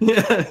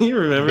 Yeah, you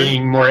remember.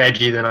 Being more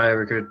edgy than I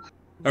ever could.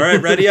 All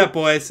right, ready up,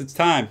 boys. It's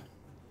time.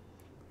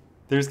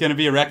 There's gonna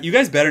be a wreck. You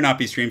guys better not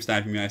be stream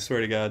sniping me. I swear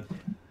to God.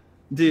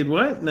 Dude,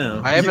 what?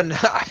 No. I haven't.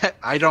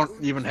 I don't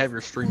even have your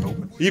stream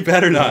open. You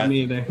better not.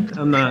 Me either.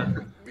 I'm not.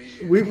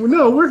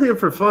 We're here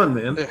for fun,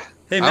 man.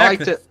 Hey, I Mac.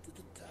 like to.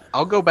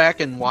 I'll go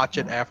back and watch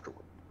it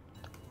afterward.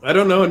 I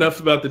don't know enough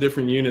about the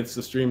different units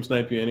to stream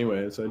snipe you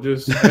anyways. I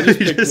just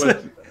picked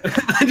what.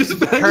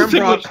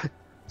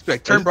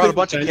 Turn brought a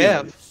bunch of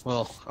Cav.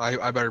 Well,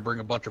 I better bring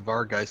a bunch of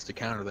our guys to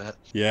counter that.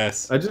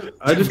 Yes. I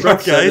just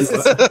brought guys.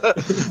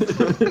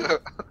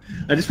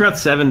 I just brought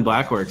 7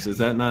 Blackorks. Is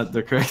that not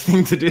the correct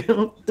thing to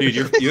do? Dude,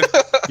 you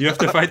have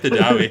to fight the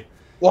Dowie.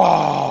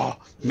 Wow.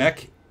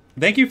 Mech,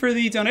 thank you for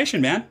the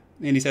donation, man.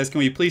 And he says, can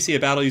we please see a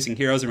battle using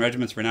heroes and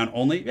regiments renown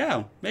only?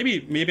 Yeah,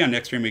 maybe on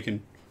next stream we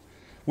can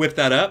whip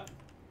that up.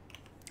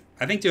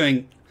 I think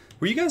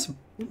were you guys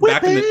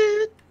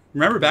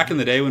remember back in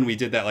the day when we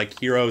did that like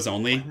heroes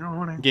only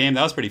game?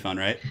 That was pretty fun,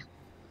 right?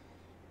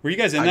 Were you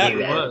guys in that?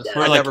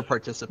 I never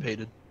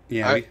participated.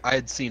 Yeah, I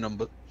had seen them,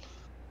 but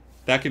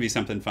that could be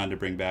something fun to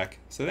bring back.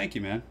 So thank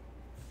you, man.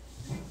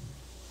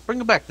 Bring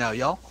them back now,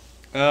 y'all.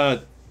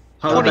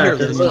 20 heroes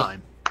this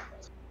time.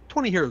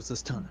 20 heroes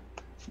this time.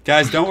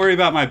 Guys, don't worry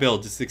about my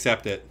build. Just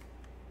accept it.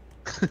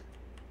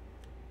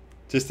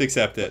 Just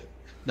accept it.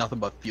 Nothing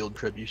but field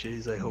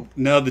trebuchets, I hope.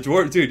 No, the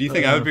dwarf, dude. You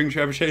think I would bring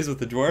trebuchets with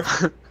the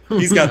dwarf?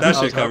 He's got that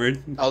shit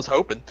covered. I was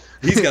hoping.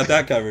 He's got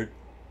that covered.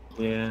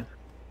 Yeah,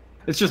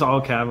 it's just all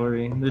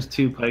cavalry. There's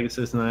 2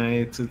 Pegasus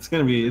Knights. It's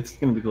gonna be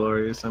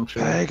glorious, I'm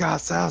sure.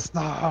 Pegasus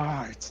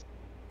Knights.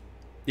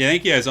 Yeah,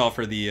 thank you guys all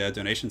for the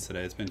donations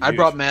today. It's been huge. I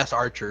brought mass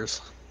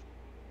archers.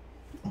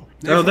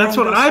 Oh, that's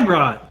what I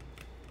brought.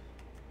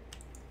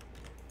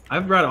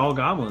 I've brought all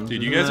goblins.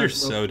 Dude, you guys are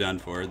so done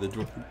for.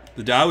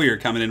 The Dowie are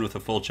coming in with a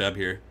full chub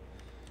here.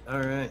 All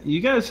right,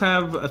 you guys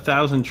have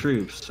 1,000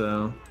 troops,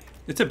 so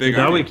it's a big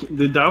army.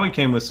 The Dowie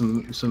came with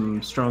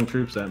some strong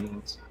troops. That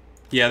means.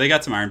 Yeah, they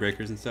got some iron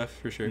breakers and stuff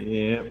for sure.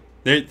 Yeah.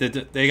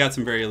 They got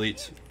some very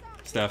elite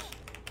stuff.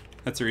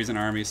 That's the reason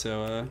our army's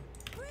so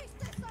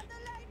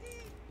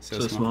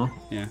small.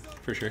 Yeah,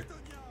 for sure.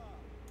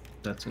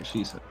 That's what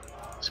she said.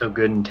 So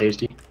good and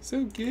tasty.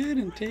 So good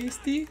and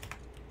tasty.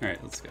 All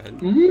right, let's go ahead.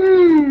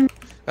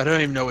 I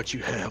don't even know what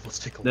you have. Let's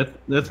take a look.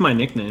 That's my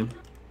nickname.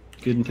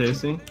 Good and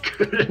tasty.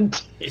 Good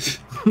and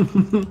tasty.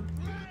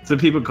 That's what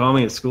people call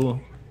me at school.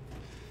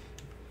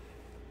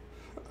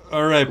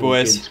 All right,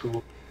 boys.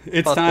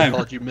 It's time. They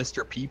called you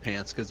Mr. Pee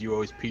Pants because you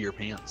always pee your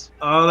pants.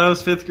 Oh, that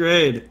was 5th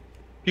grade.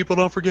 People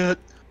don't forget.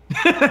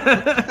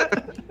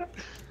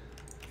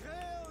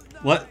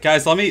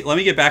 Guys, let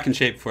me get back in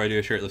shape before I do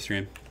a shirtless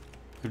stream.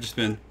 I've just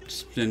been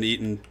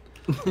eating.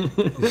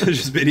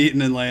 Just been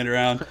eating and laying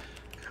around.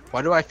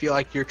 Why do I feel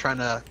like you're trying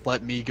to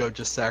let me go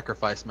just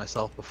sacrifice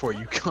myself before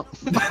you come?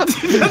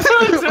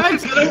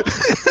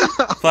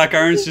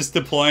 BlackIron's just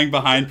deploying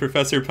behind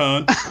Professor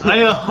Pwn. I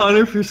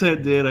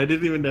 100% did. I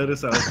didn't even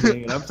notice I was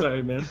doing it. I'm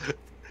sorry, man.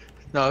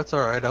 No, it's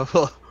all right.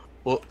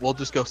 We'll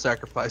just go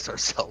sacrifice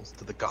ourselves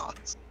to the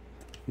gods.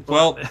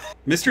 Well,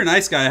 Mr.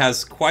 Nice Guy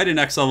has quite a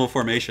next level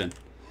formation.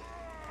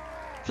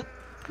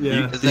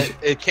 Yeah.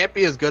 It can't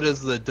be as good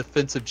as the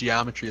defensive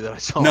geometry that I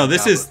saw. No,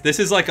 this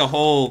is like a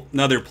whole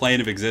another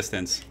plane of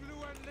existence.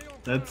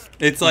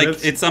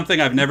 It's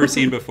something I've never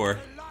seen before.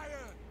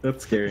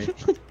 That's scary.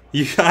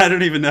 I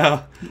don't even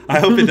know. I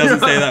hope it doesn't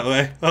stay that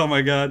way. Oh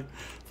my god.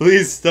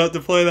 Please don't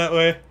deploy that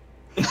way.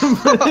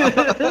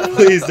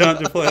 Please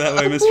don't deploy that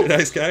way, Mr.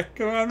 Nice Guy.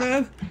 Come on,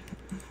 man.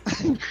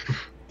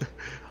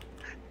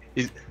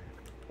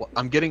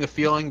 I'm getting a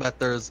feeling that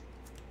there's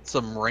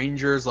some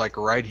rangers like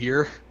right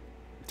here.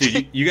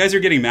 Dude, you guys are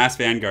getting mass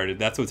vanguarded.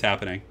 That's what's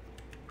happening.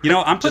 You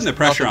know, I'm putting the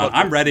pressure on.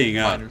 I'm readying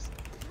up.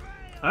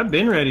 I've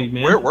been ready,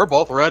 man. We're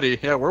both ready.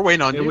 Yeah, we're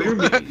waiting on you. We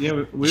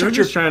were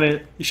just trying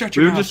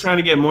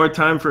to get more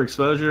time for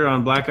exposure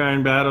on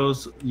BlackIron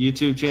Battles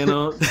YouTube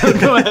channel.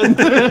 Go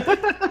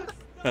ahead.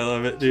 I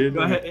love it, dude.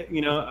 Go ahead.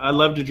 You know, I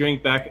love to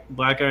drink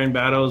BlackIron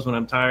Battles when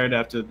I'm tired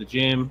after the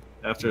gym,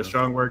 after a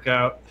strong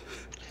workout.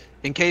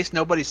 In case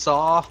nobody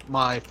saw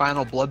my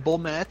final Blood Bowl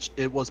match,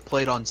 it was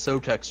played on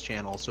Sotek's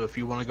channel. So if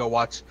you want to go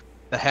watch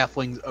the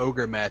Halflings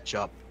Ogre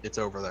matchup, it's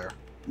over there.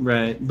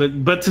 Right,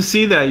 but to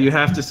see that you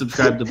have to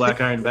subscribe to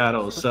BlackIron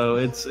Battles, so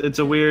it's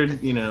a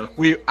weird, you know.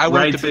 I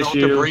wouldn't have been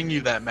able to bring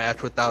you that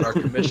match without our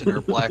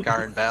commissioner,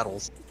 BlackIron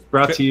Battles.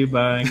 Brought to you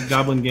by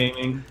Goblin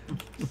Gaming.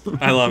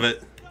 I love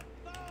it,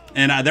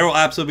 and there will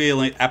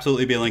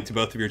absolutely be a link to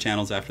both of your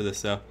channels after this.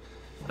 So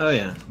Oh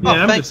yeah. Oh,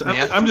 Yeah, thanks,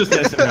 man. I'm just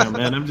messing around,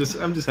 man. I'm just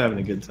having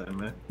a good time,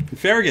 man.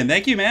 Farragon,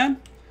 thank you, man.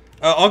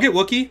 I'll get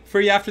Wookiee for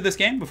you after this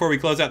game before we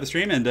close out the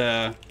stream, and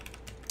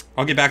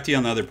I'll get back to you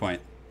on the other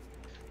point.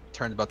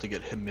 Turn's about to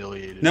get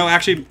humiliated. No,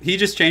 actually, he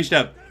just changed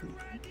up.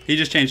 He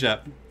just changed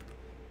up.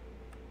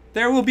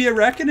 There will be a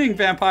reckoning,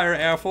 Vampire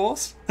Air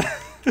Force.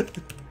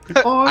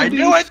 Oh, I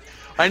knew it.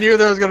 I knew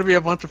there was gonna be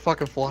a bunch of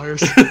fucking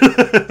flyers.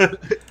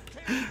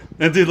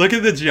 And dude, look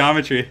at the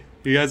geometry.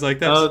 You guys like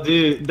that? Oh,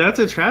 dude, that's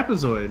a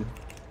trapezoid.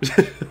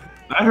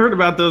 I heard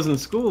about those in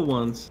school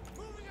once.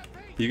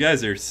 You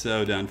guys are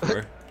so done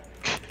for.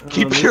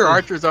 Keep your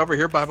archers over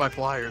here by my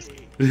flyers.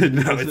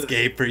 No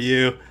escape for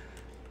you.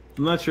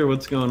 I'm not sure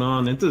what's going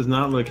on. It does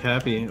not look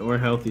happy or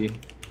healthy.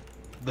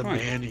 The Come on.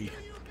 Manny.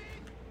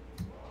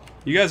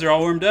 You guys are all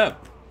warmed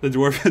up. The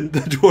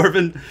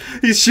dwarven,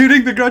 he's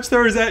shooting the grudge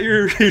throwers at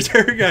your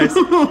terror guys.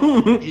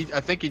 I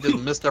think he just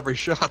missed every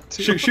shot.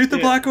 Too. Shoot the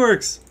black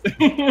orcs.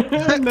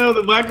 No,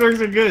 the black orcs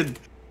are good.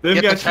 They've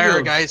Get got the terror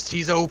shields. guys.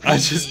 He's OP. I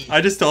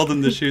just told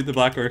him to shoot the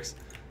black orcs.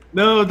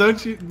 No, don't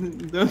shoot.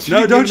 Don't shoot.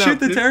 No, don't him shoot now,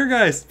 the dude. terror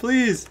guys,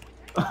 please.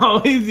 Oh,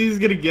 he's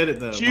gonna get it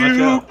though. Watch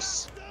out.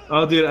 Jukes.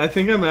 Oh, dude, I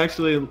think I'm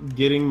actually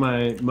getting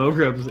my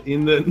Mogrubs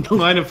in the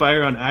line of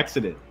fire on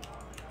accident.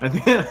 I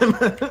think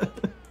I'm...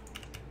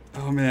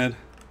 Oh man.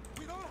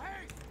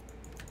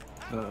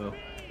 Uh-oh. Oh,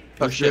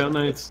 Those shit. Drow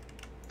Knights.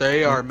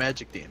 They are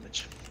magic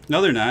damage.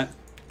 No, they're not.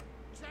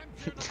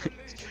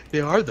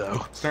 They are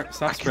though. Stop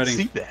I can spreading.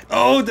 see that.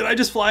 Oh, did I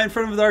just fly in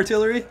front of the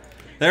artillery?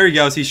 There he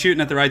goes. He's shooting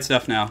at the right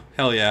stuff now.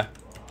 Hell yeah.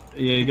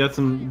 Yeah, you got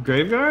some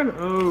Graveguard?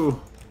 Oh.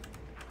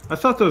 I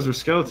thought those were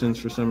skeletons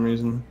for some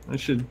reason. I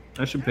should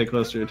pay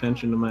closer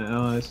attention to my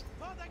allies.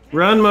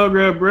 Run,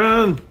 Mogrub,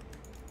 run!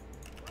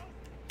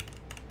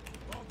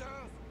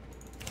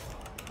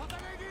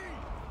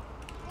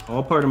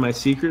 All part of my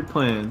secret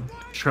plan.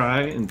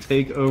 Try and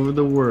take over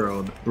the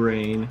world,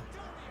 brain.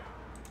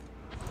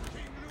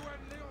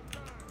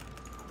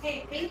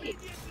 Hey, Pinky.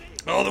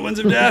 Oh, the winds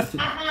of death.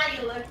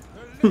 Haha,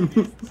 you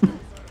look.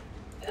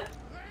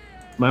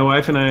 My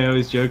wife and I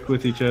always joke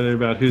with each other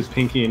about who's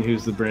Pinky and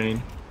who's the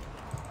brain.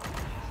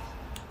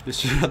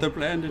 Just another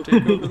plan to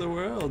take over the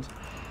world.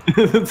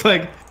 it's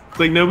like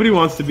nobody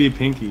wants to be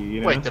Pinky,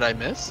 you know? Wait, did I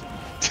miss?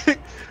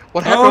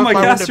 What happened? Oh, with my wind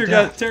of caster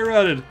death? got terror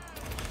routed.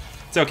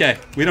 It's okay.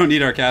 We don't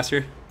need our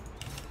caster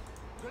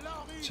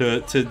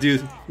to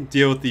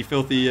deal with the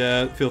filthy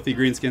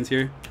greenskins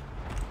here.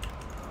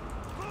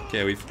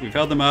 Okay, we've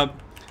held them up.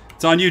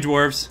 It's on you,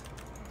 dwarves.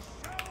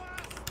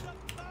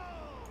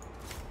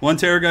 One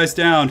terror guy's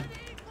down.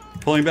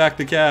 Pulling back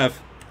the cav.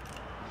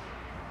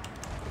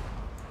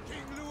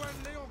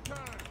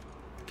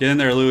 Get in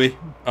there, Louis.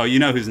 Oh, you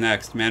know who's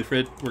next.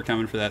 Manfred, we're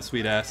coming for that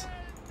sweet ass.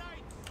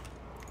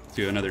 Let's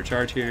do another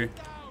charge here.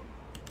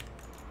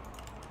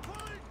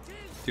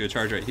 Do a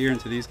charge right here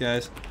into these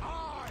guys.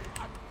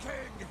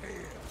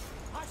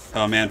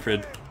 Oh,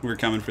 Manfred, we're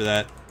coming for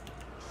that.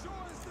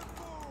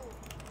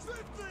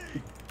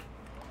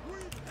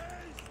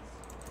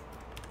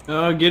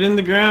 Oh, get in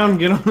the ground,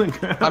 get on the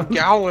ground. I'm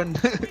going.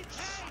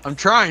 I'm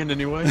trying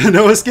anyway.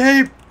 No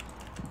escape!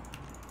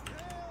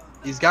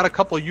 He's got a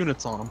couple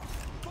units on him.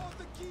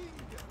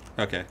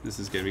 Okay, this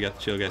is good. We got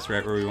the chill guys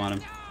right where we want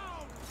them.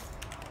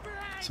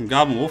 Some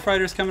Goblin Wolf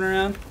Riders coming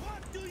around.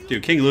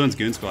 Dude, King Lewin's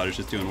Goon Squad is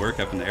just doing work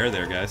up in the air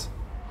there, guys.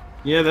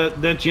 Yeah,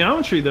 that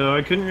geometry though,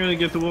 I couldn't really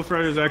get the Wolf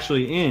Riders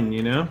actually in,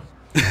 you know?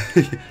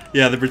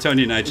 Yeah, the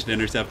Bretonian Knights should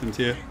intercept them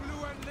too.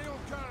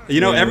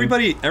 You know, Yeah.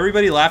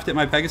 everybody laughed at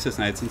my Pegasus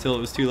Knights until it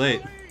was too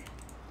late.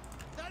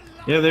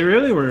 Yeah, they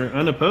really were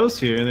unopposed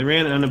here. They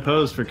ran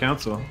unopposed for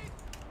council.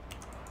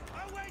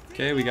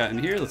 Okay, we got in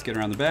here. Let's get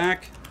around the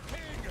back.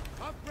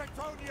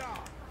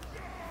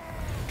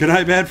 Good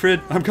night,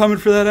 Manfred. I'm coming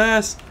for that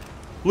ass.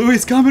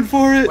 Louis coming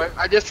for it. Wait,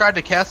 I just tried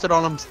to cast it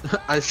on him.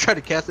 I just tried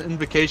to cast an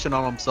invocation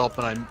on himself,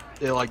 and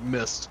it like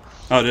missed.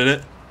 Oh, did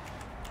it?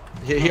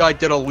 He like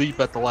did a leap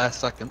at the last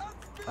second.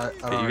 I don't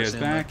Get you guys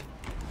understand back.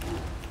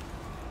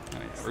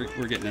 Oh, yeah,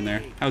 we're getting in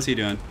there. How's he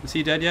doing? Is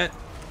he dead yet?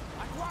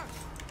 that.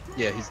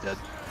 Yeah, he's dead.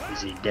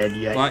 Is he dead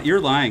yet? Well, you're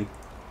lying.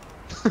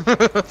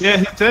 Yeah,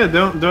 he's dead.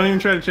 Don't even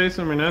try to chase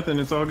him or nothing.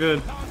 It's all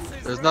good.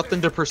 There's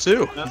nothing to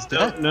pursue. He's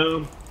dead.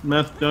 No,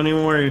 don't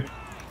even worry.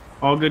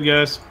 All good,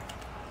 guys.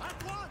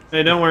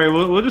 Hey, don't worry.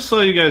 We'll just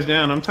slow you guys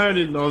down. I'm tired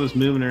of all this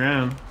moving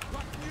around.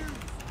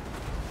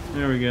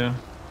 There we go.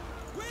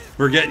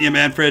 We're getting you,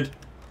 Manfred.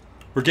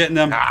 We're getting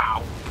them.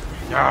 Ow.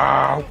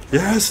 No.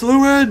 Yes,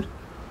 Lewin.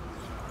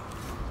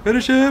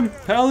 Finish him,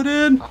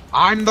 Paladin.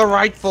 I'm the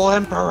rightful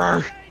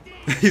emperor.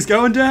 He's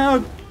going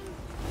down.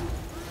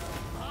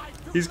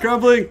 He's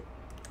crumbling.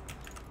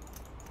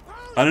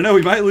 I don't know.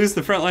 We might lose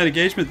the front line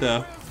engagement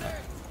though.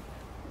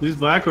 These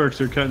Black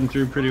Orcs are cutting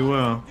through pretty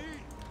well.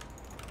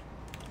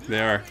 They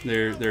are.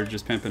 They're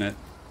just pimping it.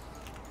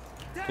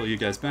 Pull you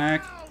guys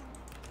back.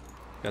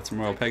 Got some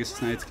Royal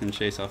Pegasus Knights. Can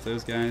chase off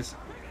those guys.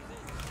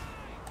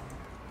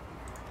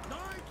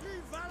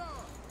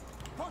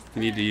 I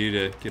need you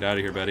to get out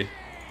of here, buddy.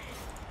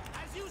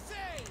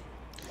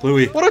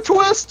 Louis. What a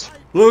twist!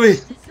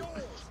 Louis.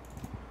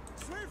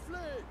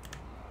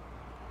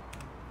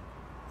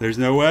 There's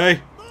no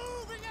way.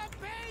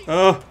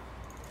 Oh.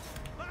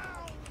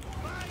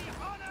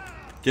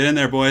 Get in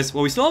there, boys.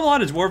 Well, we still have a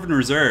lot of Dwarven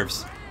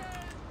reserves.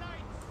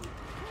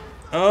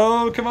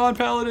 Oh, come on,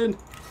 Paladin.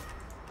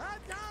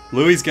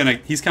 Louis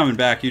he's coming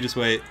back. You just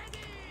wait.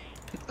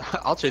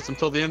 I'll chase him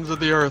till the ends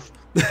of the earth.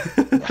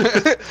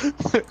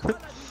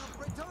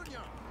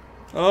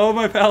 Oh,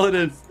 my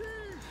Paladin.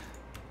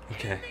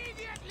 Okay.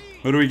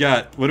 What do we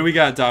got? What do we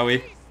got,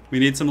 Dawi? We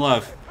need some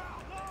love.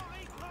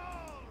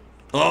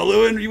 Oh,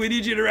 Lewin, we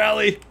need you to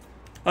rally.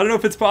 I don't know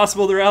if it's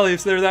possible to rally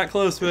if they're that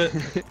close, but...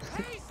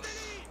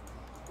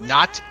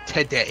 Not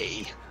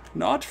today.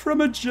 Not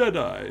from a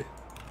Jedi.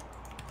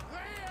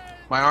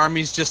 My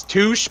army's just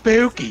too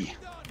spooky.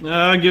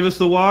 Give us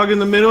the wog in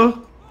the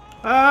middle.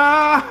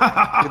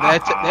 Ah!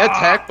 That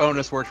attack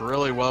bonus works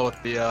really well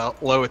with the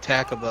low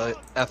attack of the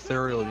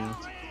ethereal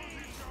units.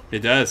 It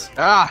does.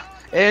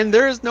 And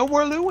there is no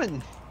more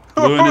Lewin.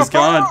 Lewin is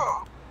gone.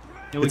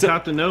 And we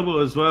caught the noble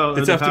as well.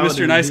 It's up to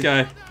Mr. Nice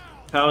Guy.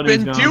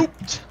 Paladin's Been gone.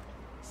 duped.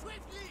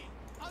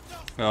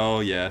 Oh,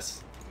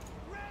 yes.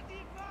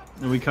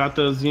 And we caught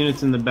those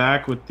units in the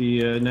back with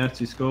the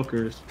nasty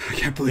skulkers. I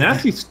can't believe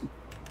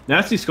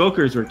Nasty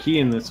skulkers were key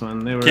in this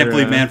one. They were. Can't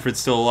believe Manfred's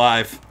still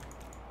alive.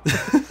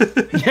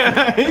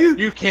 Yeah,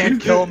 You can't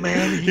kill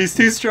Manny. He's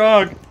too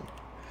strong.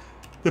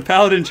 The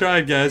Paladin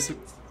tried, guys.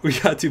 We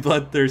got too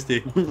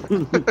bloodthirsty.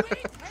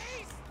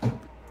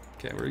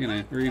 Okay, we're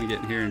gonna get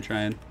in here and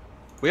try and.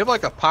 We have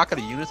like a pocket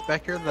of units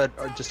back here that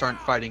just aren't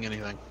fighting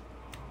anything.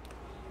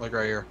 Like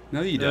right here.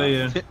 No, you Oh don't.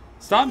 yeah.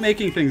 Stop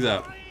making things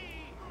up.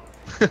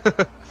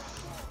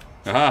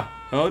 Aha!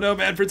 Oh no,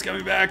 Manfred's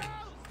coming back.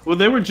 Well,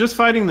 they were just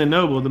fighting the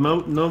noble. The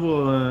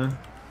noble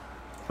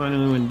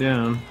finally went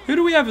down. Who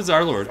do we have as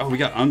our lord? Oh, we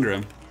got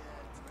Ungram.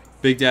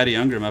 Big Daddy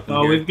Ungram up in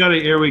Oh, here. we've got a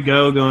here we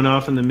go going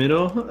off in the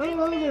middle. Oh,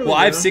 there we Well,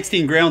 I have go.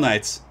 16 Grail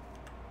Knights.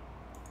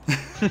 I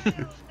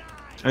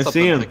Something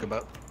see to him. think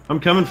about. I'm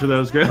coming for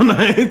those Grail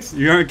Knights.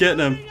 You aren't getting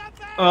them.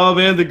 Oh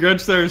man, the Grudge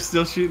Star is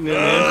still shooting at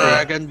Manfred.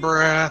 Dragon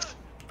breath.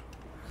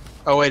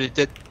 Oh wait,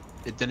 it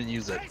didn't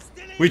use it.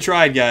 We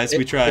tried, guys. We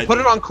It tried. put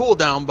it on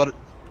cooldown, but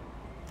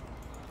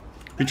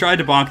We tried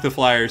to bonk the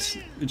flyers.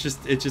 It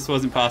just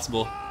wasn't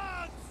possible.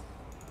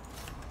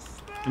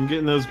 I'm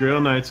getting those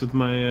Grail Knights with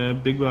my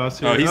big boss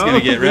here. Oh, he's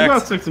gonna get Big wrecked.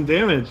 Boss took some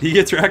damage. He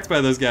gets wrecked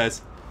by those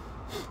guys.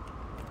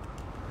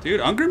 Dude,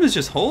 Ungram is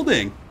just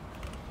holding.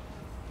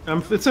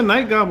 It's a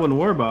Night Goblin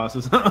War Boss.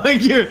 It's not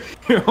like you're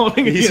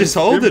holding. He's against just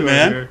holding, Gryffindor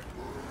man. here.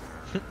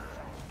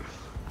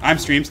 I'm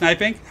stream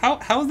sniping?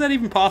 How is that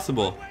even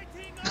possible?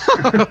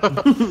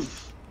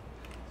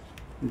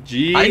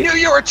 G I knew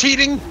you were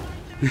cheating.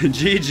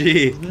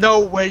 GG. No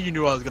way you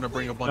knew I was gonna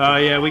bring a bunch. Oh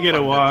of yeah, we get a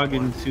fun wog next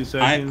in one. 2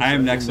 seconds. I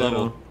am next And,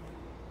 level.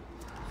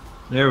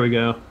 There we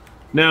go.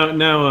 Now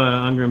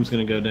Ungram's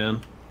gonna go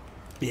down.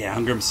 Yeah,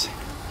 Ungram's.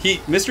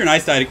 Mr.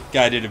 Nice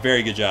Guy did a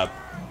very good job.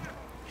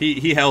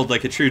 He held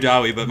like a true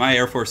Dawi, but my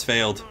Air Force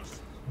failed.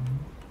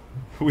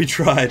 We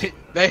tried.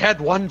 They had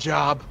one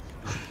job.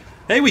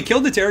 Hey, we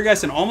killed the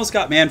Terrorgeist and almost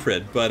got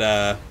Manfred,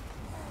 but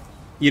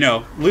you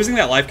know, losing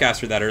that life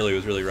caster that early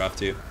was really rough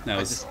too. That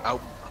was,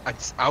 I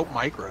just out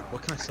microed.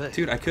 What can I say?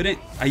 dude, I couldn't.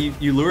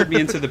 You lured me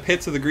into the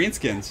pits of the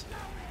greenskins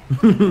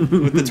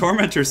with the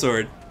Tormentor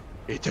sword.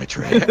 It's a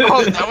trap.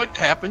 Oh, that what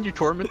happened? You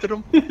tormented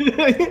them?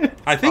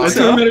 I think I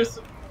so.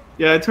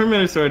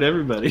 Tormentor sword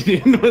everybody,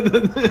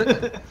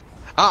 dude.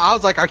 I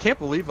was like, I can't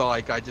believe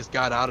I just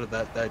got out of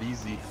that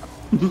easy.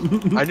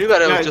 I knew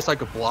that it was just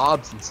like a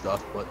blobs and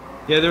stuff, but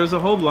Yeah, there was a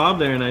whole blob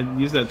there, and I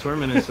used that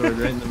Tormentor sword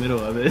right in the middle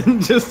of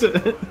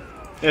it.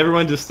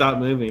 Everyone just stopped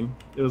moving.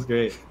 It was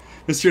great.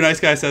 Mr. Nice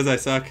Guy says I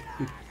suck.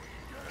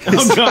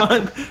 Oh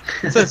god!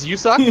 it says you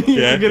suck. You're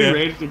Yeah, getting yeah.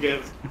 raged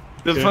against.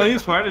 The Yeah.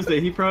 funniest part is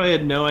that he probably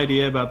had no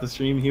idea about the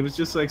stream. He was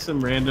just like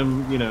some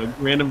random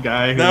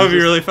guy. Who That would be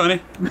really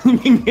funny.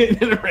 really getting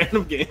in a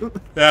random game.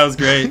 That was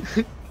great.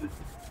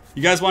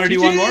 You guys want to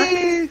do one more?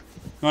 You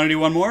want to do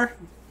one more?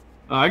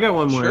 Oh, I got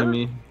one more Sure. in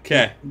me,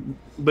 Okay.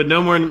 but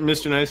no more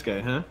Mr. Nice Guy,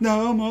 huh?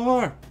 No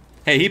more.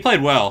 Hey, he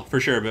played well for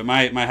sure, but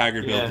my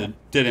Haggard build Yeah.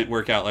 didn't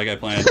work out like I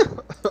planned.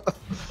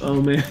 Oh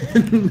man,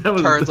 that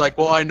was Turns like,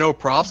 well, I know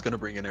Prof's gonna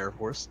bring an Air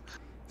Force.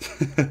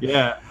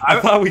 yeah. I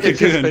thought we could It's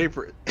his do it.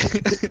 favorite.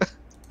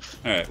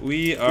 All right,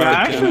 we are. Yeah,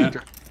 actually-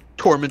 gonna-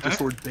 Tormentor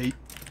sword bait.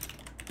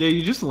 Yeah,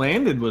 you just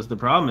landed was the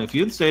problem. If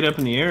you had stayed up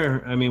in the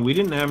air, I mean, we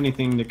didn't have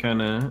anything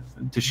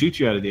to shoot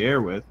you out of the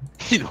air with.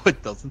 You know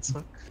what doesn't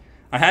suck?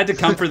 I had to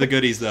come for the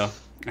goodies though.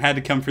 I had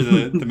to come for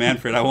the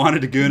Manfred. I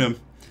wanted to goon him.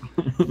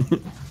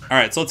 All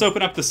right, so let's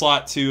open up the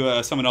slot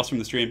to someone else from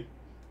the stream.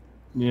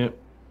 Yep.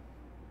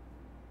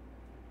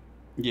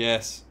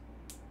 Yes.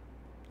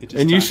 It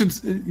just And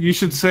time- you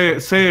should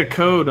say a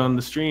code on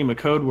the stream, a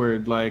code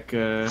word like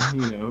Hey,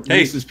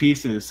 Reese's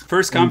Pieces.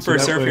 First come, And so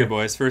first that serve way- here,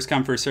 boys. First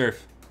come, first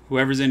serve.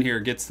 Whoever's in here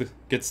gets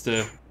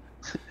to.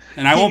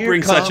 And I won't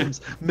bring such a.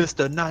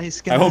 Mr. Nice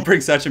Guy. I won't bring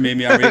such a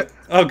meme.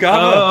 Oh,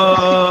 Gabo.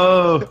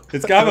 Oh,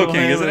 It's Gabo Oh,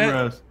 King, isn't it?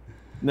 bros.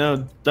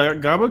 No,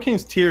 Gabo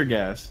King's tear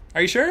gas.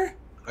 Are you sure?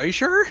 Are you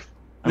sure?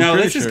 I'm No,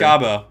 pretty this is sure.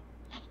 Gabo.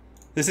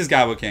 This is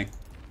Gabo King.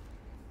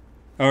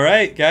 All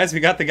right, guys, we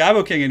got the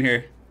Gabo King in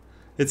here.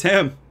 It's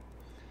him.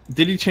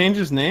 Did he change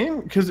his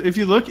name? Because if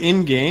you look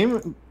in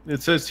game,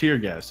 it says Tear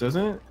Gas,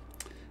 doesn't it?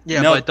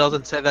 Yeah, No. but it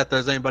doesn't say that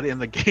there's anybody in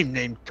the game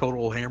named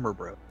Total Hammer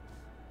Bro.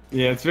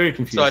 Yeah, it's very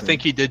confusing. So I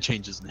think he did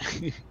change his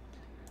name.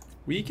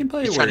 We can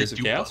play He's trying to Warriors of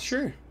dupe Chaos, us.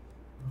 sure.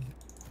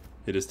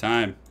 It is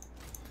time.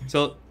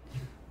 So,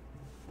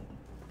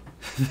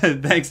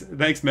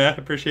 thanks, Matt.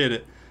 Appreciate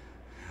it.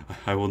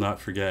 I will not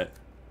forget.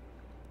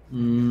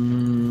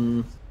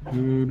 Who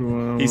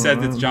do He said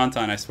want? it's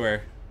Jonton, I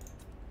swear.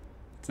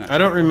 It's not. I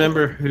don't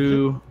remember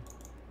who.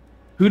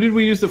 Who did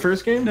we use the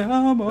first game?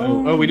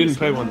 No, we didn't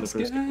play one the last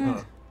first guy. game.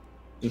 Oh,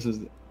 this is.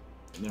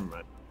 Never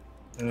mind.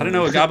 I don't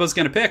know what Gabo's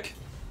gonna pick.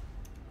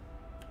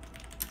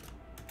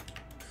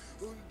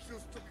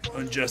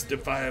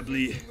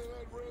 Unjustifiably.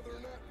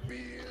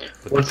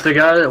 What's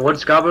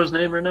Gabo's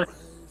name right now?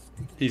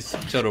 He's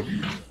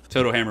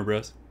Total Hammer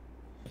Bros.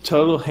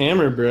 Total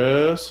Hammer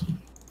Bros.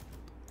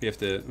 We have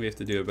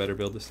to do a better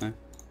build this time.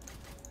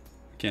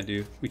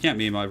 We can't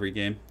meme every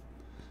game.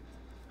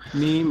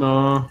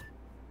 Mimo.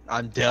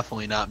 I'm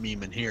definitely not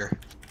memeing here.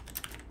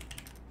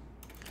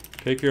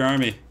 Pick your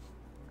army.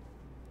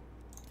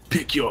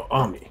 Pick your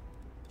army.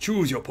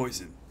 Choose your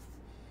poison.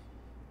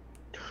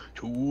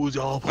 Choose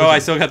all. Oh, I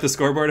still got the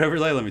scoreboard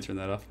overlay. Let me turn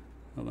that off.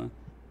 Hold on.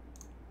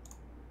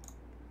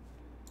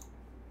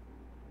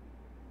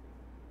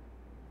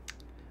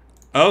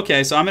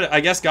 Okay, so I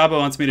guess Gabo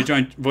wants me to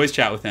join voice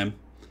chat with him.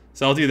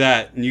 So I'll do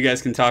that, and you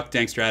guys can talk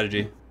dank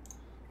strategy.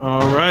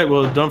 All right.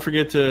 Well, don't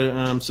forget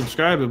to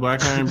subscribe to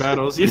BlackIron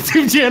Battles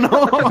YouTube channel.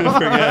 Don't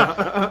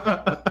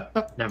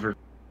forget. Never.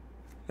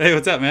 Hey,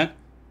 what's up, man?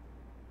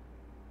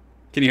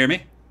 Can you hear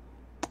me?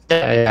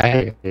 Yeah, I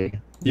hear you.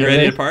 You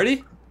ready to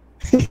party?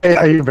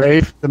 Are you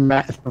ready for the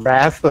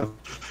wrath of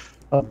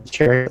the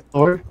Chariot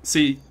Lord? So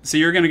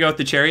you're gonna go with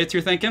the chariots?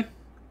 You're thinking?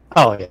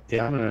 Oh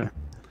yeah, I'm gonna.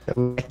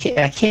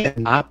 I can't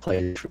not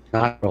play,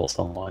 not roll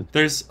someone.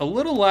 There's a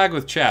little lag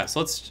with chat,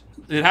 so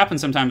it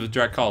happens sometimes with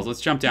direct calls.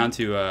 Let's jump down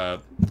to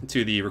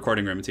the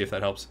recording room and see if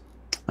that helps.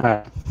 All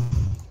right.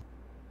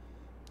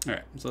 All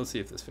right, so let's see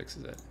if this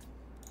fixes it.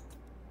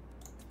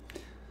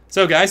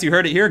 So guys, you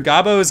heard it here.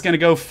 Gabo is gonna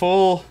go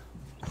full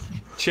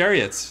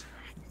chariots.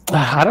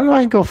 I don't know.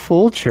 I can go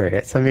full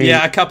chariots. I mean,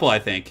 Yeah, a couple. I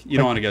think you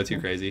don't want to go too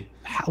crazy.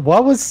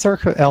 what would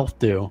Circa Elf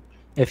do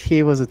if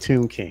he was a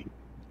Tomb King?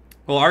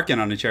 Well, Arkin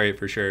on a chariot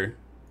for sure.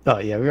 Oh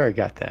yeah, we already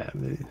got that.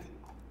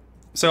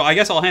 So I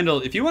guess I'll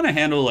handle. If you want to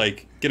handle,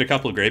 like, get a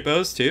couple of great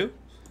bows too,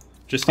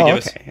 just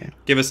to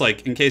give us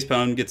like, in case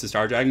Pwn gets a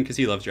Star Dragon, because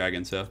he loves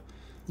dragons. So.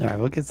 All right,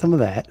 we'll get some of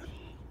that.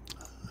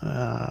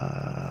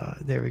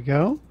 There we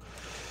go.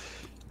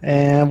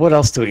 And what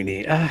else do we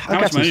need? How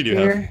much money do you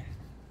have?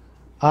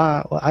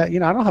 Well, I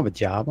don't have a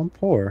job. I'm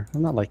poor.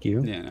 I'm not like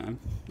you. Yeah,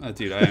 no,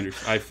 dude,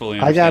 I fully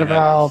understand. I got that.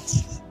 about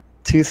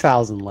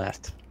 2,000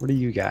 left. What do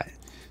you got?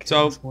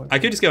 So I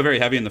could just go very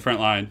heavy in the front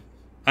line.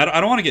 I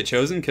don't want to get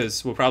chosen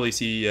because we'll probably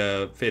see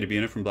Fate of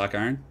Una from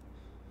BlackIron.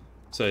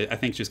 So I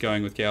think just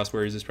going with Chaos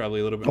Warriors is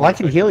probably a little bit. Well, more I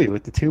can heal you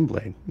with the Tomb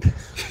Blade.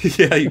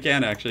 Yeah, you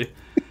can actually.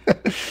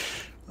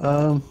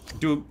 Um,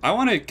 Do I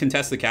want to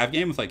contest the Cav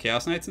game with like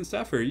Chaos Knights and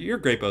stuff, or your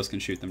great bows can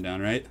shoot them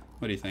down, right?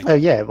 What do you think? oh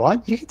yeah,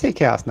 well you can take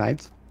Chaos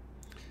Knights.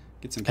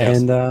 Get some Chaos,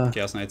 And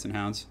Chaos Knights and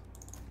Hounds.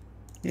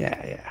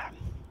 yeah.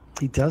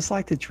 He does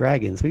like the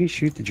dragons. We can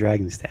shoot the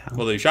dragons down.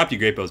 Well, the Shopty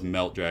Great Bows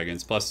melt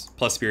dragons, plus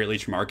Spirit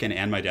Leech from Arkin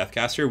and my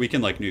Deathcaster. We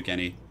can like nuke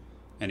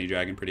any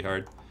dragon pretty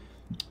hard.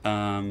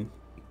 Do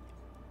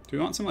we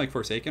want some like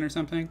Forsaken or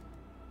something?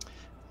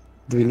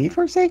 Do we need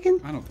Forsaken?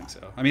 I don't think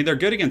so. I mean, they're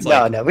good against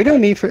like. No, we don't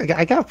need.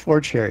 I got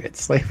 4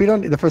 chariots. Like we don't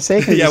need the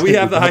Forsaken. Yeah, is we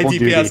gonna have be the high double DPS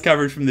duty.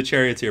 coverage from the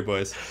chariots here,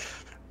 boys.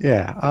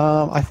 Yeah.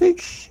 I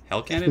think Hell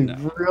if Cannon? we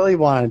No. really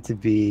wanted to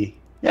be.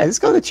 Yeah, let's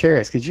go to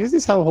chariots because you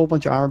just have a whole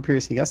bunch of armor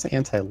piercing. You got some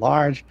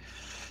anti-large.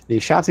 The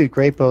Shopsy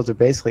Great Bows are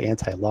basically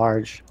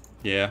anti-large.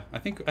 Yeah, I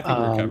think we're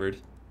covered.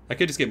 I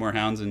could just get more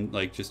hounds and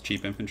like just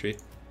cheap infantry.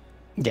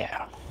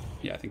 Yeah.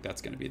 Yeah, I think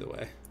that's gonna be the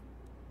way.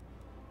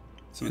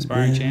 Some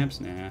aspiring champs?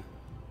 Nah.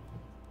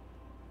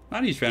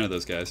 Not a huge fan of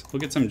those guys. We'll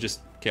get some just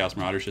Chaos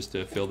Marauders just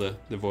to fill the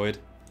void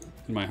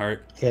in my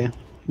heart. Yeah.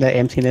 That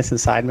emptiness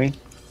inside me.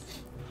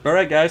 All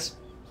right, guys,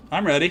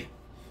 I'm ready.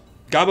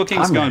 Gobbo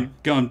King's I'm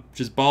going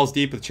just balls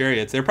deep with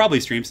chariots. They're probably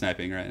stream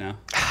sniping right now.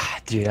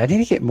 Dude, I need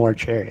to get more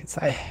chariots.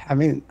 I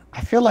mean, I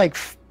feel like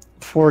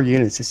 4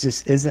 units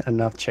just isn't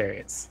enough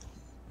chariots.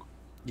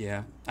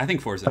 Yeah, I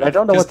think 4's But I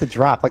don't know what to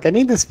drop. Like, I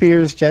need the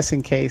spears just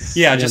in case.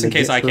 Yeah, you know, just in they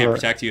case get I can't through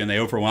protect you and they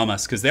overwhelm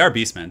us, because they are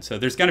beastmen. So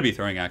there's going to be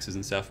throwing axes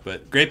and stuff.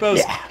 But Great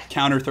Bows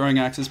counter throwing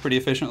axes pretty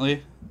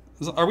efficiently.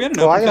 Are we at an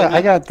Well, open field now?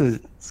 I got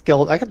the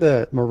skilled. I got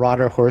the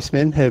Marauder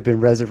Horsemen who have been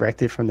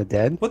resurrected from the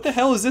dead. What the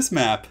hell is this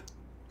map?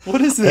 What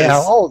is this?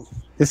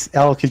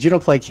 Yeah, because you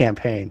don't play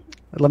campaign.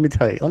 Let me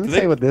tell you. Let me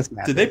tell you what this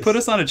map is. Did they put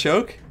us on a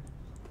choke?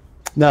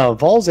 No,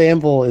 Vol's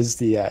Amble is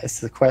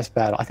it's the quest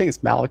battle. I think it's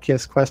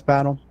Malekith's quest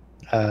battle,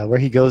 where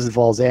he goes to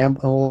Vol's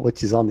Amble,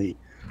 which is on the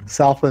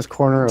southwest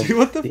corner of.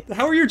 Dude,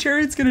 how are your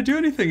chariots going to do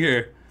anything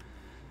here?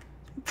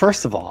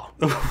 First of all,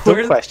 Where-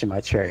 don't question my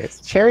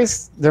chariots.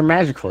 Chariots, they're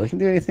magical. They can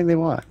do anything they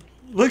want.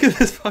 Look at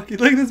this fucking.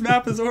 Look at this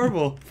map is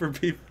horrible for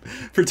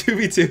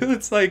 2v2.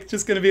 It's like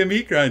just gonna be a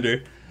meat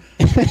grinder.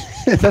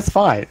 That's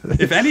fine.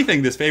 If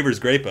anything, this favors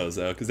Grapos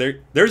though, because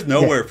there's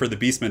nowhere for the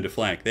Beastmen to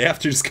flank. They have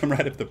to just come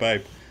right up the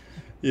pipe.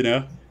 You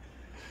know.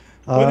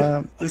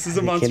 This is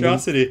a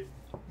monstrosity.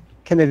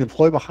 Can they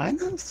deploy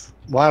behind us?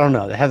 Well, I don't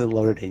know. They haven't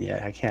loaded in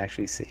yet. I can't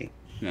actually see.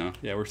 No,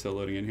 yeah, we're still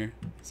loading in here.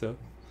 So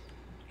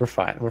We're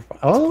fine. We're fine.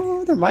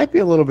 Oh, there might be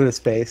a little bit of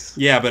space.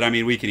 yeah, but I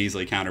mean, we can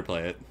easily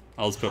counterplay it.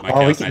 I'll just put my Oh,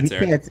 Chaos Knights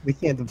there. we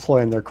can't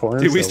deploy in their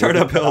corners. Dude, we so start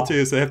we're- uphill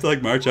too, so they have to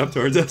like march up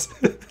towards us.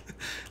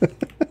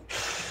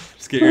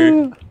 Just get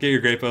your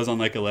Grapos on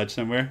like a ledge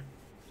somewhere.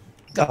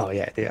 Oh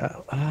yeah.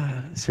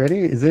 Is there any?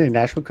 Is there any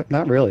national?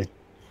 Not really.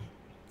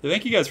 So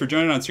thank you guys for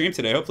joining on stream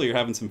today. Hopefully you're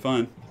having some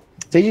fun.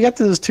 So you got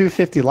those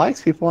 250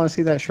 likes. People want to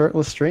see that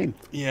shirtless stream.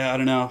 Yeah, I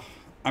don't know.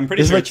 I'm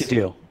pretty This is sure what you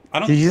do. I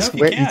don't You know just if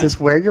wear you can. just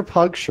wear your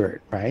pug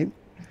shirt, right?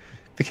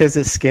 Because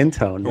it's skin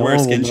tone. Or wear a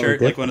one will skin know shirt,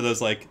 the like one of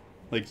those like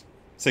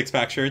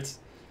 6-pack shirts.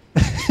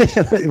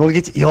 difference. We'll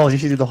get you. Oh, you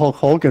should do the Hulk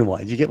Hogan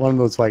one. You get one of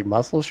those like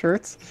muscle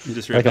shirts, And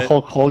just rip like it. a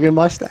Hulk Hogan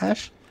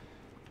mustache.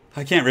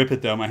 I can't rip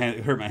it though. My hand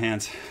it hurt my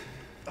hands.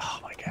 Oh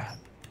my god.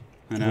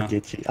 I We'll know.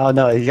 get you. Oh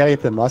no, you gotta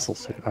get the muscle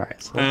suit. All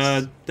right.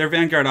 So Their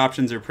Vanguard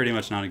options are pretty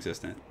much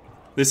non-existent.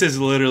 This is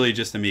literally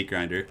just a meat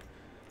grinder.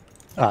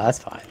 oh, that's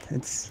fine.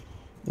 It's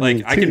Like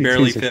mean, I can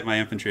barely 2v2s are- fit my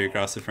infantry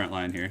across the front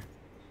line here.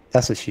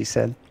 That's what she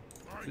said.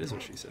 It is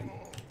what she said.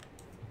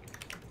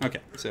 Okay,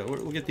 so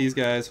we'll get these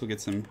guys. We'll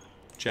get some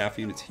chaff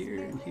units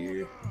here and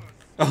here.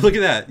 Oh, look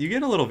at that! You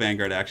get a little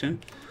Vanguard action.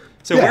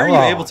 So Yeah, where are you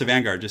well- able to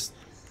Vanguard? Just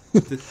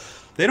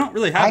they don't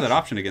really have that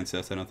option against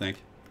us, I don't think,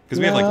 because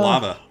we have like No.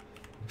 lava.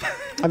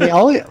 I mean,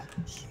 only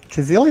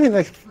because the only thing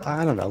that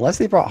I don't know, unless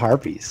they brought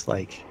harpies,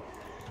 like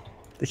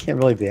they can't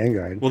really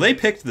Vanguard. Well, they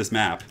picked this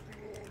map.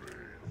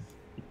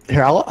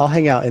 Here, I'll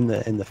hang out in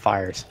the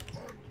fires.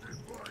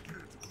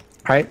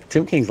 All right,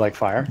 Tomb Kings like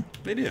fire.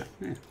 They do.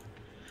 Yeah.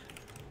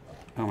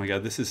 Oh my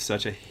god, this is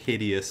such a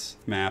hideous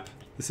map.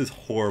 This is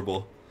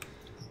horrible.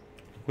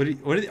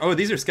 Oh,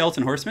 these are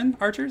skeleton horsemen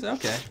archers?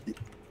 Okay.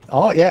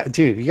 Oh yeah,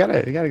 dude, you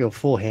gotta go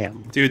full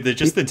ham. Dude,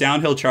 just the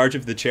downhill charge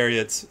of the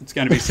chariots. It's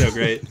gonna be so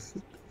great.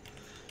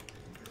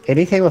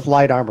 Anything with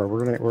light armor,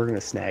 we're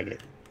gonna snag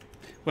it.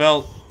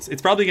 Well,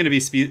 it's probably gonna be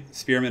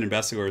spearmen and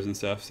bestigors and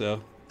stuff.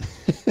 So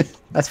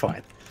That's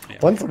fine. yeah.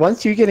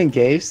 Once you get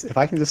engaged, if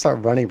I can just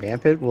start running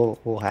rampant,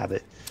 we'll have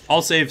it.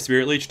 I'll save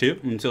Spirit Leech too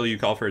until you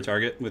call for a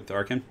target with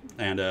Arkin,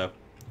 and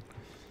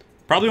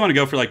probably want to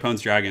go for like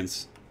Pone's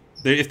dragons.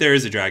 If there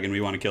is a dragon, we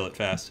want to kill it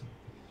fast.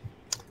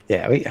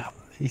 Yeah,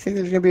 you think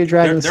there's gonna be a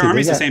dragon? Their See, they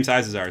army's the got- same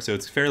size as ours, so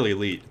it's fairly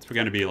elite. It's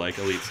going to be like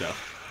elite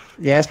stuff.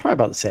 Yeah, it's probably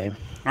about the same.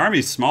 Our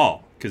army's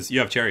small because you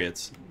have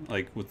chariots,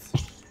 like with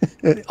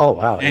Oh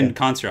wow. and yeah.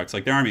 constructs.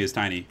 Like their army is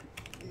tiny.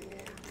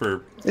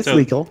 It's so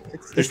legal.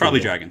 There's probably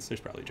dragons. There's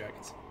probably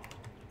dragons.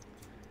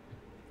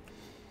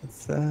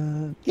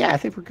 Yeah, I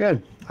think we're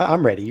good.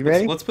 I'm ready. You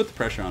ready? Let's put the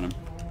pressure on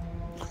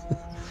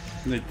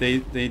them.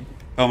 they.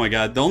 Oh my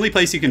god! The only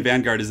place you can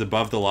Vanguard is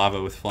above the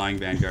lava with flying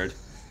Vanguard.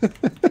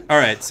 All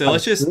right, so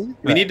let's just.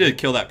 We need to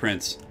kill that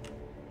prince.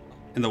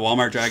 And the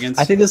Walmart dragons.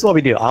 I think this is what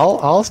we do.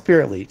 I'll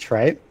Spirit Leech,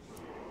 right?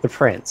 The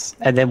prince,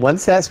 and then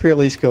once that Spirit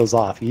Leech goes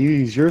off, you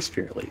use your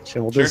Spirit Leech,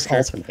 and we'll Sure, just sure.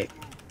 alternate.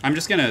 I'm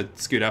just gonna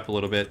scoot up a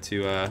little bit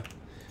to.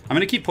 I'm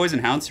gonna keep Poison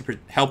Hounds to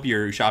help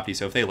your Ushapi.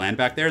 So if they land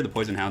back there, the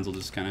Poison Hounds will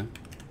just kind of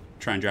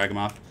try and drag them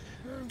off.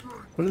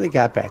 What do they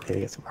got back there?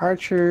 They got some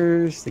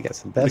archers. They got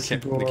some The best.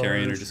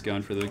 Carrion are just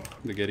going for the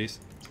goodies.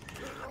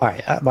 All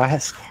right, my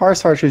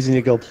horse archers need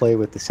to go play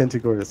with the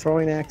Centaur, the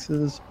throwing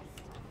axes.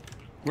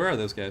 Where are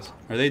those guys?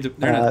 Are they?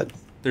 They're not,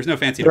 there's no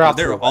fancy. they're off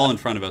to They're the all left. in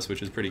front of us,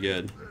 which is pretty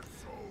good.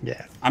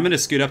 Yeah. I'm gonna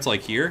scoot up to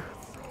like here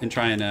and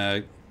try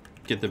and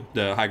get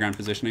the high ground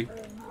positioning.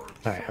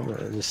 All right, I'm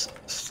gonna just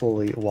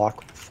slowly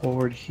walk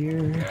forward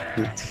here.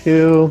 Me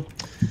too.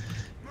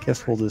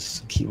 Guess we'll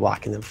just keep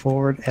walking them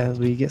forward as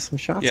we get some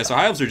shots. Yeah, so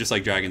high elves are just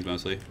like dragons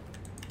mostly.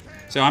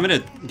 So I'm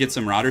gonna get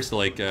some marauders to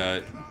like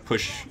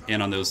push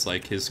in on those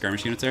like his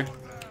skirmish units there.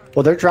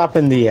 Well, they're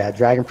dropping the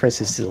Dragon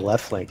Princess to the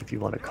left flank if you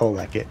want to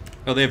collect it.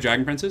 Oh, they have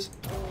dragon princes.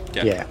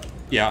 Okay. Yeah.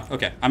 Yeah.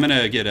 Okay. I'm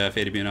gonna get a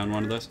Fade Immune on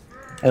one of those.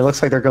 And it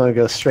looks like they're going to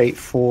go straight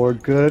for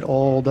good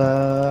old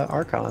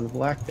Archon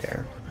Black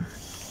there.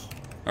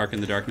 Arc in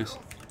the darkness.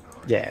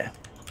 Yeah.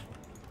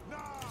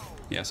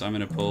 Yeah. So I'm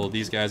gonna pull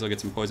these guys. I'll get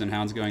some poison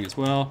hounds going as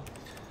well.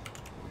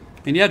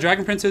 And yeah,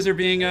 dragon princes are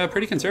being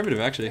pretty conservative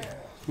actually.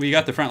 We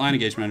got the front line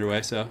engagement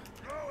underway, so.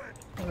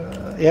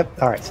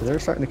 Yep. All right. So they're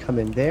starting to come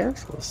in there.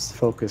 So let's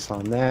focus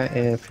on that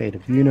and Fade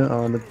of Una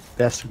on the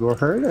Bestigor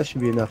herd. That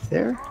should be enough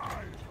there.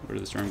 Where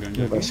did the storm going?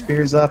 Move our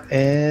spears up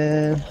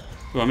and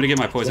Oh, I'm gonna get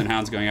my poison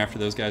hounds going after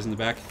those guys in the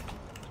back.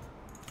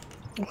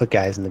 what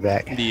guys in the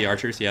back? The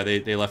archers, yeah,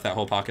 they left that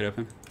whole pocket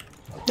open.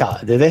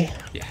 Did they?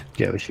 Yeah,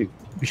 Yeah.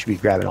 We should be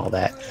grabbing all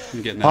that.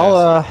 I'm getting that.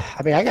 ass.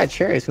 I mean, I got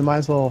chariots. We might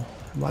as well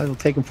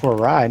take them for a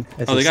ride.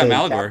 as Oh, they got say in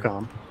Malagor.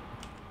 Capcom.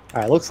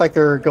 All right. Looks like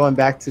they're going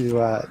back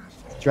to.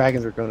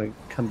 Dragons are going to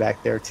come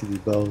back there to the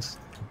bows.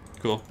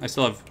 Cool. I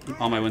still have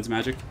all my wins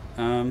magic.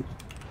 Yeah,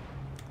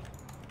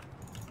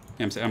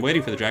 I'm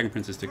waiting for the Dragon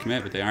Princes to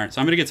commit, but they aren't.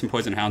 So I'm gonna get some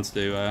Poison Hounds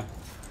to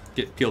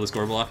peel this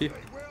Gorbel off you.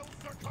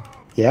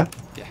 Yeah.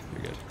 Yeah,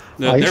 you're good.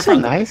 Oh, you're so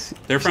nice.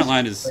 Their front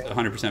line is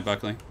 100%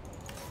 buckling.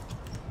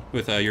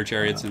 With your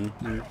chariots and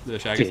the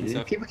Shaggots and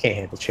stuff. People can't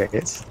handle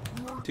chariots.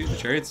 Dude, the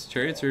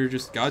chariots are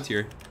just god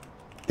tier.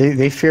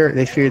 They fear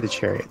the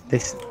chariot.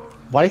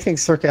 Why do you think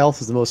Circa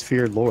Elf is the most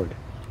feared lord?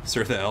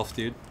 Sir the Elf,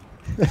 dude.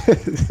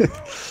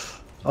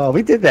 Oh,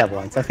 we did that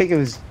once. I think it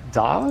was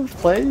Dov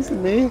plays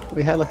and me.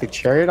 We had like a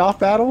chariot off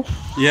battle.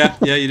 Yeah,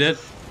 you did.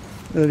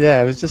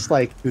 Yeah, it was just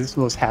like this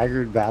most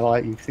haggard battle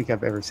you think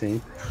I've ever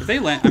seen. If they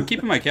land, I'm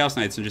keeping my Chaos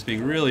Knights and just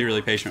being really,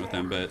 really patient with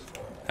them. But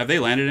have they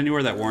landed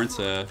anywhere that warrants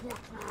a?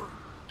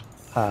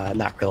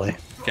 Not really.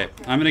 Okay,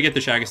 I'm gonna get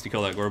the Shaggots to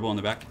kill that Gorbel in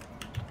the back.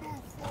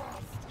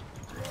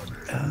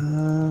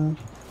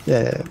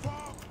 Yeah,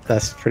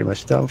 that's pretty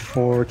much done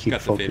for. Keep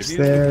Got the focus Fate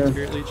of there. Youth,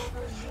 Spirit Leech.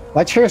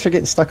 My chariots are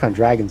getting stuck on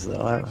dragons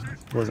though. I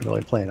wasn't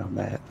really planning on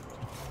that.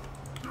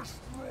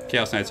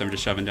 Chaos Knights, I'm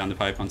just shoving down the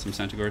pipe on some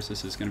Centaurs.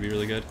 This is gonna be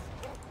really good.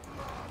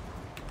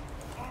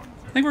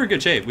 I think we're in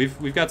good shape.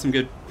 We've got some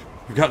good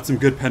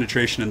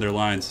penetration in their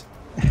lines.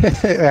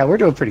 Yeah, we're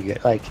doing pretty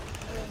good. Like,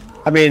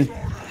 I mean,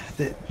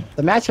 the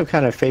matchup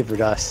kind of favored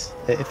us.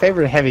 It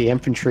favored heavy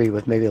infantry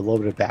with maybe a little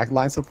bit of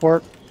backline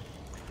support,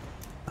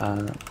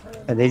 and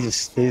they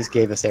just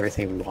gave us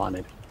everything we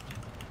wanted.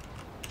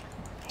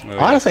 Oh,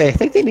 Honestly, I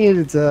think they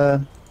needed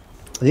some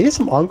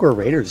Ungor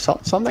Raiders,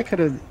 something that could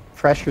have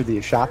pressured the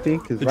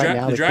Ashapi. Because right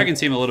now the dragons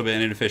seem a little bit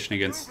inefficient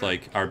against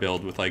like our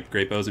build with like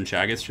Great Bows and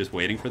Shaggots, just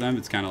waiting for them.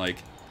 It's kind of like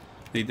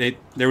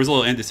there was a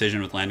little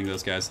indecision with landing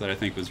those guys that I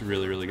think was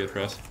really, really good for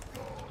us.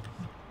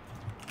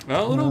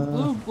 Well, a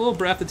little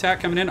breath attack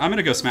coming in. I'm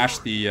gonna go smash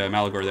the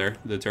Malagor there,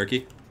 the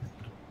turkey.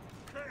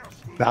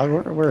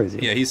 Malagor, where is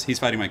he? Yeah, he's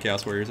fighting my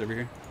Chaos Warriors over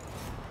here.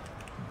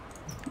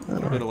 A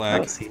little bit of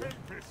lag.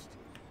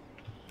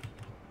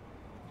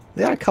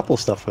 They got a couple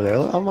stuff over there.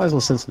 I might as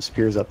well send some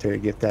spears up there to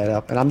get that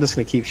up, and I'm just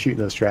gonna keep shooting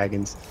those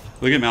dragons.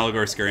 Look at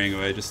Malagor scurrying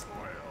away, just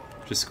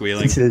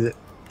squealing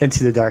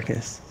into the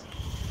darkness.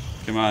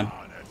 Come on.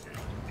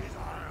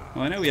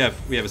 Well, I know we have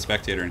a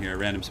spectator in here, a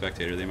random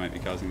spectator. They might be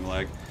causing the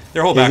lag.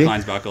 Their whole back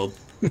line's buckled.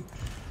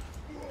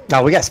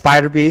 No, we got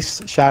Spider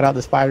Beast. Shout out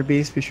to Spider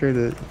Beast. Be sure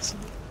to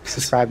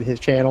subscribe to his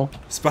channel.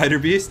 Spider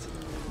Beast?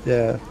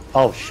 Yeah.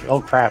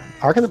 Oh crap.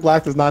 Ark of the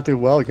Black does not do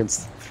well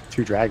against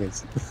two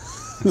dragons.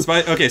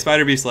 Okay,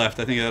 Spider Beast left.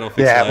 I think that'll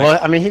fix Yeah, the lag. well,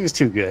 I mean, he was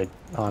too good,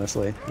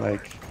 honestly.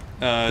 Like,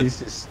 he's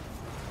just...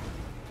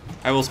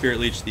 I will Spirit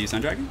Leech the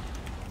Sun Dragon.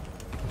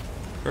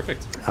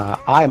 Perfect.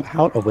 I'm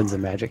out of Winds of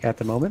Magic at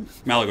the moment.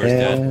 Malagor's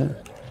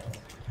dead.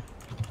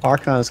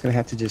 Archon is going to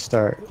have to just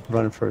start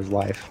running for his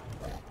life.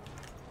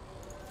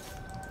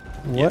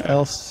 What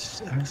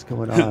else is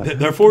going on?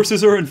 Their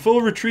forces are in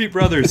full retreat,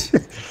 brothers.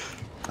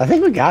 I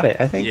think we got it.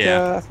 I think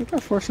yeah. I think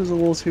our forces are a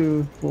little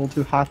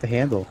too hot to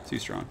handle. Too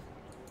strong.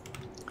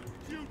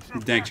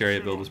 Dank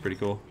chariot build was pretty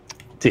cool.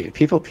 Dude,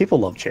 people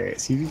love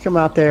chariots. You come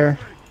out there.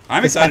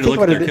 I'm excited to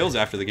look at their kills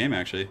after the game,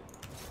 actually.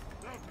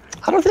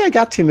 I don't think I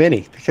got too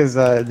many because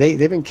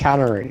they've been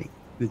countering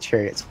the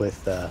chariots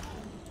with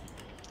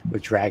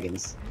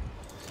dragons.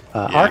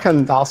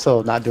 Archon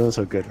also not doing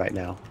so good right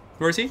now.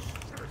 Where is he?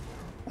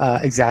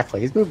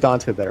 Exactly. He's moved on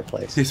to a better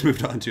place. He's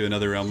moved on to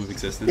another realm of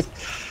existence.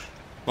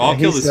 Well, I'll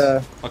kill this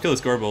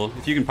Gorbel.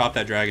 If you can pop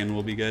that dragon,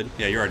 we'll be good.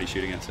 Yeah, you're already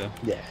shooting it, so.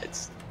 Yeah,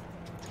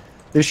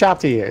 there's shop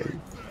to you.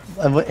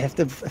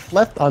 If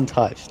left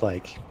untouched,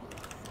 like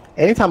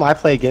anytime I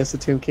play against the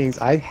Tomb Kings,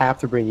 I have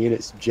to bring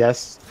units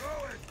just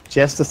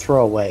to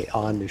throw away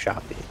on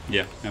Nushapi.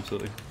 Yeah,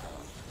 absolutely.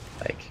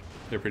 Like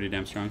they're pretty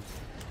damn strong.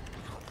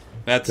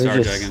 That's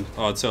Star Dragon.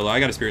 Oh, it's so low. I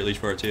got a Spirit Leech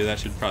for it too. That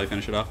should probably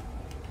finish it off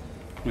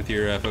with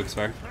your Focus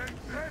Fire.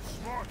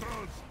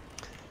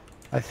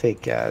 I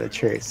think the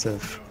chariots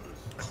have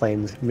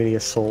claimed many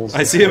souls.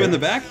 I see him in the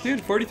back,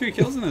 dude. 43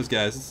 kills in those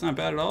guys. It's not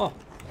bad at all.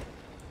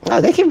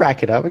 They can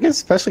rack it up,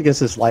 especially against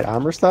this light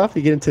armor stuff.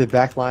 You get into the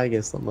back line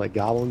against something like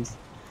goblins,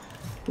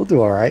 we'll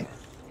do all right.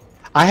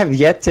 I have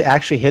yet to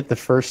actually hit the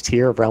first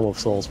tier of Realm of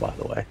Souls, by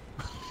the way.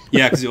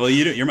 Yeah, because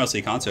you're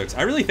mostly constructs.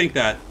 I really think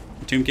that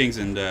Tomb Kings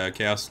and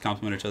Chaos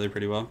complement each other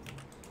pretty well.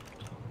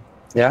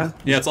 Yeah.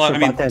 Yeah, it's a lot. I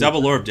mean,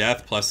 double Lore of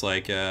Death plus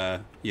like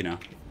you know.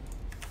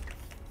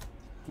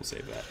 We'll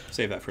save that.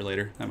 Save that for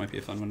later. That might be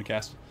a fun one to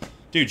cast.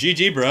 Dude,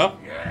 GG, bro.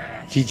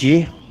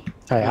 GG.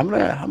 All right, I'm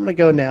gonna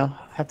go now.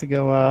 I have to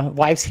go.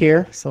 Wife's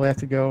here, so I have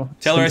to go.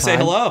 Tell her I say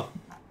hello.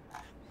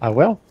 I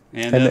will.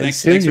 And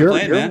thanks for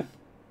playing, man.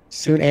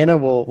 Soon Anna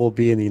will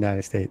be in the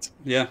United States.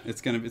 Yeah, it's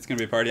gonna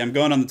be a party. I'm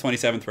going on the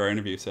 27th for our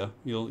interview, so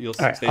you'll All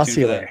right, stay I'll tuned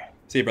see you for later. that.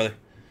 See you, brother.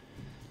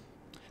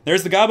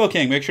 There's the Gobbo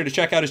King. Make sure to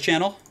check out his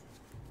channel.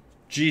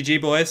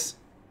 GG, boys.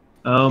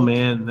 Oh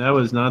man, that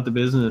was not the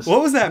business.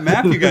 What was that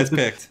map you guys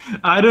picked?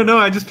 I don't know.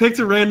 I just picked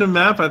a random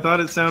map. I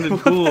thought it sounded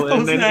cool, the hell and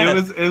was then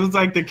that? it was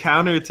like the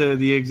counter to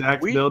the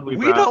exact build we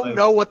We brought. don't Like,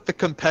 know what the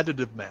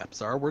competitive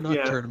maps are. We're not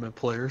Yeah. tournament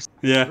players.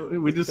 Yeah.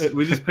 We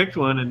just picked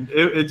one, and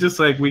it just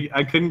like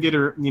I couldn't get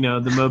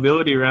the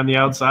mobility around the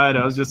outside.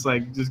 I was just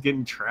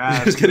getting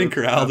trashed. Just getting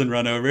corralled and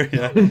run over.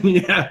 Yeah.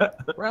 Yeah.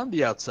 Round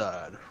the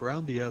outside.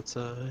 Round the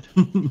outside.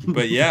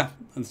 But yeah,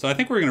 and so I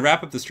think we're gonna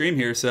wrap up the stream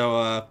here.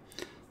 So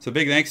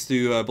big thanks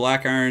to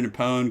BlackIron and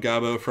Pwn,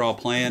 Gabo for all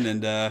playing,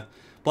 and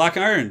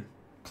BlackIron,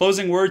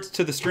 closing words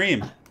to the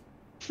stream.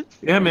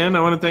 Yeah, man.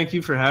 I want to thank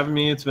you for having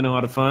me. It's been a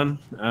lot of fun.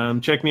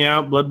 Check me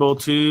out, Blood Bowl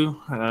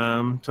 2,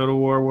 Total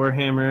War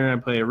Warhammer. I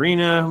play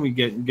Arena. We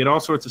get all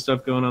sorts of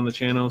stuff going on the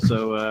channel.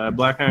 So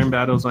BlackIron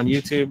Battles on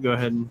YouTube. Go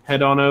ahead and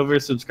head on over.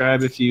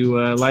 Subscribe if you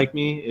like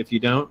me. If you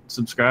don't,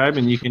 subscribe,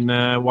 and you can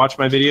watch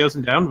my videos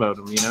and downvote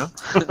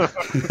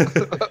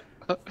them.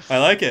 I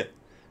like it.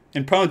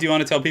 And Pwn, do you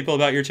want to tell people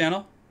about your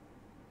channel?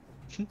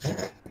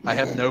 I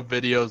have no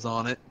videos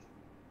on it.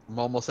 I'm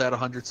almost at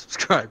 100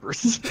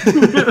 subscribers.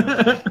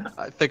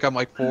 I think I'm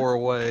like 4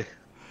 away.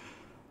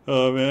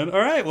 Oh man! All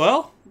right,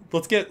 well,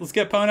 let's get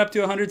Pwn up to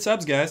 100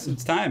 subs, guys.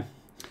 It's time.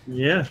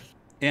 Yeah.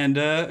 And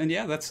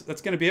yeah, that's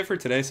gonna be it for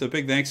today. So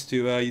big thanks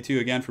to you two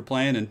again for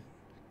playing, and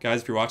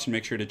guys, if you're watching,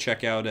 make sure to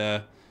check out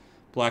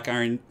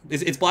BlackIron.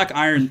 It's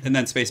BlackIron and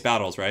then space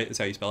battles, right? Is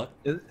how you spell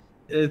it?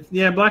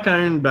 Yeah,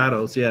 BlackIron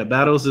Battles. Yeah,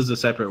 Battles is a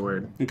separate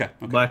word. Okay.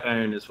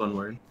 BlackIron is one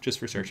word. Just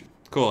for searching.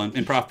 Cool.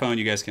 And ProfPwn,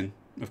 you guys can,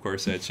 of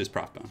course, it's just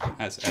ProfPwn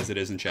as it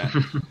is in chat.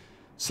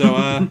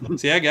 So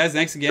yeah, guys,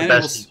 thanks again.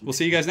 And we'll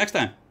see you guys next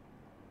time.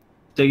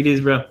 Take it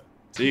easy, bro.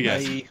 See you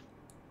guys. Bye.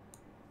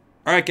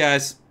 All right,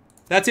 guys,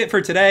 that's it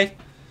for today.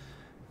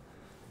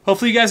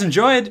 Hopefully you guys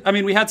enjoyed. I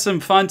mean, we had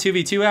some fun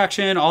 2v2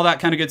 action, all that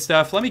kind of good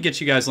stuff. Let me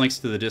get you guys links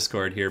to the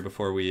Discord here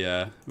before we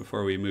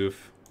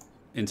move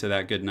into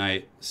that good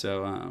night.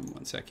 So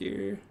one sec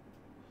here.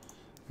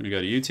 I'm gonna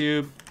go to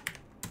YouTube.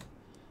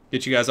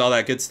 Get you guys all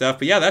that good stuff.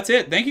 But yeah, that's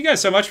it. Thank you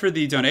guys so much for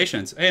the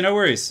donations. Hey, no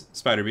worries,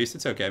 Spider Beast.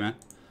 It's okay, man.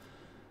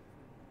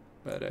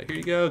 But here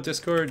you go,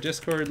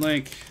 Discord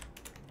link.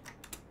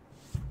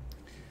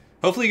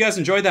 Hopefully you guys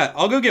enjoyed that.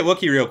 I'll go get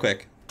Wookie real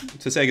quick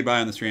to say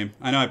goodbye on the stream.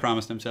 I know I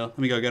promised him, so let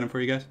me go get him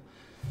for you guys.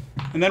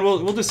 And then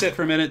we'll just sit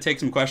for a minute, take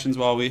some questions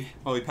while we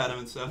pet him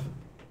and stuff.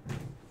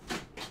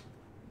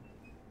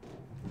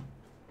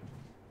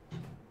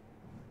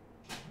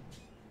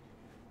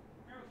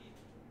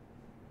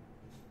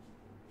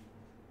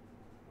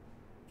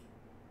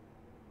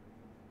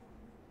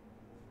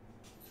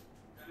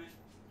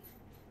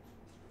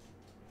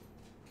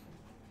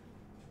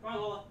 Come on,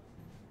 Lola.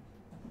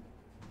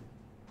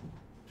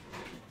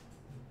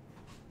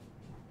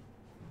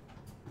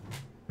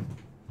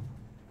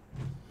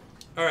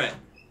 All right.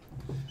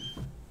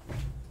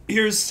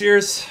 Here's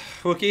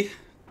Wookie.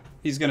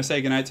 He's gonna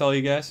say goodnight to all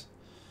you guys.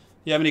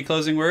 You have any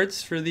closing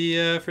words for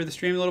the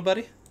stream, little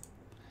buddy?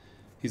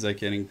 He's like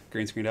getting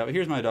green screened out. But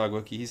here's my dog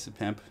Wookie. He's a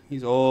pimp.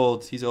 He's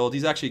old. He's old.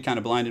 He's actually kind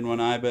of blind in one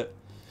eye, but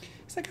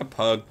he's like a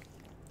pug.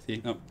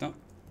 See? No,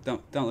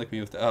 don't lick me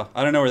with the. Oh,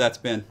 I don't know where that's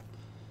been.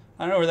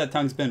 I don't know where that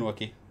tongue's been,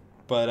 Wookie.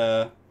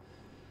 But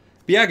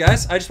yeah,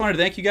 guys, I just wanted to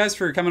thank you guys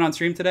for coming on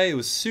stream today. It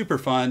was super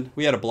fun.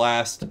 We had a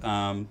blast.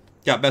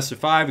 Got best of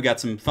 5. We got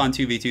some fun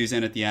 2v2s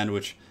in at the end,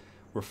 which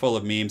were full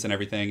of memes and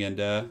everything.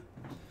 And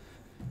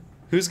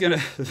who's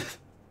gonna?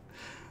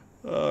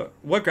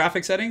 What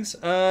graphic settings?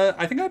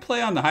 I think I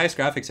play on the highest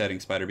graphic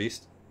settings, Spider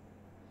Beast.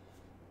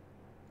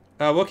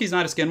 Wookie's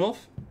not a skin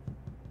wolf.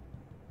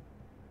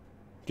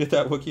 Get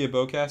that Wookie a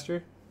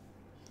bowcaster.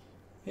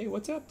 Hey,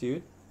 what's up,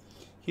 dude?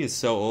 He is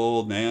so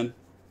old, man.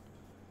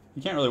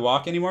 You can't really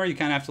walk anymore. You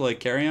kind of have to like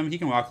carry him. He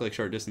can walk like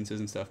short distances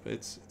and stuff, but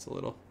it's a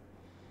little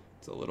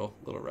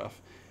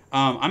rough.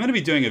 I'm gonna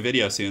be doing a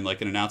video soon,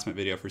 like an announcement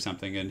video for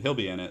something, and he'll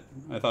be in it.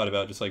 I thought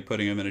about just like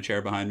putting him in a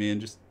chair behind me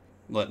and just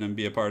letting him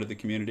be a part of the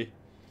community.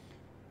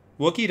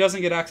 Wookie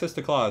doesn't get access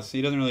to claws.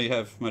 He doesn't really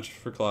have much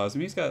for claws. I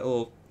mean, he's got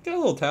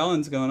little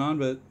talons going on,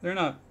 but they're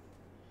not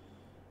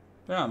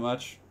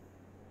much.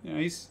 You know,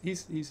 he's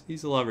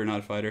a lover, not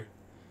a fighter.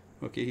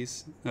 Okay,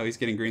 he's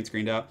getting green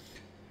screened out.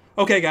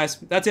 Okay, guys,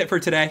 that's it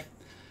for today.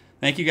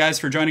 Thank you guys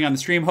for joining on the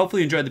stream.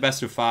 Hopefully you enjoyed the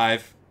best of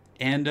 5.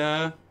 And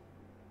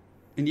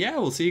yeah,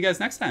 we'll see you guys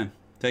next time.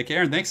 Take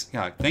care, and thanks.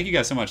 God, thank you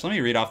guys so much. Let me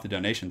read off the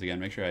donations again.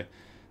 Make sure I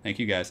thank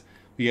you guys.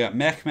 We got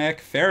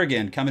Mech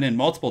Farragon coming in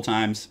multiple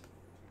times.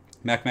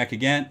 Mech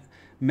again.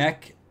 Yeah,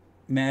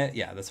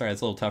 that's all right.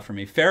 It's a little tough for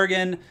me.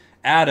 Farragon,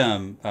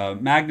 Adam,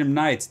 Magnum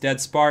Knights, Dead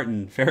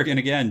Spartan, Farragon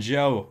again,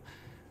 Joey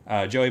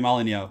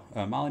Molyneux.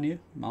 Molyneux,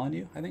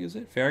 I think is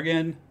it.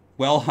 Farragon,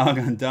 Well Hung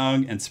on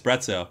Dung, and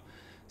Sprezzo.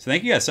 So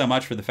thank you guys so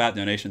much for the fat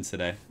donations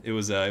today. It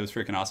was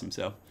freaking awesome.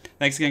 So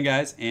thanks again,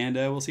 guys, and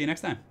we'll see you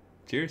next time.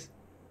 Cheers.